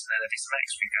space, and then there'd be some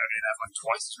next week and they'd have like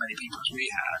twice as many people as we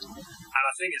had. And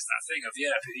I think it's that thing of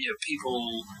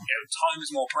people, time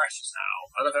is more precious now.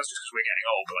 I don't know if that's just because we're getting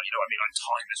old, but like, like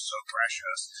time is so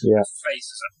precious. Space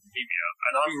is a premium,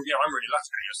 and I'm really lucky.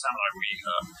 Sam and I,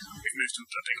 we've moved to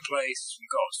a bigger place.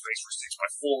 We've got space for a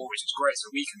 6x4, which is great.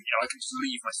 So we can, I can just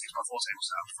leave my 6x4 tables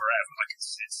out forever. Like,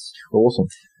 it's awesome.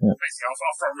 Yeah. Basically,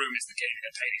 our front room is the gaming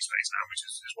and painting space now, which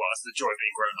is as well. That's the joy of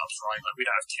being grown-ups, right? Like, we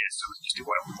don't have kids, so we can just do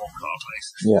whatever we want with our place.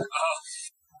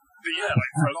 But yeah,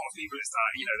 like, for a lot of people, it's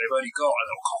that, they've only got a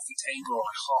little coffee table or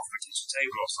like half a kitchen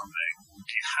table or something.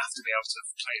 You have to be able to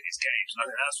play these games. And I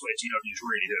think that's where GW is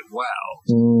really doing well.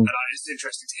 And it's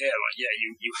interesting to hear, like,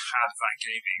 you have that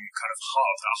gaming kind of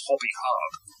hub, that hobby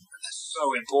hub. And they're so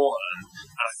important.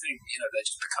 And I think, they're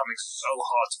just becoming so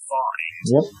hard to find.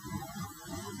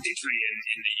 Particularly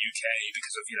in the UK,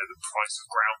 because of the price of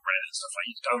ground rent and stuff. Like,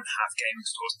 you don't have gaming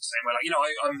stores the same way. Like,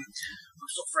 I'm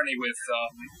sort of friendly with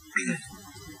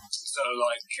so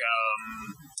like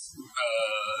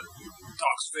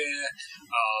Dark Sphere,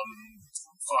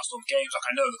 Fast on Games. Like,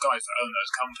 I know the guys that own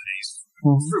those companies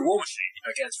through War Machine,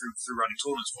 again through running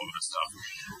tournaments for them and stuff.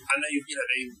 And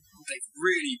they've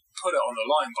really put it on the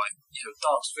line by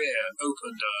Dark Sphere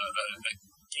opened a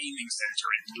gaming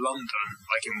centre in London,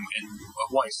 like in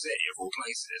White City of all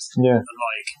places. And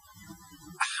like,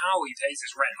 how he pays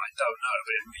his rent, I don't know.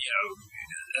 But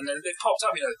and then they've popped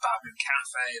up. The Badminton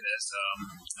Cafe. There's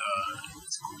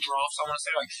Drafts. I want to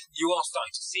say, you are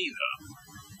starting to see them,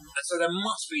 and so there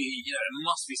must be, it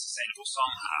must be sustainable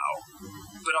somehow.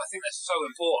 But I think that's so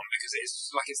important because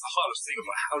it's the hardest thing of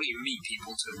how do you meet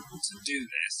people to do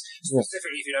this.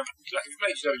 Specifically, if you don't if you play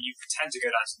judo, you tend to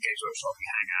go down to the Games Workshop, you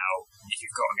hang out. If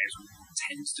you've got a Games Workshop, it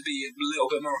tends to be a little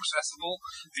bit more accessible.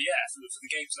 But yeah, for the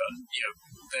Games Zone,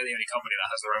 they're the only company that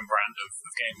has their own brand of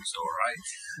gaming store, right?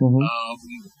 Mm-hmm.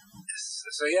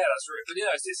 So yeah, that's right. But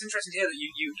it's interesting to hear that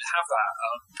you have that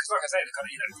because, like I say, the kind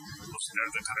of obviously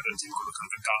the kind of the typical kind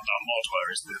of the Gundam mod where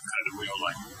it's the kind of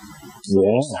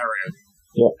real scenario.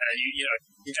 Yeah.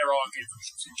 There are game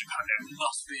workshops in Japan. There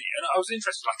must be, and I was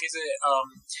interested.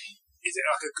 Is it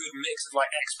like a good mix of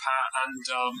expat and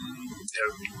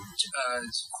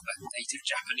native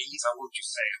Japanese? I would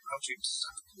just say,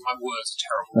 my words are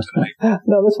terrible today.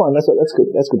 No, that's fine. That's good.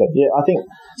 That's good. Yeah, I think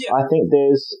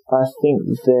they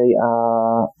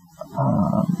are.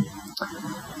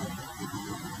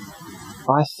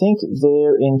 I think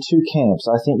they're in two camps.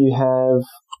 I think you have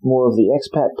more of the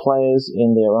expat players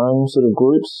in their own sort of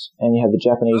groups, and you have the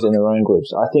Japanese in their own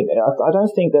groups. I don't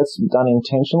think that's done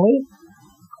intentionally.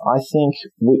 I think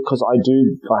because I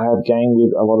have gamed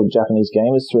with a lot of Japanese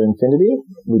gamers through Infinity.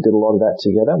 We did a lot of that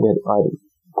together. I had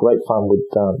great fun with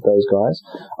those guys.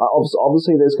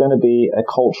 Obviously, there's going to be a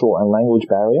cultural and language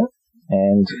barrier,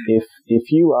 and if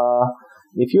you are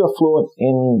fluent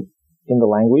in the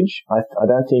language, I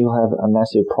don't think you'll have a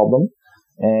massive problem.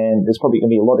 And it's probably going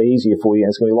to be a lot easier for you, and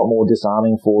it's going to be a lot more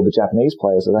disarming for the Japanese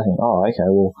players. So they think, oh, okay,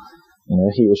 well,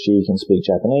 he or she can speak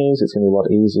Japanese. It's going to be a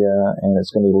lot easier, and it's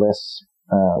going to be less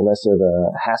of a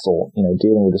hassle,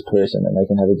 dealing with this person, and they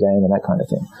can have a game and that kind of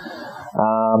thing.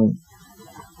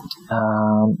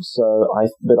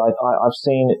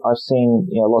 I've seen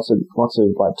lots of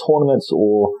tournaments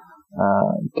or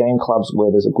game clubs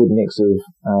where there's a good mix of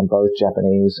both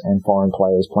Japanese and foreign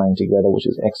players playing together, which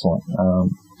is excellent.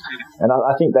 And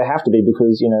I think they have to be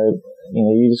because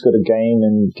you just got to game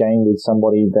with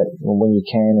somebody that when you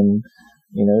can and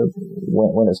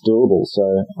when it's doable. So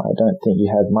I don't think you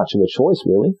have much of a choice,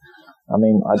 really. I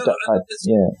mean,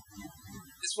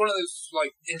 it's one of those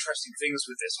interesting things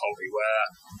with this hobby where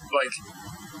it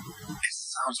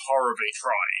sounds horribly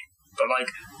trying, but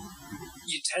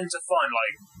you tend to find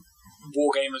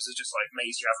wargamers are just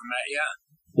mates you haven't met yet.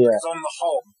 Yeah. Because on the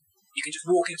whole, you can just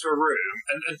walk into a room,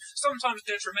 and sometimes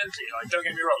detrimentally. Don't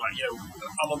get me wrong.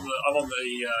 I'm on the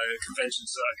convention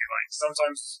circuit.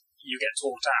 Sometimes you get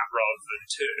talked at rather than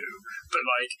to, but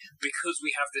because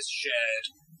we have this shared,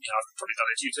 I've probably done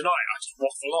it to you tonight. I just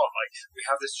waffle on. We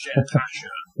have this shared passion,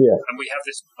 and we have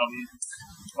this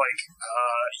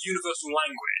universal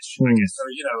language. I guess so.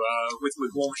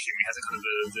 With War Machine, we had the kind of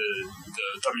the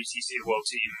WTC World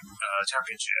Team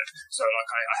Championship. So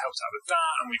I helped out with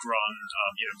that, and we'd run.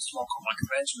 SmallCon, my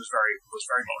convention was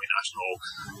very multinational.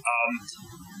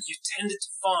 You tended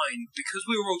to find, because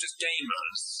we were all just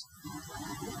gamers,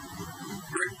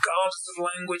 regardless of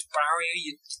language barrier,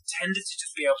 you tended to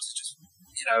just be able to just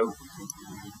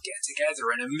get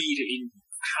together and immediately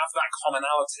have that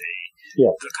commonality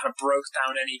that kind of broke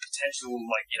down any potential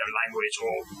language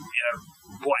or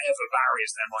whatever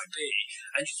barriers there might be,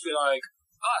 and just be like,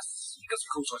 you got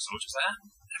some cool toy soldiers there.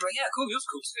 And they're like, yeah, cool, yours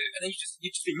cool too. And then you just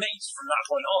be mates from that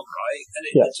point on, right? And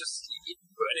it just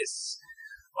and it's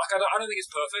I don't think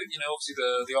it's perfect. Obviously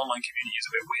the online community is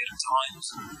a bit weird at times,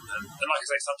 and like I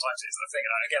say, sometimes it's the thing.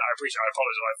 And again, I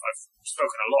apologise. I've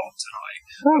spoken a lot tonight.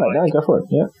 No, go for it.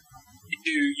 Yeah. You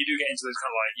do get into those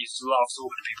kind of you just love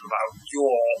talking to people about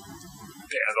your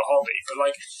bit of the hobby,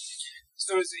 but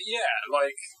so it's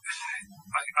I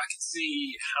can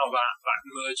see how that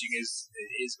merging is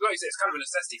like I say, it's kind of a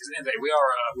necessity because at the end of the day we are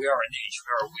a niche, we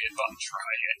are a weird bunch,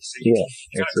 right? And so you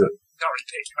can't really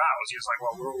pick your battles. You're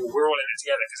just we're all in it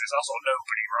together because it's us or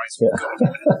nobody, right? So we've got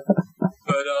it.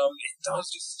 But it does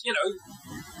just you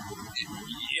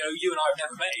and I have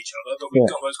never met each other, but we've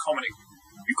got those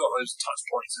we've got those touch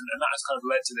points, and that has kind of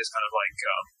led to this kind of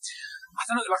I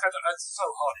don't know, it's so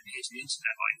hard to engage the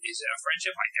internet. Is it a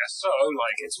friendship? I guess so.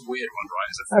 It's a weird one,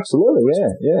 right? Absolutely,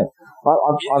 yeah.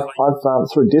 I've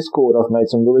through Discord, I've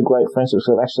made some really great friendships.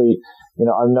 So I've actually,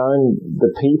 I've known the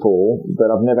people,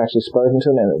 but I've never actually spoken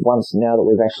to them. And once now that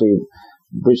we've actually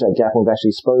bridged that gap, we've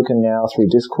actually spoken now through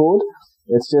Discord.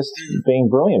 It's just been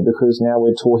brilliant because now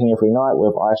we're talking every night.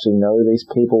 I actually know these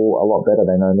people a lot better.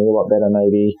 They know me a lot better,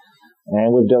 maybe.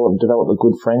 And we've developed a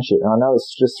good friendship. And I know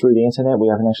it's just through the internet. We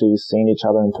haven't actually seen each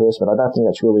other in person, but I don't think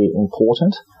that's really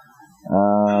important.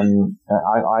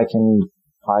 I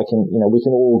I can, we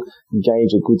can all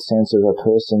gauge a good sense of a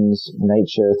person's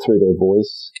nature through their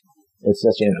voice. It's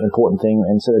such an important thing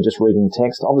instead of just reading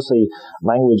text. Obviously,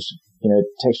 language,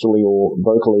 textually or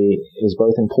vocally is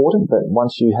both important, but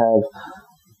once you can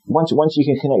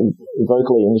connect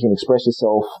vocally and you can express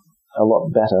yourself a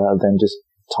lot better than just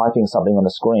typing something on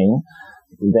a screen,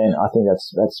 then I think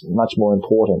that's much more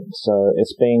important. So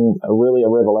it's been really a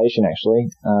revelation actually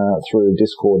through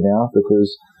Discord now,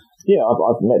 because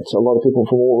I've met a lot of people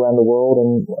from all around the world,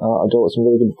 and I developed some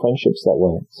really good friendships that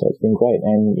way. So it's been great,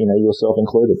 and yourself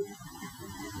included.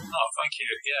 Oh, thank you.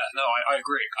 Yeah, no, I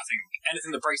agree. I think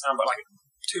anything that breaks down, but like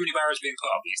too many barriers being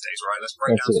put up these days, right? Let's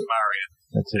break down some barriers.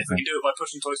 And if we can do it by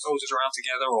pushing toy soldiers around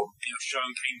together, or showing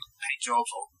paint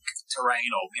jobs or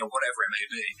terrain or whatever it may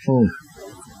be.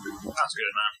 That's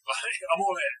good, man. I'm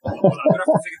all in. I'm gonna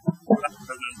have to figure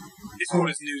this all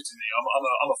is new to me.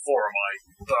 I'm a forumite,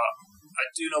 but I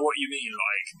do know what you mean.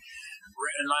 Like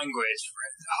written language,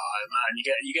 man,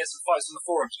 you get some fights on the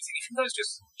forums. You think if those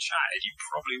just chatted, you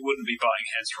probably wouldn't be butting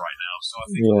heads right now. So I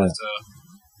think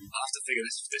I'll have to figure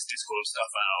this Discord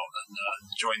stuff out and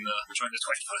join the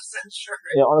 21st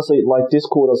century. Yeah, honestly, like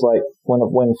Discord was like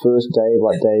when first Dave,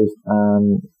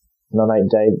 my mate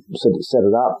Dave set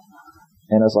it up,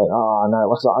 and I was like, no,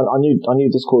 I knew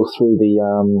Discord through the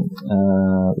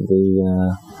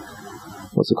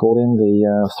what's it called the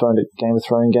Game of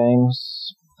Thrones games,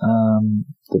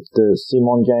 the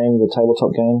Simon game, the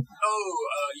tabletop game. Oh,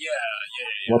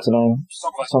 yeah. What's the name?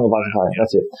 Song of Ice and Fire.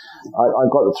 That's it. I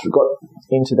got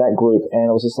into that group, and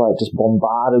I was just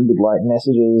bombarded with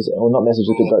messages, or not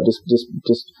messages, but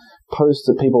just posts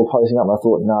that people were posting up. And I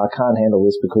thought, no, I can't handle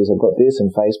this because I've got this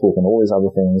and Facebook and all these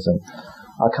other things, and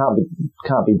I can't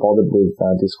be bothered with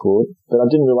Discord. But I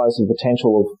didn't realise the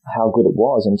potential of how good it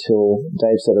was until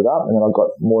Dave set it up, and then I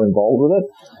got more involved with it,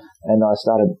 and I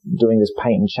started doing this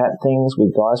paint and chat things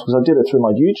with guys, because I did it through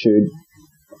my YouTube,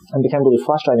 and it became really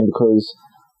frustrating because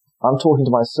I'm talking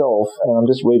to myself and I'm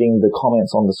just reading the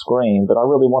comments on the screen, but I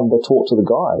really wanted to talk to the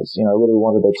guys, I really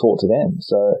wanted to talk to them.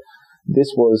 So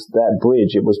this was that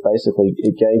bridge. It was basically,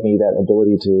 it gave me that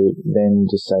ability to then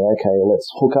just say, okay, let's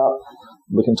hook up.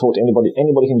 We can talk to anybody.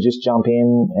 Anybody can just jump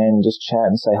in and just chat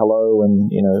and say hello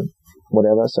and,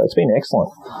 whatever. So it's been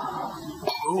excellent.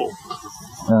 Cool.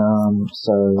 And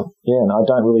I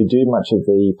don't really do much of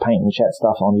the paint and chat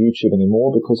stuff on YouTube anymore,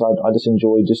 because I just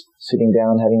enjoy just sitting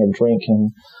down, having a drink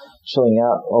and chilling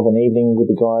out of an evening with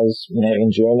the guys, in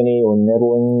Germany or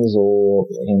Netherlands or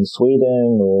in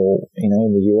Sweden or, in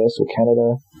the US or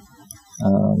Canada.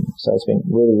 So it's been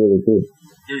really, really good.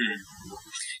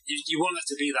 You want it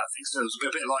to be that thing, so it's a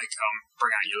bit like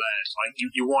Bring Out Your Lead. Like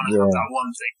you want to have that one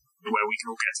thing where we can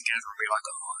all get together and be like,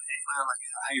 oh, hey man,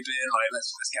 how you been?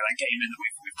 Let's get that game in that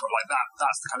we've put that.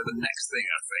 That's the kind of the next thing,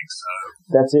 I think. So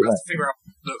that's it. We have to figure out what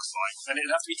it looks like, and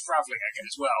it'd have to be travelling again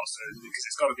as well. So because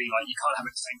it's got to be you can't have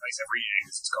it the same place every year,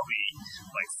 because it's got to be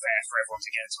fair for everyone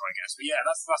to get to, I guess. But yeah,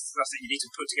 that's it. You need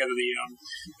to put together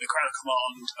the Crown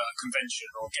Command convention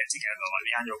or get together,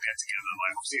 the annual get together.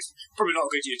 Obviously, it's probably not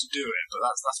a good year to do it, but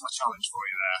that's my challenge for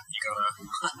you there. You gotta.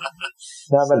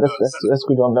 No, but that's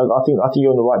good one. I think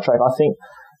you're on the right track. I think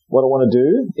what I want to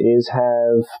do is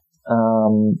have,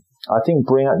 I think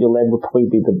Bring Out Your Lead would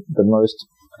probably be the most,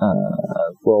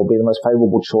 be the most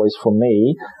favourable choice for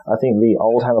me. I think the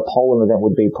Oldhammer Poland event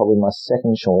would be probably my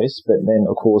second choice, but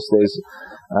then of course there's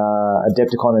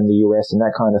Adepticon in the US and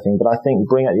that kind of thing. But I think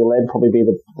Bring Out Your Lead would probably be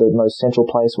the most central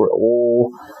place where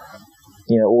all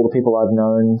the people I've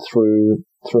known through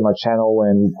my channel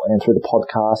and through the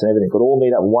podcast and everything could all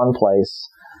meet at one place.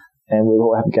 And we'll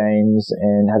all have games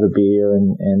and have a beer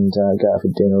and go out for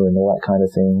dinner and all that kind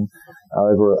of thing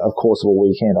over a course of a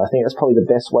weekend. I think that's probably the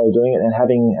best way of doing it, and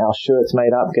having our shirts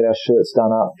made up, get our shirts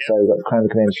done up. So we've got the Crown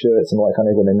of Command shirts and all that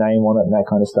kind of with a name on it and that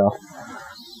kind of stuff.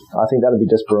 I think that would be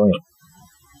just brilliant.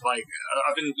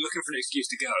 I've been looking for an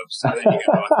excuse to go, so there you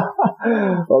go.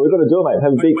 Well, we've got to do it, mate.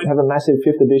 Have a massive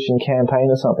 5th edition campaign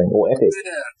or something, or epic.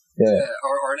 Yeah.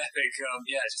 Or an epic,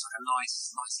 just a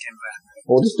nice game of epic.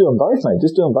 Or just do them both, mate.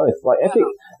 Just do them both.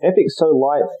 Epic's so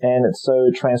light and it's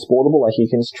so transportable. You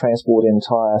can transport an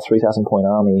entire 3,000 point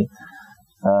army,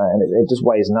 and it just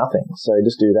weighs nothing. So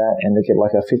just do that, and they get a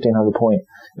 1,500 point.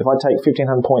 If I take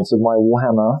 1,500 points of my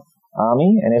Warhammer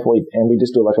army, and we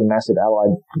just do a massive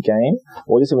allied game,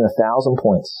 or just even 1,000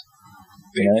 points.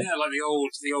 Yeah, like the old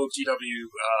GW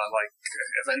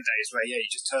event days where you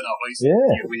just turn up with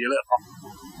your little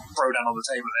throw down on the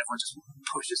table and everyone just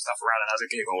pushes stuff around and has a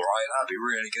giggle, right? That'd be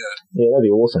really good. Yeah, that'd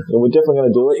be awesome. We're definitely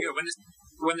going to do it.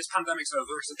 When this pandemic's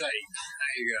over, it's a date.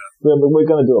 There you go. We're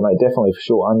going to do it, mate. Definitely, for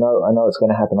sure. I know it's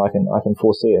going to happen. I can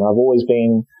foresee it. And I've always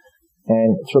been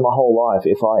And through my whole life,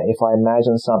 if I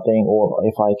imagine something, or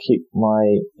if I keep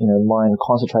my mind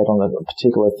concentrate on a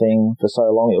particular thing for so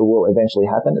long, it will eventually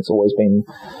happen. It's always been,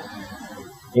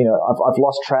 I've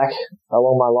lost track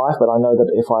along my life, but I know that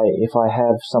if I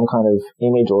have some kind of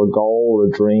image or a goal or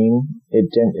a dream, it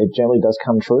generally does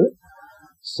come true.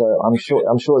 So I'm sure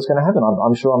it's going to happen.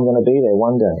 I'm sure I'm going to be there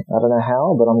one day. I don't know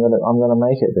how, but I'm going to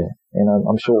make it there. And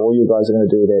I'm sure all you guys are going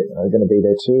to be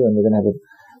there too, and we're going to have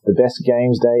the best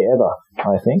games day ever,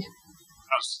 I think.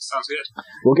 Sounds good.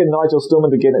 We'll get Nigel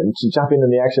Stillman to jump into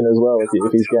the action as well with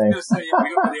his game. I was going to say,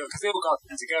 because they all got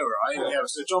to go, right? Yeah,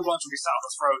 so John Blanche will be sat on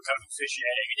the throne kind of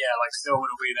officiating, and Stillman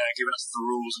will be there giving us the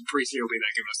rules, and Priestley will be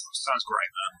there giving us the rules. Sounds great,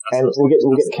 man. And we'll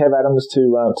get Kev Adams to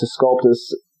sculpt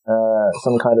us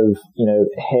some kind of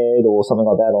head or something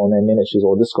like that on their miniatures,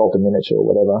 or just sculpt a miniature or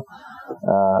whatever,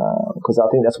 because I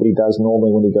think that's what he does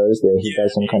normally when he goes there. He does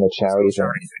some kind of charity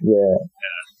thing.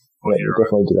 We'll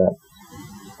definitely do that.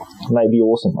 May be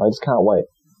awesome. I just can't wait.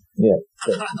 Yeah,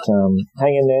 but,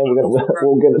 hang in there.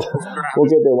 We'll get it. We'll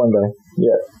get there one day.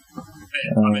 Yeah.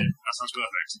 That sounds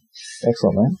perfect.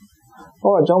 Excellent, mate.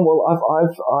 All right, John. Well,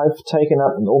 I've taken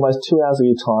up almost 2 hours of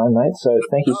your time, mate. So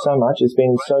thank you so much. It's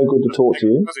been so good to talk to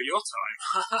you. Was it your time?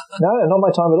 No, not my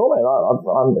time at all, mate.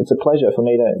 It's a pleasure for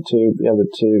me to be able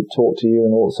to talk to you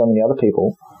and so many other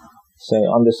people. So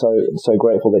I'm just so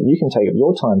grateful that you can take up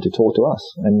your time to talk to us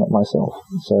and myself.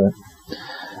 So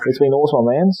it's been awesome,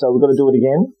 man. So we've got to do it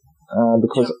again.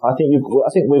 Because I think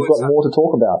we've got more to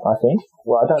talk about. I think.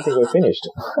 Well, I don't think we're finished.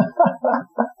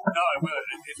 No, well,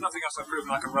 if nothing else, I've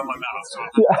proven I can run my mouth. So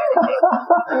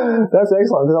that's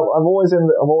excellent. I'm always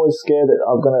scared that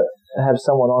I'm going to have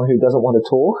someone on who doesn't want to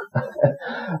talk,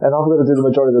 and I've got to do the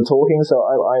majority of the talking. So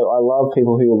I love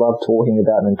people who love talking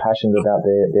about and passionate about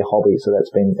their hobby. So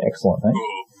that's been excellent, mate.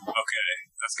 Cool. Okay,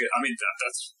 that's good. I mean,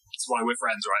 that's why we're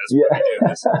friends, right? That's why we do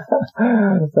this.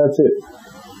 That's it.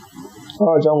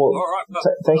 All right, John. Well,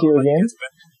 thank you again.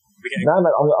 No,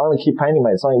 mate, I'm going to keep painting,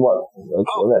 mate. It's only about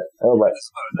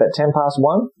 10 past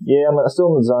 1. Yeah, I'm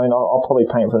still in the zone. I'll probably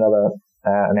paint for another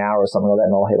an hour or something like that,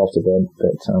 and I'll head off to bed.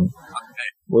 But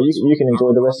well, you can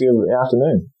enjoy the rest of your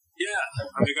afternoon. Yeah,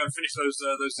 I'm going to go and finish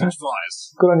those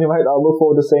flyers. Good on you, mate. I look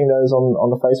forward to seeing those on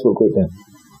the Facebook group then.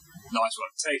 Nice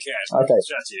one. Take care. It's okay. To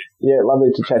chat to you. Yeah,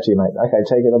 lovely to chat to you, mate. Okay,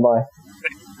 take it. Bye.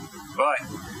 Bye.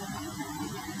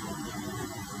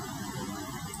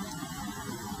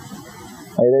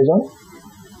 Are you there, John?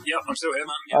 Yep, I'm still here,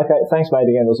 man. Yep. Okay, thanks, mate.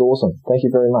 Again, it was awesome. Thank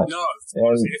you very much. No,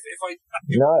 honestly, if I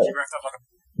wrapped up like a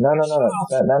No,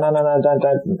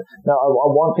 don't. No, I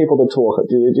want people to talk.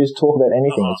 Just talk about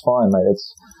anything. It's fine, mate.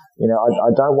 It's I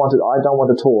don't want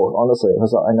to talk, honestly,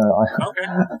 because I know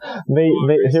me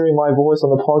hearing my voice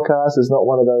on the podcast is not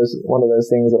one of those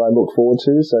things that I look forward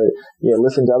to. So yeah,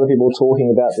 listen to other people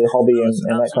talking about their hobby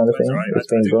and that kind of thing. Right. It's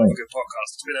been brilliant. Good podcast.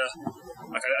 It's been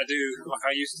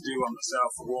I used to do one myself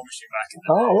for War Machine back in the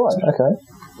day. Oh right, okay.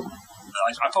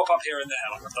 I pop up here and there,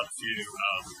 like I've done a few.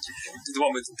 Did the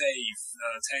one with Dave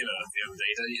Taylor the other day.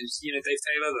 You know Dave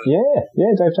Taylor?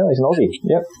 Yeah, Dave Taylor. He's an Aussie.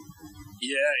 Yep.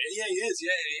 Yeah, he is.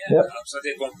 Yeah. Yep. So I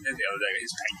did one the other day with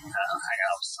his painting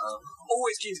hangouts.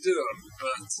 Always keen to do them,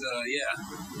 but yeah.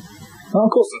 Oh,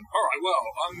 cool. Awesome. All right, well,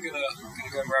 I'm gonna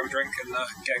go and grab a drink and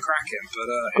get cracking. But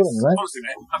honestly,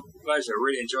 mate, a pleasure.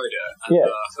 Really enjoyed it.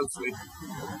 And, hopefully,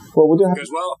 we'll do.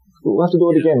 Goes well. We'll have to do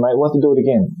it again, mate. We'll have to do it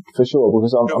again for sure,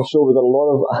 because I'm sure we've got a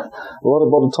lot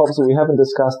of topics that we haven't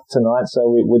discussed tonight. So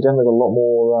we're definitely got a lot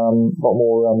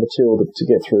more material to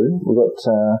get through. We've got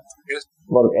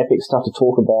a lot of epic stuff to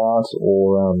talk about,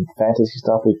 or fantasy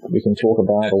stuff we can talk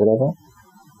about, or whatever.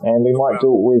 And we might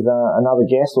do it with another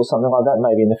guest or something like that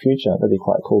maybe in the future. That'd be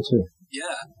quite cool too.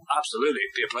 Yeah, absolutely.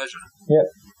 It'd be a pleasure. Yep,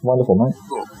 wonderful, mate.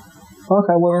 Cool.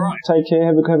 Okay, well, take care.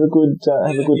 Have a good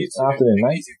afternoon,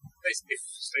 mate.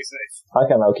 Stay safe.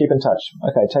 Okay, mate. Keep in touch.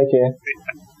 Okay, take care.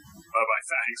 Bye-bye.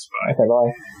 Thanks. Bye. Okay,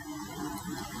 bye.